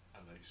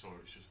and like saw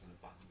it's just an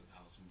abandoned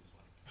house and was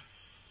like,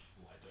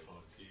 I don't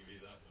want TV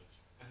that much.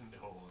 and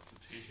no one wants the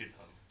TV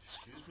now.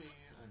 Excuse me,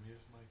 I'm here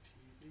for my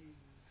TV.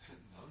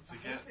 Not I to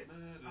get hope it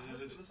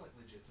murdered. was like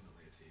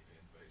legitimately a TV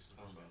in the basement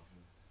Oh, as well.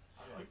 man.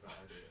 I like that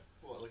idea.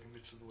 What, like a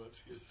Mitchell and Webb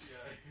skit?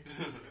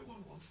 Yeah. No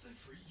one wants their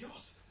free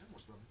yacht. That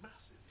was the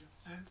massive yacht.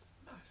 A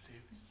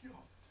massive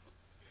yacht.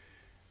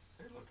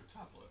 Hey, look, a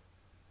tablet.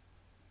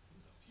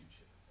 In the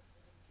future.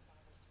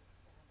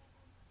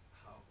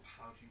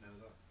 How do you know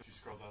that? You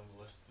scroll down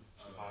the list of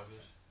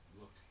survivors,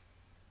 Look,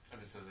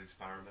 and it says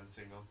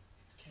experimenting on.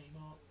 it's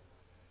Kmart.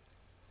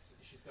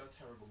 She's got a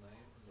terrible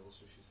name, and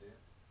also she's here.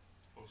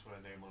 Also, her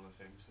name on the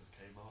thing says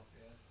Kmart,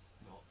 Yeah.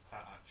 not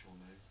her actual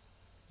name.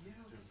 Yeah,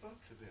 what the fuck?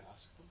 Did they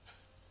ask them?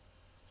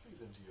 Please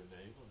enter your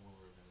name and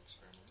we're going to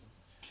experiment on.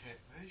 Okay,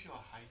 where's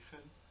your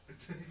hyphen?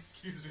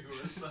 Excuse me,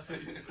 where's that?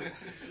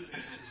 This is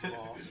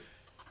smart.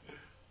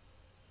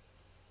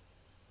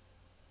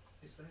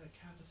 Is there a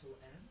capital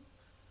M?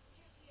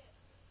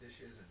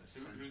 dishes in the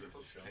Who centre the of the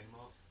fuck's shop.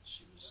 Kmart?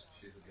 She was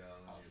She's a girl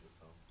in the other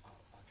film.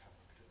 a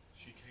character.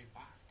 She came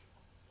back.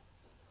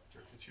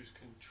 Do you reckon she was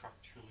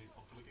contractually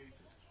obligated?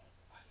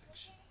 I think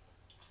she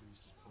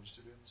pleased as punch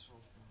to be in this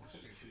film. I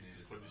think she She's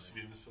needed supposed to money.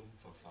 be in this film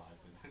for 5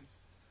 minutes.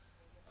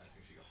 I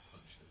think she got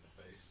punched in the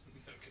face and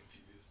got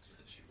confused, and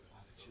then she went.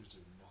 I think she was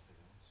doing nothing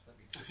else. Let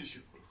me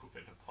She woke up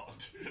in a pod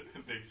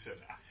and they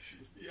said action.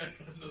 Yeah,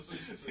 that's what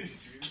she said.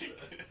 Confused.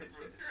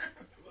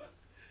 What?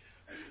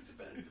 I went to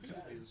bed.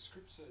 The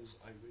script says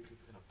I wake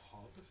up in a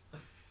pod.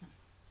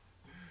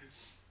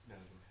 Now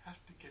I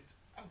have to get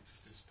out of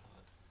this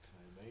pod. Can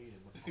I remain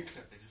in the Can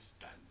pod? I just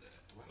stand there?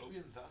 Do I have to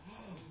be in that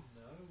pod? Oh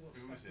no, what's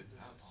Who was happened in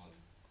that this pod? one?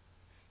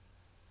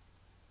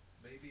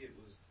 Maybe it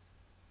was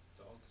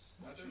dogs.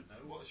 I What don't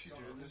know. What's she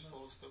gone doing on this in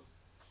for that. stuff?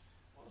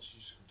 Well,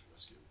 she's just come to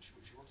rescue.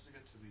 She wants to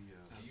get to the.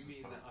 Do you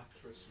mean the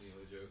actress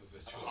Mila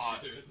Jovovich? Oh,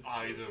 What's she doing this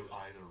Either for?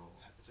 or.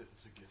 It's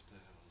a gift to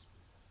her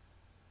husband.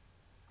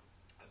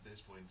 At this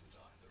point, it's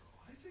either or.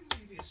 I think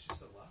maybe it's just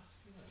a laugh,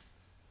 you know.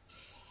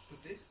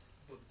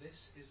 But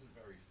this isn't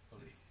very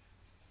funny.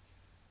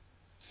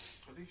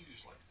 I think she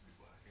just likes to be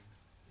working.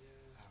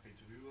 Yeah. Happy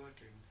to be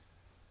working.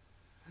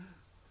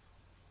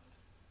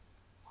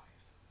 Why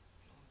is there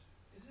blood?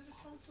 Is it a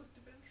conflict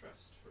of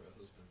interest for a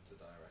husband to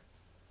direct?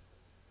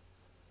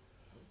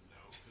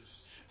 No, because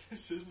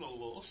This isn't a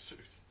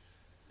lawsuit.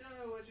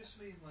 No, I just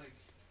mean like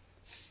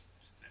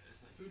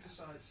who Yeah.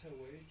 decides her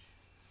wage?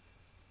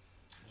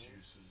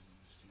 Producers and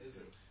the Is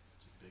studio. it?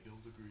 It's a big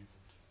old agreement.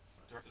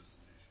 Director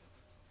doesn't do shit.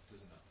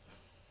 Doesn't know.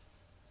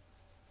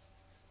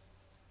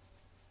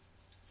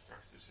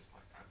 Director's just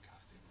like, I'm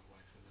casting my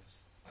wife for this.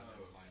 And Oh, they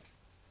were okay. like,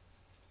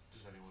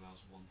 does anyone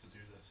else want to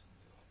do this? And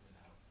they're like,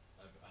 no.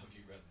 Have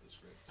you read the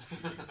script?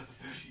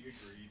 She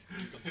agreed.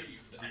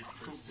 The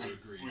actress to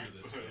agree we to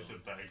this had film. to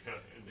beg her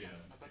in the Yeah.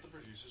 end. I bet the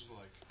producers were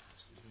like,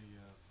 excuse me,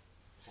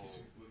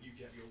 Excuse me, will you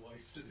get your wife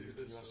to do Can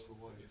this? you ask for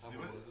film? wife? They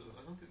were,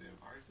 I don't think they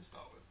were married to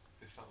start with.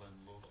 They fell in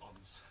love on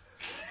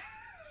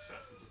set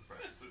of the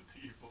President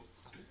Evil.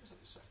 I think it was like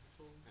the second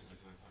film. And I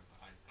was like,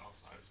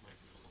 I was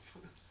making love.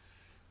 I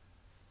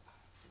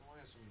don't know why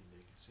he has so many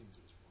naked scenes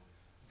of his wife.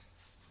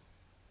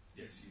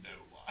 Yes, you know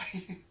why.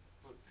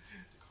 But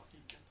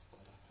he gets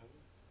that at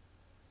home.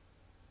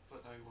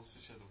 But now he wants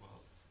to show the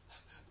world.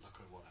 Look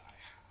at what I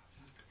have.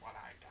 Look at what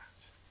I got.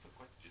 Look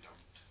what you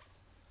don't.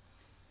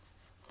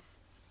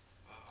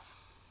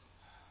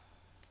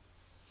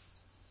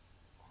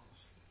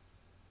 Honestly.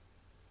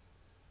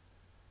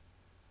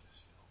 This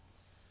film.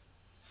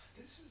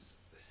 This is.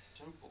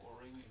 So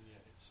boring and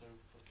yet it's so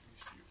fucking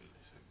stupid.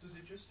 Does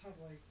it just have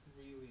like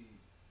really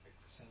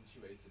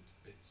accentuated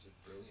bits of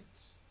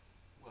brilliance?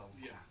 Well,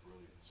 Yeah.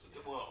 brilliance.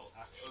 Well,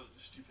 Action.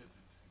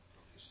 stupidity.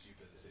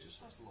 Stupidity. It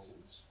just has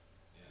lulls.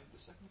 Yeah.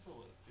 The second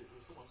film, the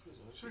film after this,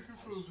 I don't Second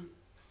think film.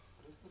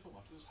 I don't think the film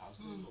after this has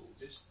no lulls.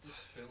 This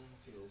film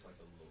feels like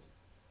a lull.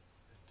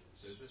 It does.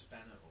 So is this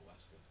Bennett or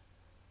Wesker?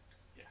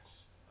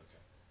 Yes.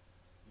 Okay.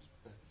 Who's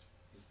Bennett?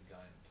 He's the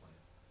guy in the plane.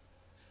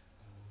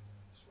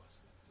 It's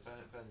Wesker.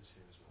 Bennett's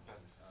here as well.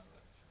 Bennett's Oh, there.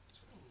 right. He's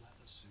wearing a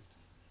leather suit.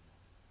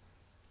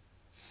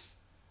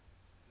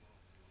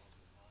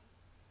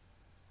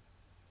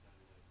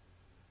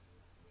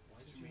 Why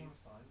did Do you you mean- want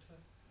to find her?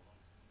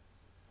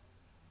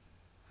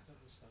 I don't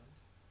understand.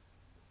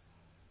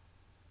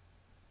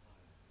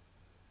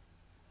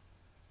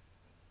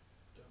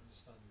 Don't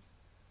understand.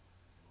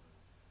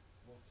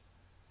 What?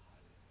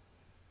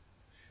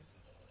 Shut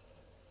up.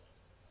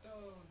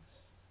 Dogs.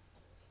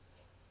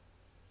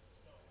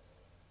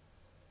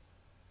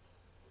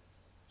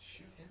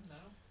 Shoot him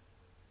now.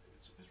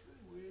 It's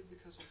really weird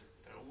because like,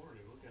 Don't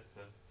worry, we'll get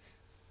there.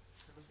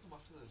 in the film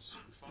after this,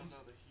 we found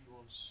out that he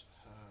wants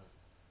her.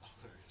 Oh,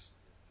 there he is.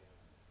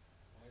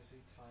 Why is he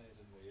tired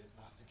and weird?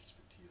 I think he's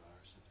been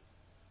T-virus.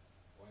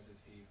 Why did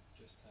he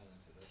just turn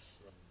into this?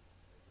 I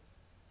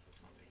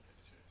think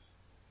it's just.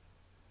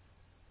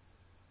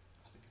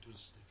 I think it was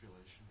a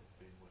stipulation of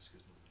being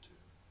Wesker's number 2.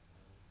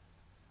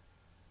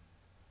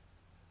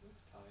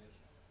 Looks tired.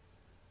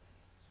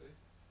 See?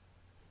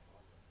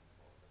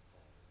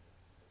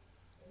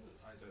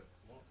 I don't.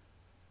 What?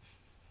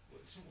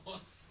 What's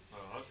what?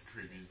 Oh, that's the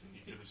creepiest thing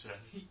you could have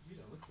said. You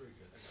don't look very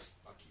good. Okay,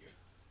 fuck you.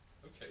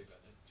 Okay,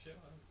 Bennett, chill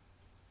out.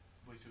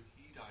 Wait, so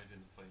he died in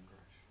the plane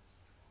crash?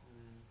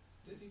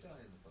 Did he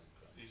die in the plane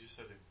crash? You just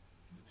said it,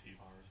 the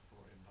T-virus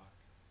brought him back.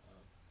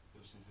 Oh.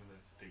 There was something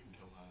that didn't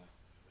kill her.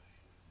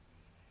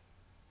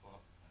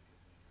 What?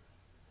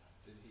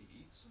 Did he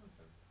eat some of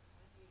him?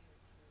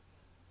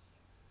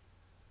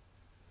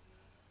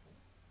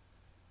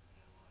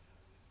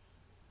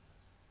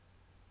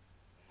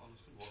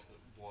 Honestly,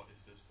 what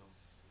is this film?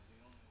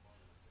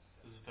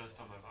 This is the first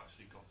time I've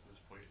actually got to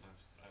this point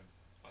and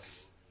I've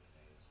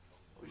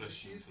Because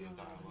listened she's to the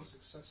the only one who dialogue.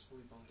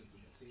 successfully bonded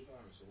with the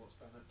T-virus, so what's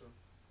Bennett done?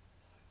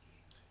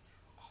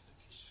 I think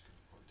he's just going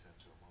to probably turn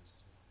into a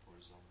monster or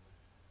a zombie.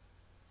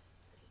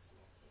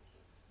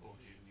 Or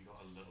you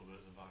got a little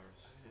bit of the virus.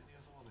 I mean, in the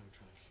other one they were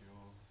trying to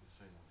cure the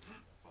thing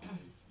by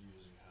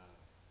using her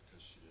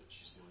because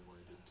she's the only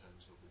one who didn't turn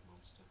into a big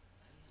monster.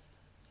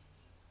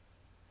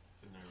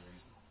 For no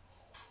reason.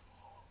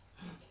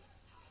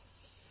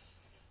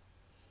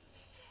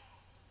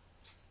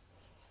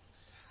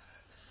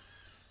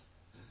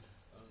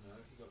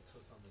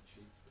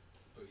 cheap,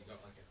 but you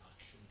got like an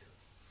action cut.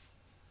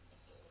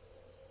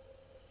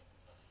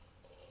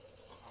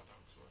 It's not how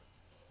dogs work.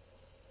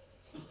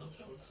 It's not how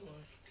dogs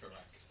work.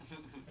 Correct.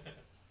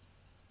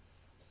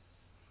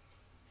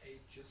 Hey,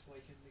 just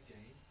like in the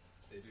game,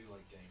 they do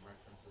like game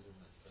references in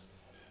this, don't they?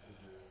 They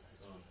do.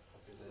 It's Go on,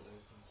 pop his head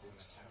open, see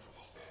It's that.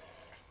 terrible.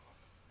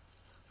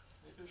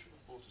 Maybe I should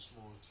have bought a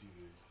smaller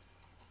TV.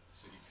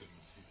 So you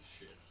couldn't see the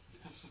shit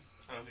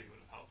I don't think it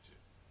would have helped you.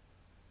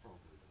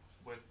 Probably not.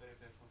 Where did they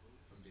appear from?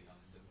 from behind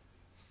him.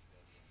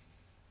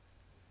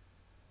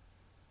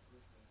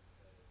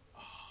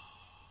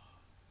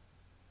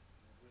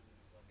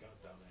 God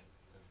damn it.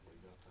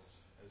 Everybody got that.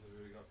 Has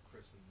everybody got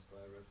Chris and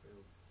Claire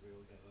Redfield? We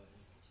all get that.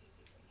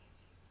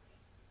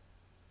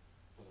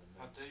 But I Have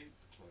meant they?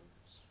 the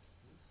clones.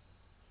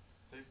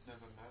 They've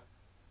never met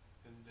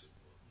in this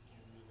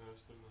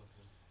universe, though, have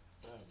they?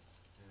 Yeah.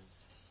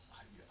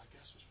 I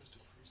guess we're supposed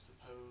to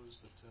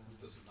presuppose that It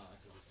doesn't matter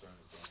because it's throwing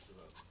his glasses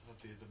out. that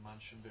the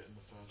mansion bit in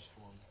the first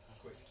one.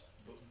 Quick,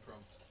 button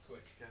prompt,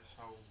 quick. Guess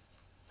how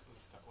good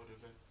that would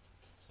have been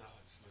to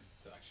actually.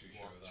 To actually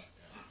show Watch. that,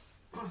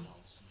 yeah.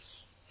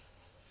 Nonsense.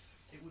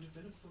 It would have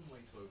been a fun way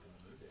to open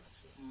the movie,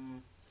 actually,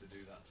 to do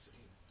that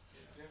scene.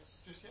 Yeah,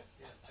 just yeah.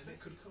 And it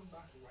could come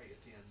back right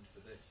at the end for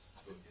this,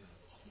 but you know.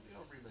 I think they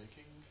are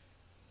remaking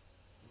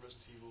the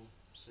Resident Evil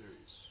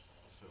series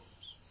of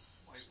films.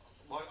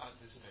 Why at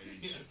this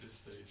stage? At this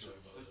stage,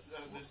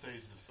 At this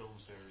stage, the film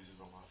series is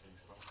a laughing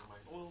stock. I'm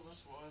like, Well,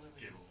 that's why they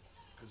give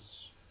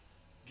because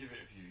give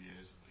it a few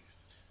years at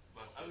least.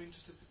 But I mean,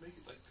 just to make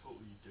it like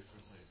totally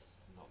differently,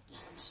 not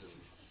just like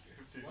silly.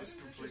 if they just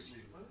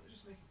completely, Why don't they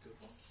just make a good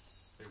one?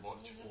 they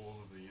watch all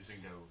of these and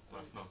go,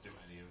 let's not do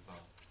any of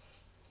that.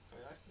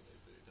 I think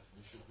they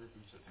definitely should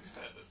reboot it. To be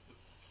fair, the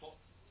plot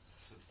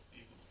to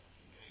even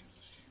games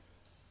are stupid.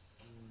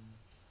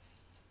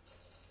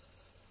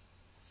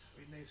 I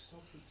mean, they've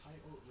stopped with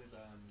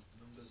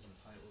numbers and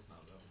titles now,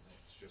 though, haven't they?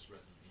 It's just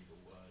Resident Evil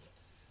word.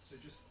 So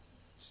just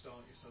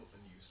start yourself a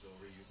new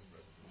story using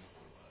Resident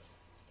Evil word.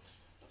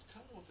 That's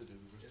kind of what they did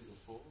with Resident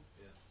Evil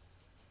 4. Yeah.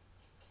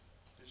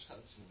 They just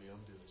had to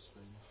undo this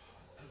thing.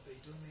 Have they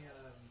done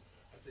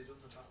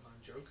the Batman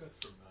Joker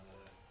from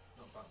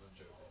not Batman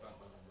Joker,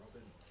 Batman and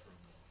Robin from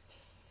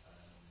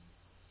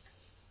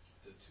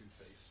the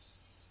Two-Face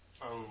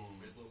Oh,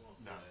 Riddler one?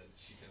 no. Where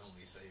she can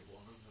only save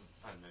one of them.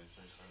 And then it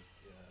says both.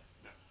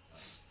 Yeah. No.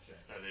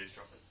 Shame. No, they just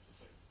drop it to the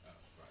thing. Oh,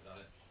 right, that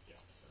it.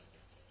 Yeah.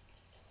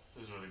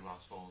 This is where the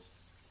glass falls.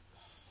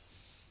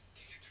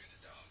 Kick it through the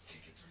dog.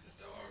 Kick it through the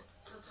dog.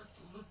 Kick it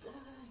through the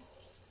dog.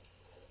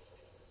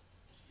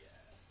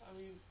 Yeah. I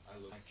mean, I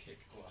love I kick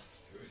glass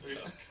through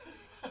a dog.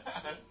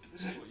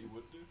 this is what you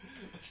would do.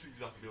 That's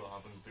exactly what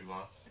happens to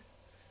glass.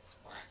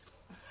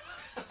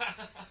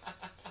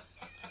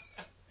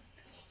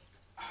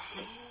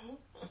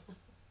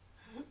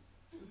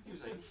 He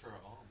was aiming for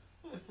her arm.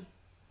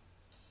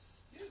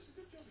 Yeah, it's a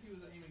good job he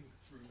was aiming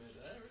through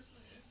mid-air,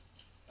 isn't it?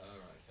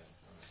 Alright, okay.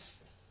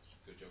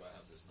 Good job I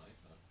have this knife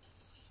now.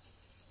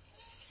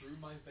 Through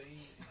my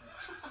vein.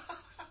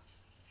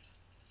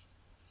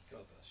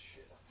 God, that's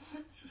shit.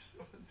 It's just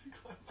so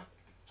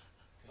anticlimactic.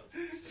 God,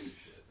 that's so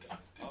shit.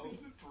 Oh,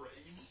 In the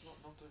brain. it's not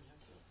done yet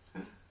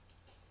though.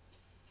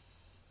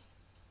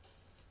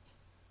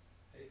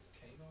 Hey, it's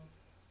Kmart.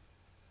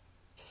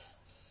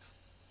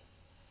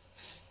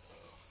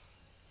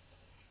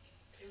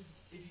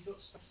 If you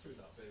got stuck through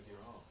that bit of your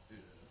arm,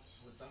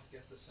 Yes. would that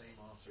get the same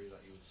artery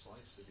that you would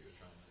slice if you were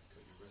trying to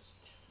cut your wrists?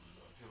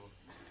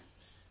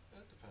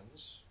 It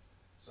depends.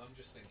 So I'm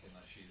just thinking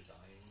that she's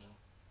dying now.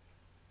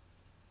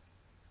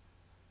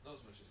 Not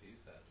as much as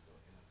he's dead,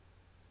 but you know.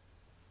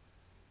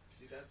 Is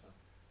he dead now?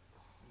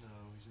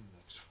 No, he's in the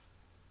next one.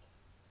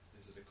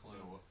 Is it a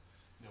clone?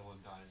 No one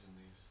dies in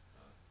these.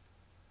 Oh.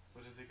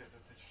 Where did they get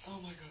their picture?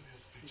 Oh my god, they had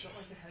the He's picture. got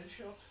like a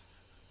headshot.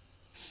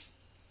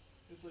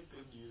 It's like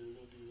they knew they were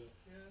gonna do that.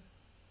 Yeah.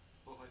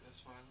 But like they're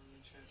smiling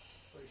and shit.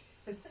 It's like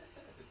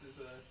it's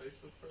his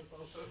Facebook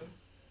profile photo.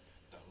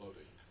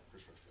 Downloading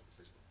Chris Redfield on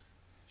Facebook.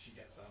 She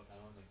gets out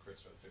now, and then Chris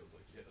Redfield's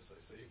like, "Yes, I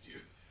saved you."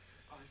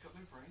 Oh, he's got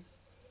no brain.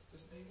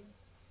 Doesn't he?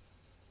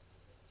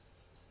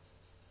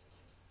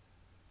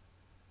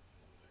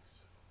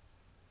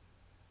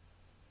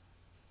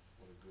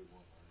 What a good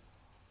one.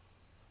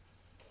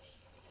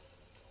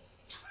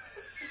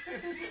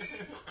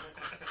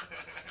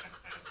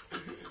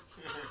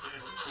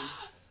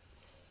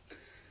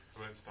 I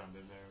won't stand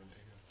in there and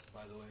they go.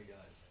 By the way,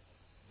 guys,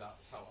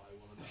 that's how I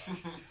want to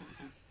die.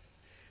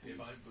 If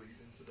I'm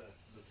bleeding to death,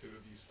 the two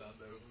of you stand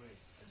over me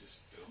and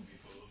just fill me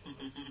full of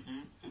bullets.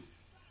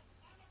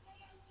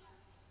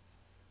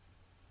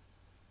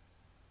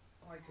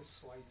 Like a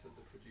slight at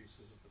the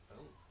producers of the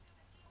film.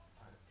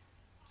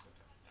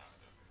 No, I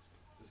don't think so.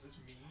 Does this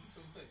mean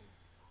something?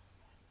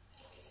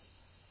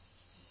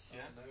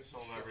 Yeah, No, he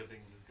solve shot-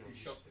 everything with guns.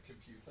 He shot the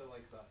computer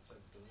like that's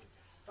evidently.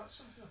 That's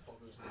something that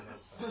bothers me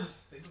about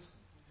films. They must.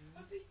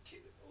 Have they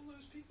killed all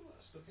those people that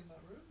are stuck in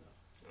that room now?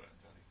 Go ahead,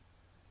 Tony.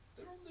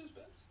 They're on those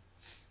beds.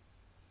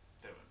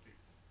 They weren't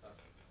people. Oh. I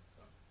don't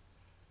know.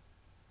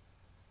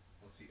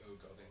 What's he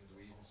oh-godding? Do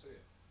we even see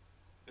it?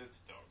 It's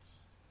dogs.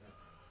 Yeah.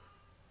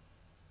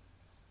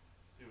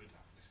 He would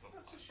definitely stop.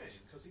 That's a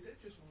shame, because he did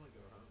just want to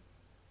go home.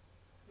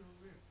 You know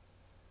what I mean?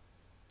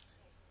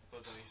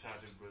 But then he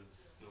sided with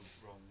the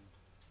wrong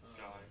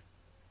guy.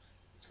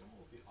 Let's go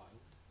with the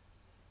island.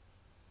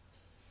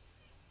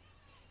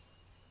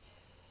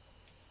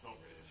 It's not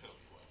really a film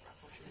you want to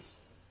replicate. It's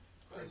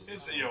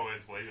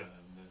way better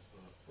than this,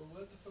 but... Well,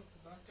 where the fuck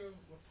did that go?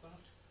 What's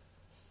that?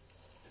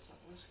 Is that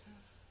Whisker?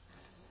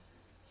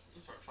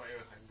 Just like fire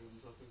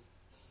handguns, I think.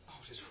 Oh,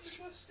 it is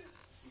Whisker. Whisker.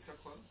 He's got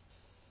clothes.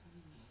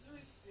 No,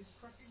 he's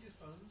cracking his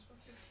bones.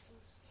 Fucking.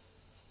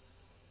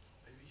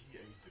 Maybe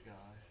he ate the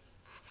guy.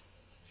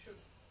 Should.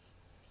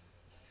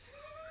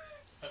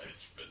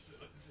 Purge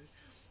facility.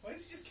 Why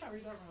does he just carry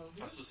that around?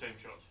 That's the same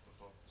shot as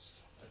before.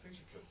 I think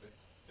it could be.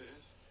 It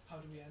is. How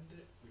do we end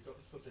it? We've got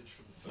the footage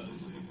from the first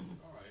scene.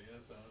 Alright, yeah,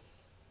 so.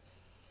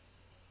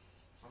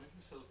 I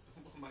think so.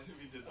 Imagine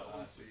if he did that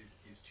once. So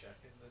he's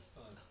checking this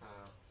time.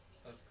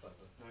 That's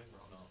clever. No, he's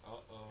not. It's not.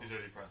 Uh-oh. He's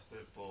already pressed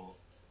it, but...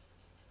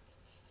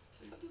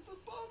 He did the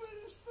bomb in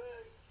his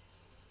thing.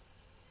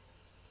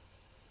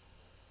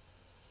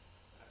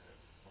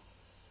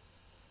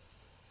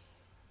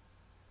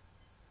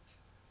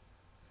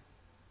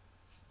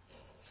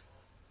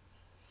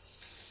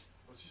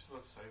 I was just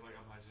about to say, like,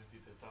 imagine if he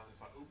did that.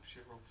 It's like, oops,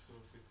 shit, wrong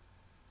facility.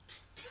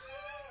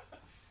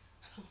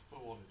 The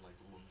one in, like,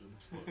 London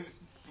twice.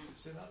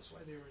 So that's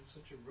why they were in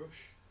such a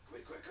rush.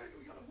 Quick,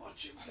 we gotta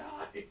watch him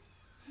die!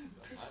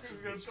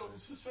 We've got Tom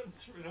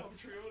Suspense for an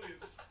arbitrary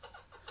audience.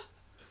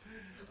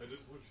 I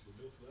didn't want you to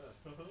miss that.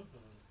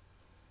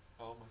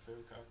 Oh, my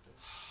favourite character.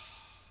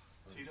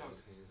 T-Dog.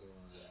 He's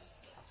alive.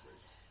 That's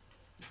racist.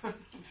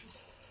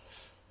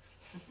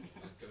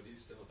 Thank God he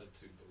still had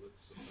 2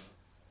 bullets somehow.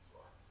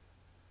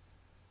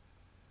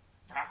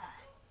 Oh,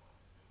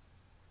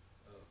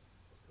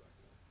 fuck that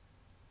guy.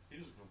 He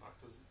doesn't come back,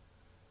 does he?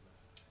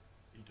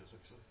 He does,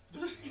 actually.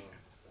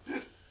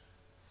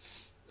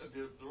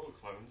 They're all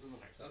clones in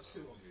the next That's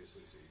episode. too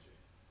obviously CG.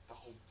 The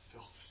whole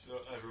film is So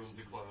everyone's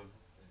a clone.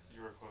 Yeah.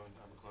 You're a clone,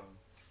 I'm a clone.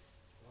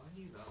 Well, I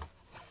knew that.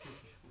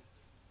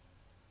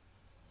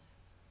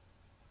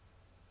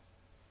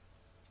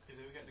 If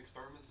they were getting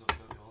experiments done,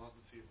 don't they all have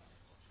the team?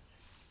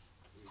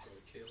 We've got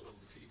to kill all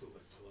the people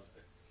that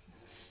collide.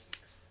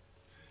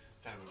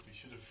 Damn it, we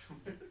should have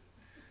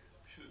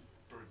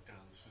broke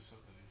down this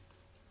facility.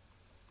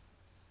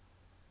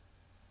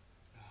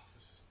 Oh,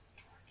 this is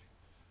dragging.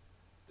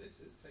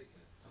 This is taking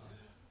its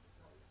time.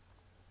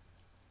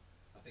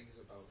 I think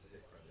it's about to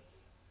hit credits.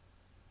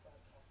 Oh,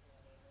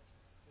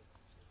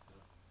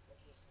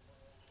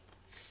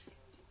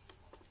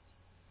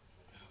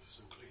 they're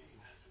so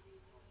clean.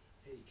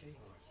 Hey,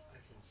 Kmart,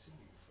 I can see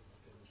you from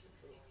up in the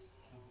controls.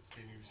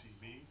 Can you see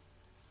me?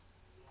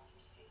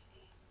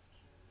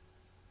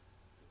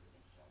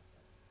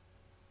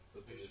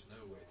 But there is no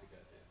way to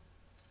get here.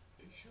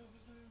 Are you sure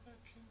there's no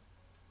infection?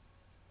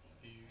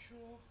 Are you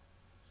sure?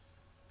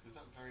 Because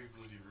that very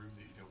bloody room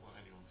that you don't want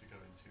anyone to go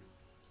into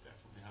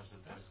definitely has a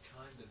That's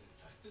kind of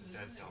infected, isn't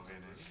dead it? dog in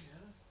That it. room,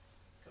 yeah.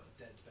 It's got a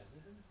dead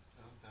Bennett in it.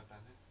 Oh, dead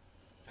Bennett.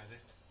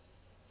 Bennett.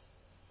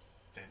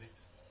 Bennett.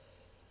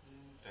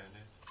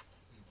 Bennett.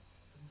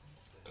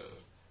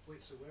 Wait,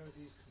 so where are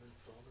these coming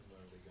from and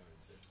where are they going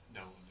to?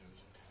 No one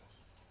knows what it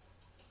is.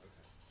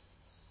 Okay.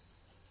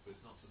 But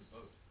it's not to the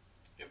boat.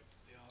 They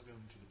are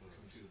going to the boat.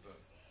 Coming to the boat.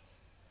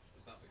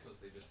 Is that because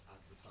they just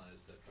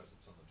advertised their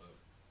presence on the boat?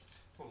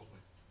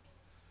 Probably.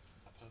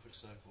 A perfect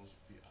circle is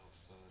the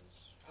outside.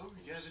 Oh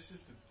yeah, this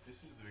is the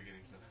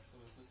beginning of the next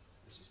one, isn't it?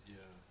 This is,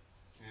 yeah.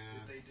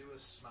 Did they do a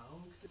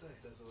Smaug? Did they?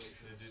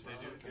 Desolation of They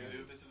Smaug?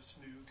 do a bit of a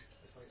smoog.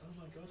 It's like, oh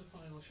my god, a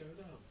final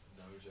showdown.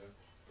 No, Joe.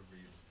 A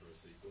reason for a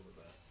sequel, the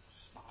best.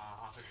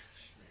 Smog.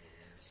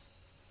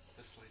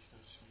 Desolation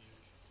of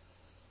Smoog.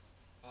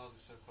 Oh, they're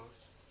so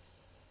close.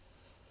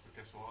 But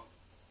guess what?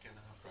 Gonna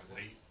have to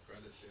wait.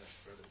 Credits, yeah,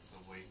 credits. So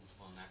wait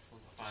until the next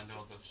one to find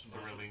out the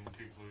thrilling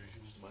conclusion.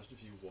 Just imagine if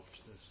you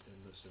watched this in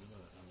the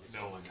cinema and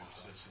No one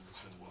watched this in the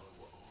cinema.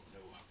 What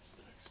happens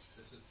next?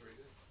 This is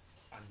 3D.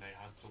 And they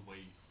had to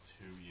wait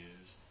 2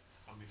 years.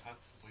 And we've had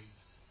to wait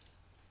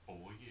 4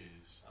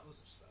 years That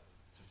was upsetting.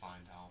 to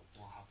find out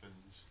what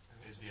happens at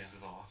the end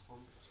of the last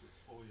one.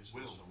 4 years.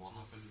 Will, what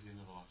happened at the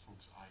end of the last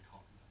one? Because I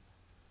can't remember.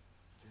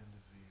 The end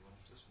of the one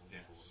after this one.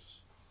 Yes. Before.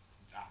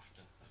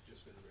 After. I've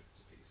just been ripped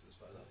to pieces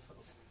by that film.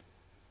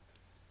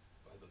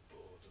 By the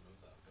boredom of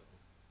that film.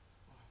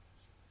 What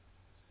happens?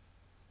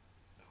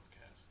 No one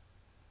cares.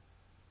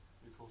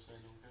 We call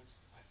saying no one cares?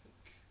 I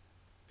think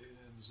it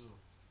ends up.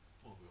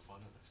 Well, we'll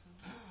find out next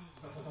time.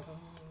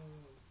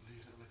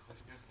 Leave it on a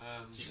cliffhanger.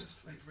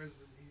 Just like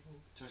Resident Evil.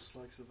 Just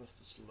like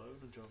Sylvester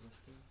Stallone and John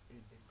Lithgow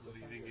in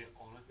Leaving it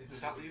on it. In Did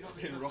that leave it on a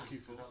in cliffhanger?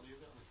 Rocky Did that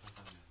leave it on a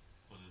cliffhanger?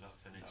 Or did that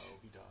finish?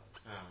 No, he died.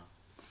 Ah.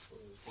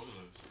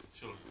 Spoilers.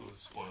 Sure,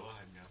 spoiler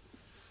hanger. Let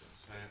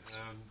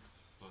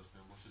us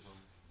know. Watch us on.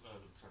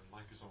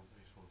 Like us on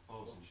Facebook.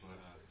 Follow us on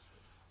Twitter.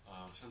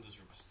 Send us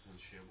requests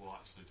and shit. We'll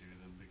actually do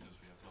them because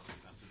we have nothing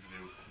better to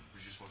do.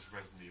 We just watched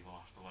Resident Evil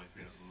Afterlife.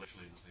 We have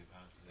literally nothing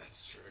better to do.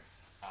 That's true.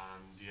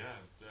 And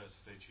yeah,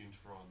 stay tuned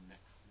for our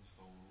next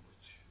installment,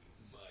 which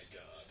My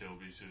will God. still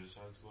be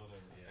Suicide Squad, I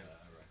reckon. Yeah,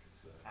 I reckon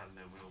so. And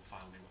then we'll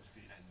finally watch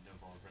the end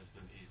of our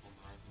Resident Evil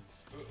marathon.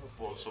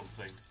 Oh, Or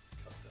something.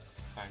 Cut that.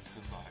 Thanks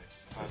and bye.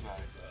 Bye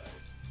bye.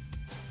 Bye.